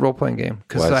 It's a role playing game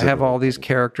because I have all these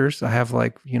characters. I have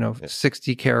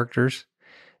 60 characters,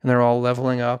 and they're all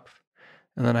leveling up.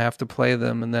 And then I have to play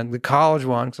them. And then the college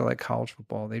one, because I like college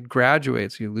football, they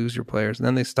graduate, so you lose your players. And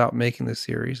then they stop making the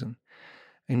series. And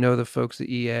I know the folks at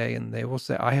EA, and they will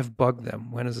say, I have bugged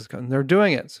them. When is this coming? And they're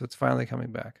doing it, so it's finally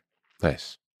coming back.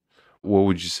 Nice. What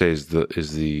would you say is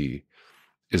the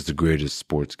greatest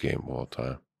sports game of all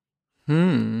time?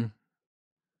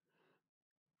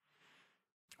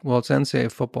 Well, it's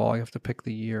NCAA football. You have to pick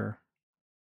the year.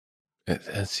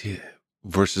 NCAA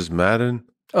versus Madden?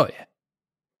 Oh, yeah.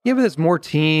 Yeah, but there's more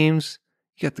teams.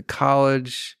 You got the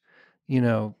college,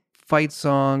 fight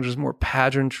songs, there's more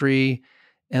pageantry,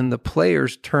 and the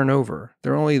players turn over.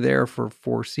 They're only there for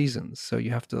 4 seasons, so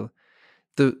you have to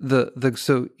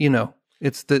so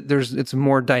it's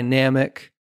more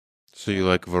dynamic. So you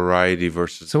like variety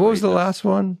versus. So what was the greatness. last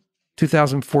one?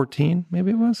 2014,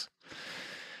 maybe it was.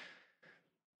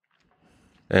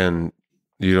 And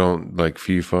you don't like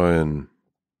FIFA and.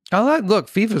 Look,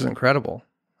 FIFA's incredible.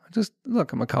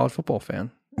 I'm a college football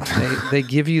fan. They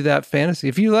give you that fantasy.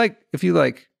 If you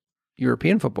like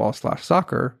European football /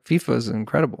 soccer, FIFA is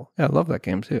incredible. Yeah, I love that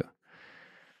game too.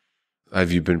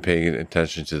 Have you been paying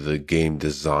attention to the game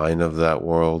design of that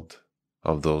world,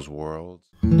 of those worlds?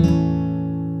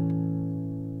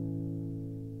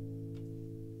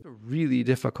 It's a really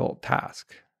difficult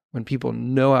task when people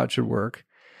know how it should work.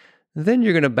 Then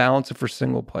you're going to balance it for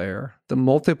single player. The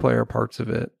multiplayer parts of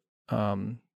it,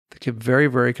 they get very,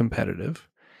 very competitive.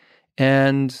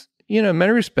 And, in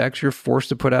many respects, you're forced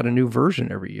to put out a new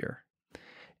version every year.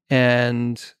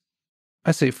 And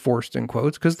I say forced in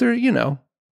quotes because they're, you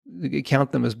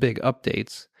count them as big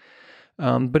updates.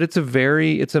 But it's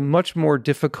a much more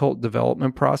difficult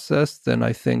development process than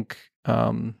I think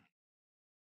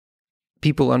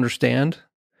people understand,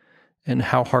 and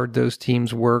how hard those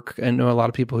teams work. I know a lot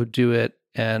of people who do it,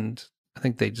 and I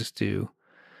think they just do.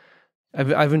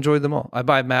 I've enjoyed them all. I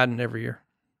buy Madden every year.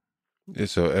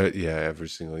 So, every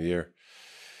single year.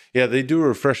 Yeah, they do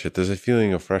refresh it. There's a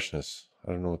feeling of freshness.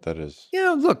 I don't know what that is.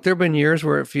 Yeah, look, there have been years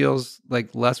where it feels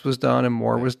like less was done and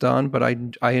more was done, but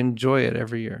I enjoy it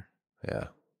every year. Yeah.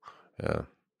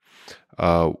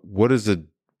 What does a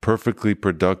perfectly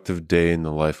productive day in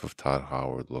the life of Todd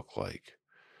Howard look like?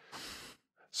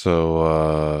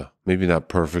 So maybe not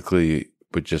perfectly,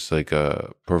 but just like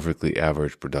a perfectly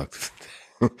average productive day.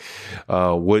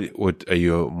 What are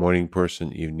you, a morning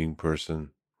person, evening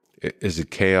person? Is it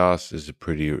chaos? Is it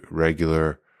pretty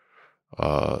regular?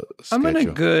 Schedule? I'm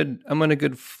in a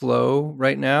good flow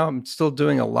right now. I'm still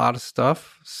doing a lot of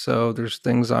stuff. So there's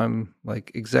things I'm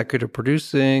like executive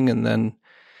producing, and then,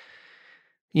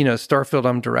 Starfield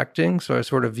I'm directing. So I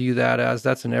sort of view that as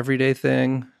that's an everyday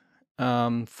thing.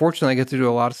 Fortunately, I get to do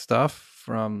a lot of stuff,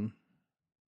 from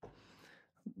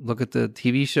look at the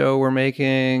TV show we're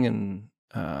making, and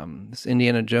this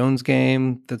Indiana Jones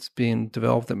game that's being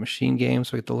developed at Machine Games,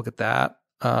 so I get to look at that.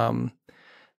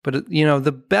 But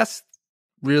the best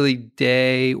really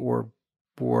day or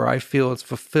where I feel it's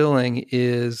fulfilling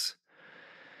is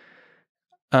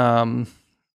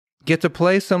get to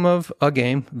play some of the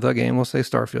game, we'll say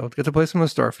Starfield, get to play some of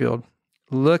Starfield,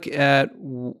 look at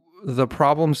the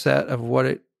problem set of what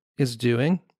it is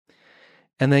doing,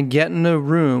 and then get in a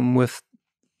room with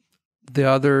the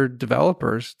other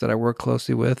developers that I work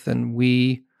closely with, and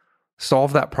we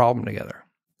solve that problem together.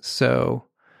 So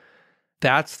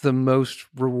that's the most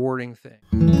rewarding thing.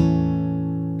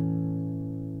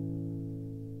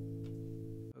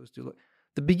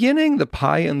 The beginning, the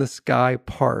pie in the sky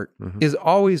part is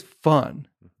always fun,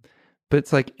 but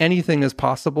it's like anything is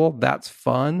possible. That's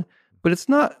fun, but it's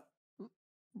not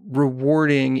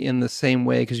rewarding in the same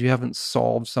way because you haven't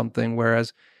solved something.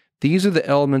 Whereas these are the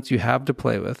elements you have to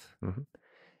play with. Mm-hmm.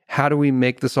 How do we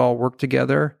make this all work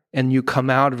together? And you come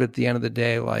out of it at the end of the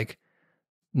day like,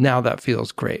 now that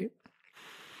feels great.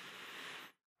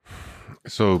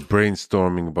 So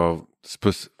brainstorming about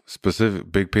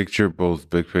specific big picture, both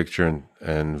big picture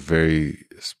and very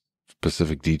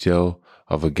specific detail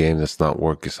of a game that's not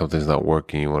working, something's not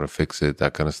working, you want to fix it,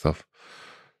 that kind of stuff.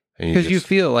 Because you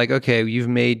feel like, okay, you've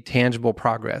made tangible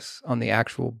progress on the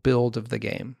actual build of the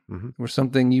game. Mm-hmm. Where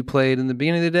something you played in the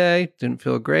beginning of the day didn't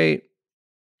feel great.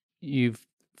 You've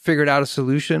figured out a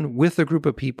solution with a group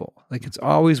of people. Like it's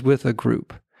always with a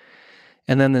group.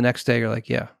 And then the next day you're like,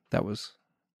 yeah, that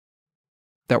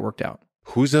worked out.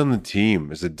 Who's on the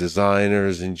team? Is it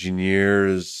designers,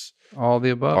 engineers, all the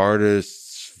above,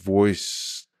 artists,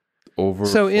 voice over?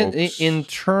 So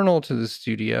internal to the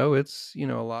studio, it's, a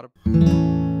lot of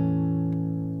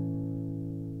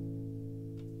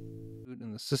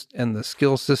and the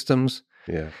skill systems.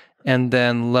 Yeah. And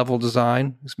then level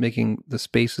design is making the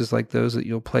spaces like those that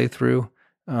you'll play through.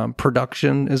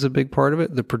 Production is a big part of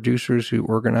it. The producers who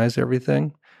organize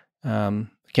everything. I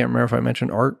can't remember if I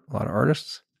mentioned art, a lot of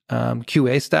artists.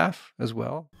 QA staff as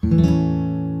well.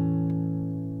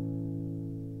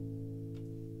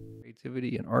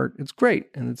 Creativity and art. It's great.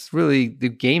 And it's really the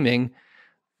gaming,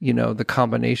 the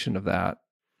combination of that.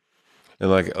 And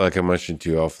like I mentioned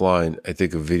to you offline, I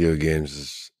think of video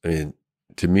games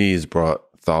to me, it's brought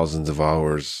thousands of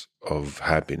hours of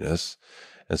happiness.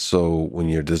 And so when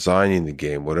you're designing the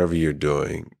game, whatever you're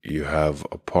doing, you have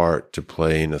a part to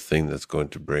play in a thing that's going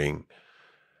to bring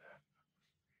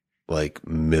like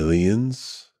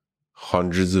millions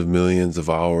hundreds of millions of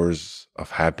hours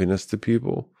of happiness to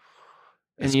people.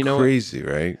 It's crazy,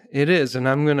 right? It is, and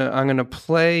I'm gonna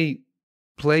play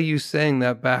you saying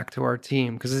that back to our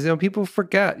team, because people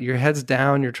forget. Your head's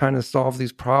down, you're trying to solve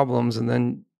these problems, and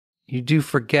then you do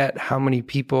forget how many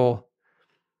people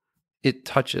it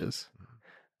touches.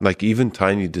 Like even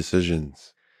tiny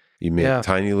decisions you make,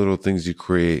 tiny little things you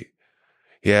create.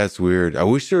 Yeah, it's weird. I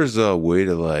wish there was a way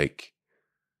to like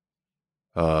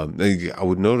I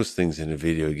would notice things in a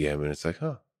video game, and it's like,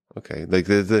 huh, okay. Like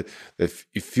it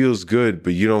feels good,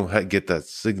 but you don't get that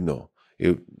signal.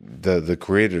 The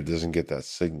creator doesn't get that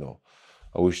signal.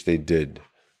 I wish they did.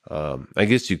 I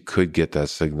guess you could get that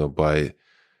signal by,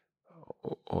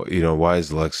 why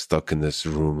is Lex stuck in this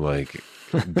room, like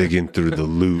digging through the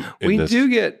loot?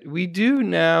 We do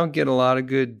now get a lot of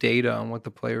good data on what the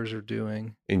players are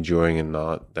doing, enjoying and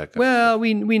not that kind of stuff. Well,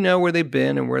 we know where they've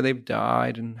been and where they've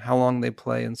died and how long they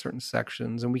play in certain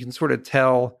sections, and we can sort of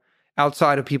tell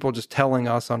outside of people just telling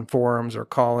us on forums or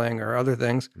calling or other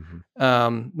things.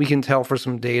 Mm-hmm. We can tell for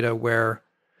some data where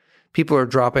people are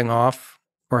dropping off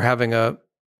or having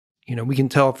we can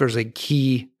tell if there's a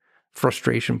key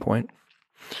frustration point.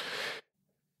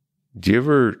 Do you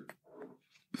ever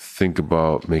think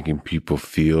about making people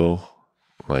feel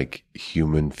like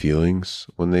human feelings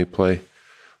when they play?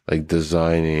 Like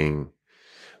designing,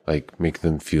 like make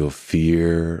them feel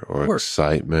fear or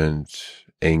excitement,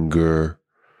 anger,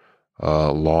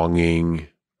 longing,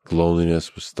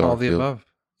 loneliness with Starfield? All the above.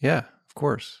 Yeah, of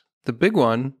course. The big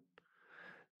one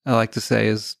I like to say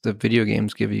is the video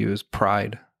games give you is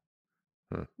pride.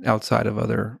 Outside of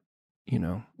other,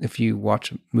 if you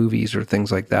watch movies or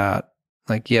things like that,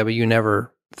 like, yeah, but you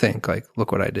never think like,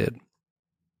 look what I did.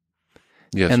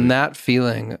 Yes, and that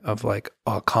feeling of like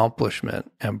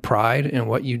accomplishment and pride in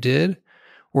what you did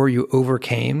or you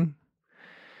overcame.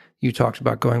 You talked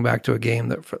about going back to a game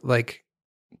that like,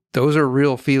 those are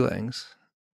real feelings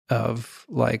of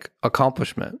like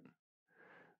accomplishment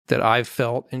that I've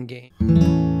felt in games.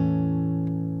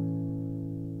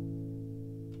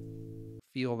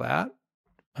 Feel that.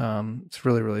 It's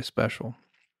really, really special.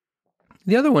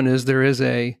 The other one is there is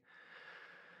an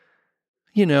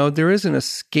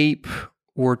escape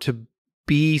or to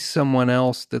be someone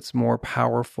else that's more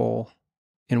powerful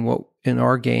in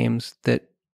our games that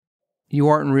you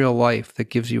aren't in real life, that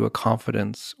gives you a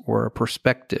confidence or a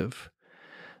perspective.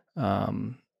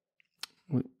 We're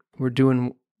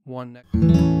doing one next.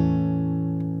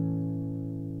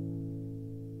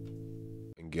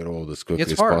 Get all as quickly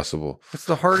as possible. It's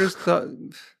the hardest.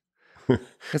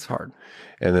 It's hard.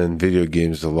 And then video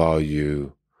games allow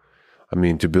you,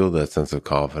 to build that sense of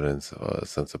confidence, a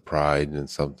sense of pride in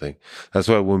something. That's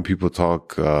why when people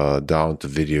talk down to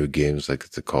video games like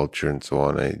it's a culture and so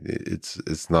on,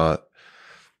 it's not.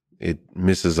 It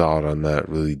misses out on that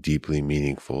really deeply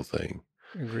meaningful thing.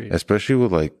 Agreed. Especially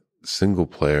with like single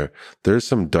player, there's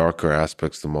some darker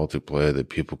aspects to multiplayer that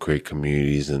people create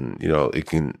communities and it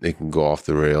can go off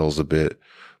the rails a bit,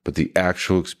 but the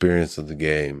actual experience of the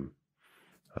game,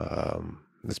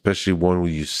 especially one where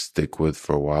you stick with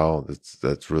for a while,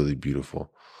 that's really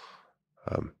beautiful.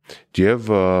 Do you have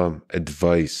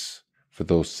advice for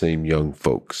those same young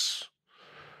folks,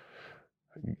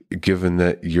 given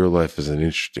that your life is an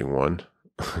interesting one?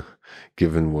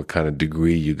 Given what kind of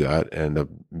degree you got and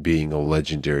being a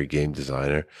legendary game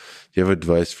designer, do you have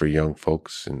advice for young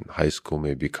folks in high school,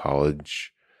 maybe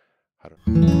college?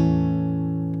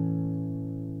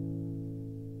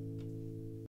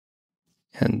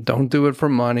 And don't do it for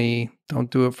money.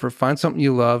 Don't do it find something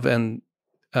you love, and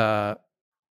the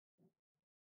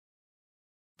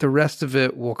rest of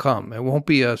it will come. It won't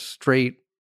be a straight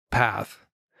path.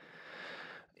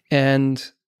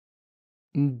 And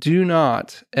do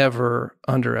not ever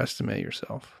underestimate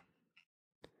yourself.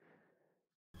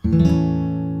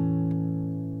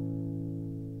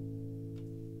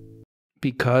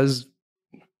 Because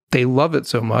they love it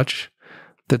so much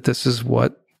that this is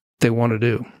what they want to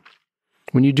do.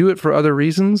 When you do it for other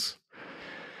reasons,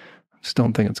 I just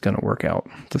don't think it's going to work out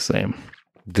the same.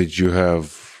 Did you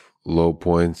have low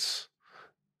points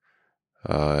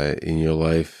in your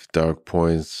life, dark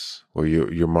points, where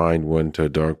your mind went to a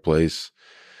dark place?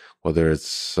 Whether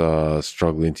it's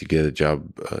struggling to get a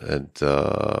job at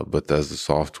Bethesda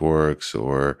Softworks,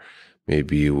 or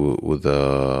maybe with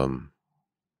a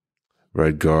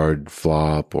Redguard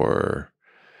flop, or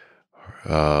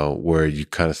where you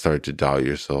kind of start to doubt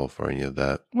yourself or any of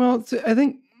that? Well, I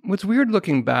think what's weird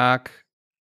looking back,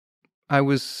 I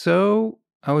was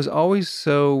always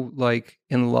so like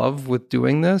in love with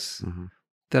doing this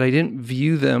that I didn't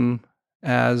view them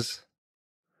as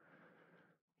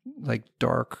like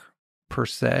dark per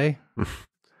se.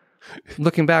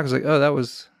 looking back, I was like,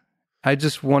 I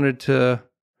just wanted to,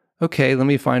 okay, let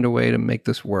me find a way to make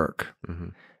this work. Mm-hmm.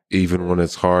 Even when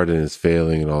it's hard and it's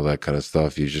failing and all that kind of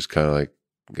stuff, you just kind of like,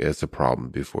 it's a problem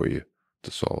before you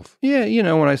to solve. Yeah,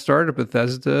 when I started at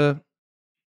Bethesda,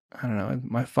 I don't know,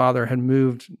 my father had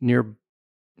moved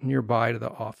nearby to the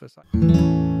office. I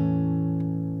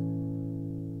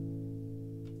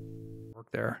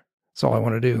work there. That's all I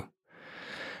want to do.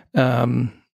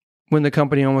 When the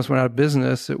company almost went out of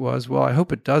business, it was, well, I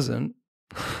hope it doesn't.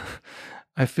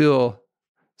 I feel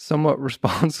somewhat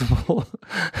responsible,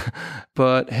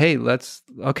 but hey, that's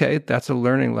a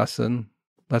learning lesson.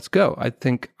 Let's go. I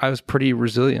think I was pretty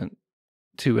resilient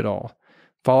to it all.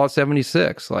 Fallout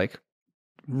 76, like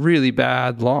really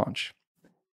bad launch.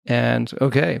 And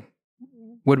okay,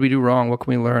 what did we do wrong? What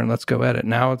can we learn? Let's go at it.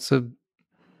 Now it's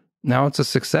a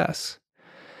success.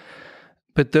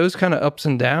 But those kind of ups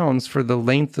and downs for the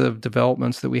length of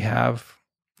developments that we have,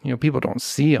 people don't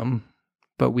see them,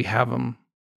 but we have them,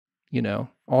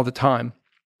 all the time.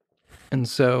 And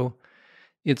so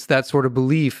it's that sort of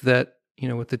belief that,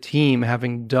 with the team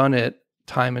having done it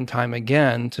time and time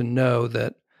again, to know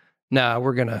that,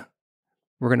 we're going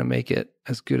to make it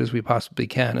as good as we possibly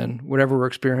can. And whatever we're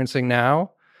experiencing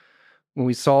now, when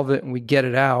we solve it and we get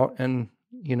it out and,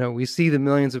 we see the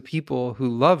millions of people who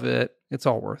love it, it's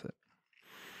all worth it.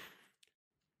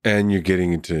 And you're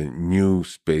getting into new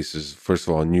spaces. First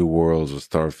of all, new worlds with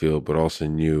Starfield, but also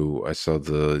I saw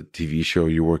the TV show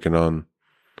you're working on.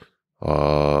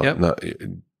 On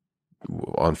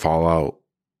Fallout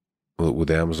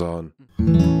with Amazon.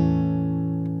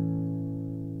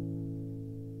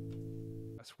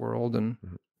 World, and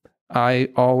I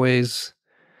always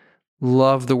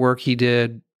love the work he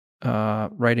did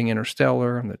writing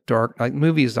Interstellar and the dark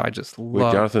movies. I just love.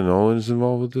 Wait, Jonathan Nolan is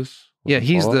involved with this? Yeah,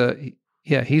 he's the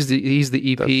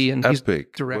EP. That's and epic.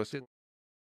 He's directed.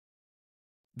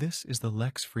 This is the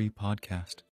Lex-Free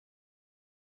podcast,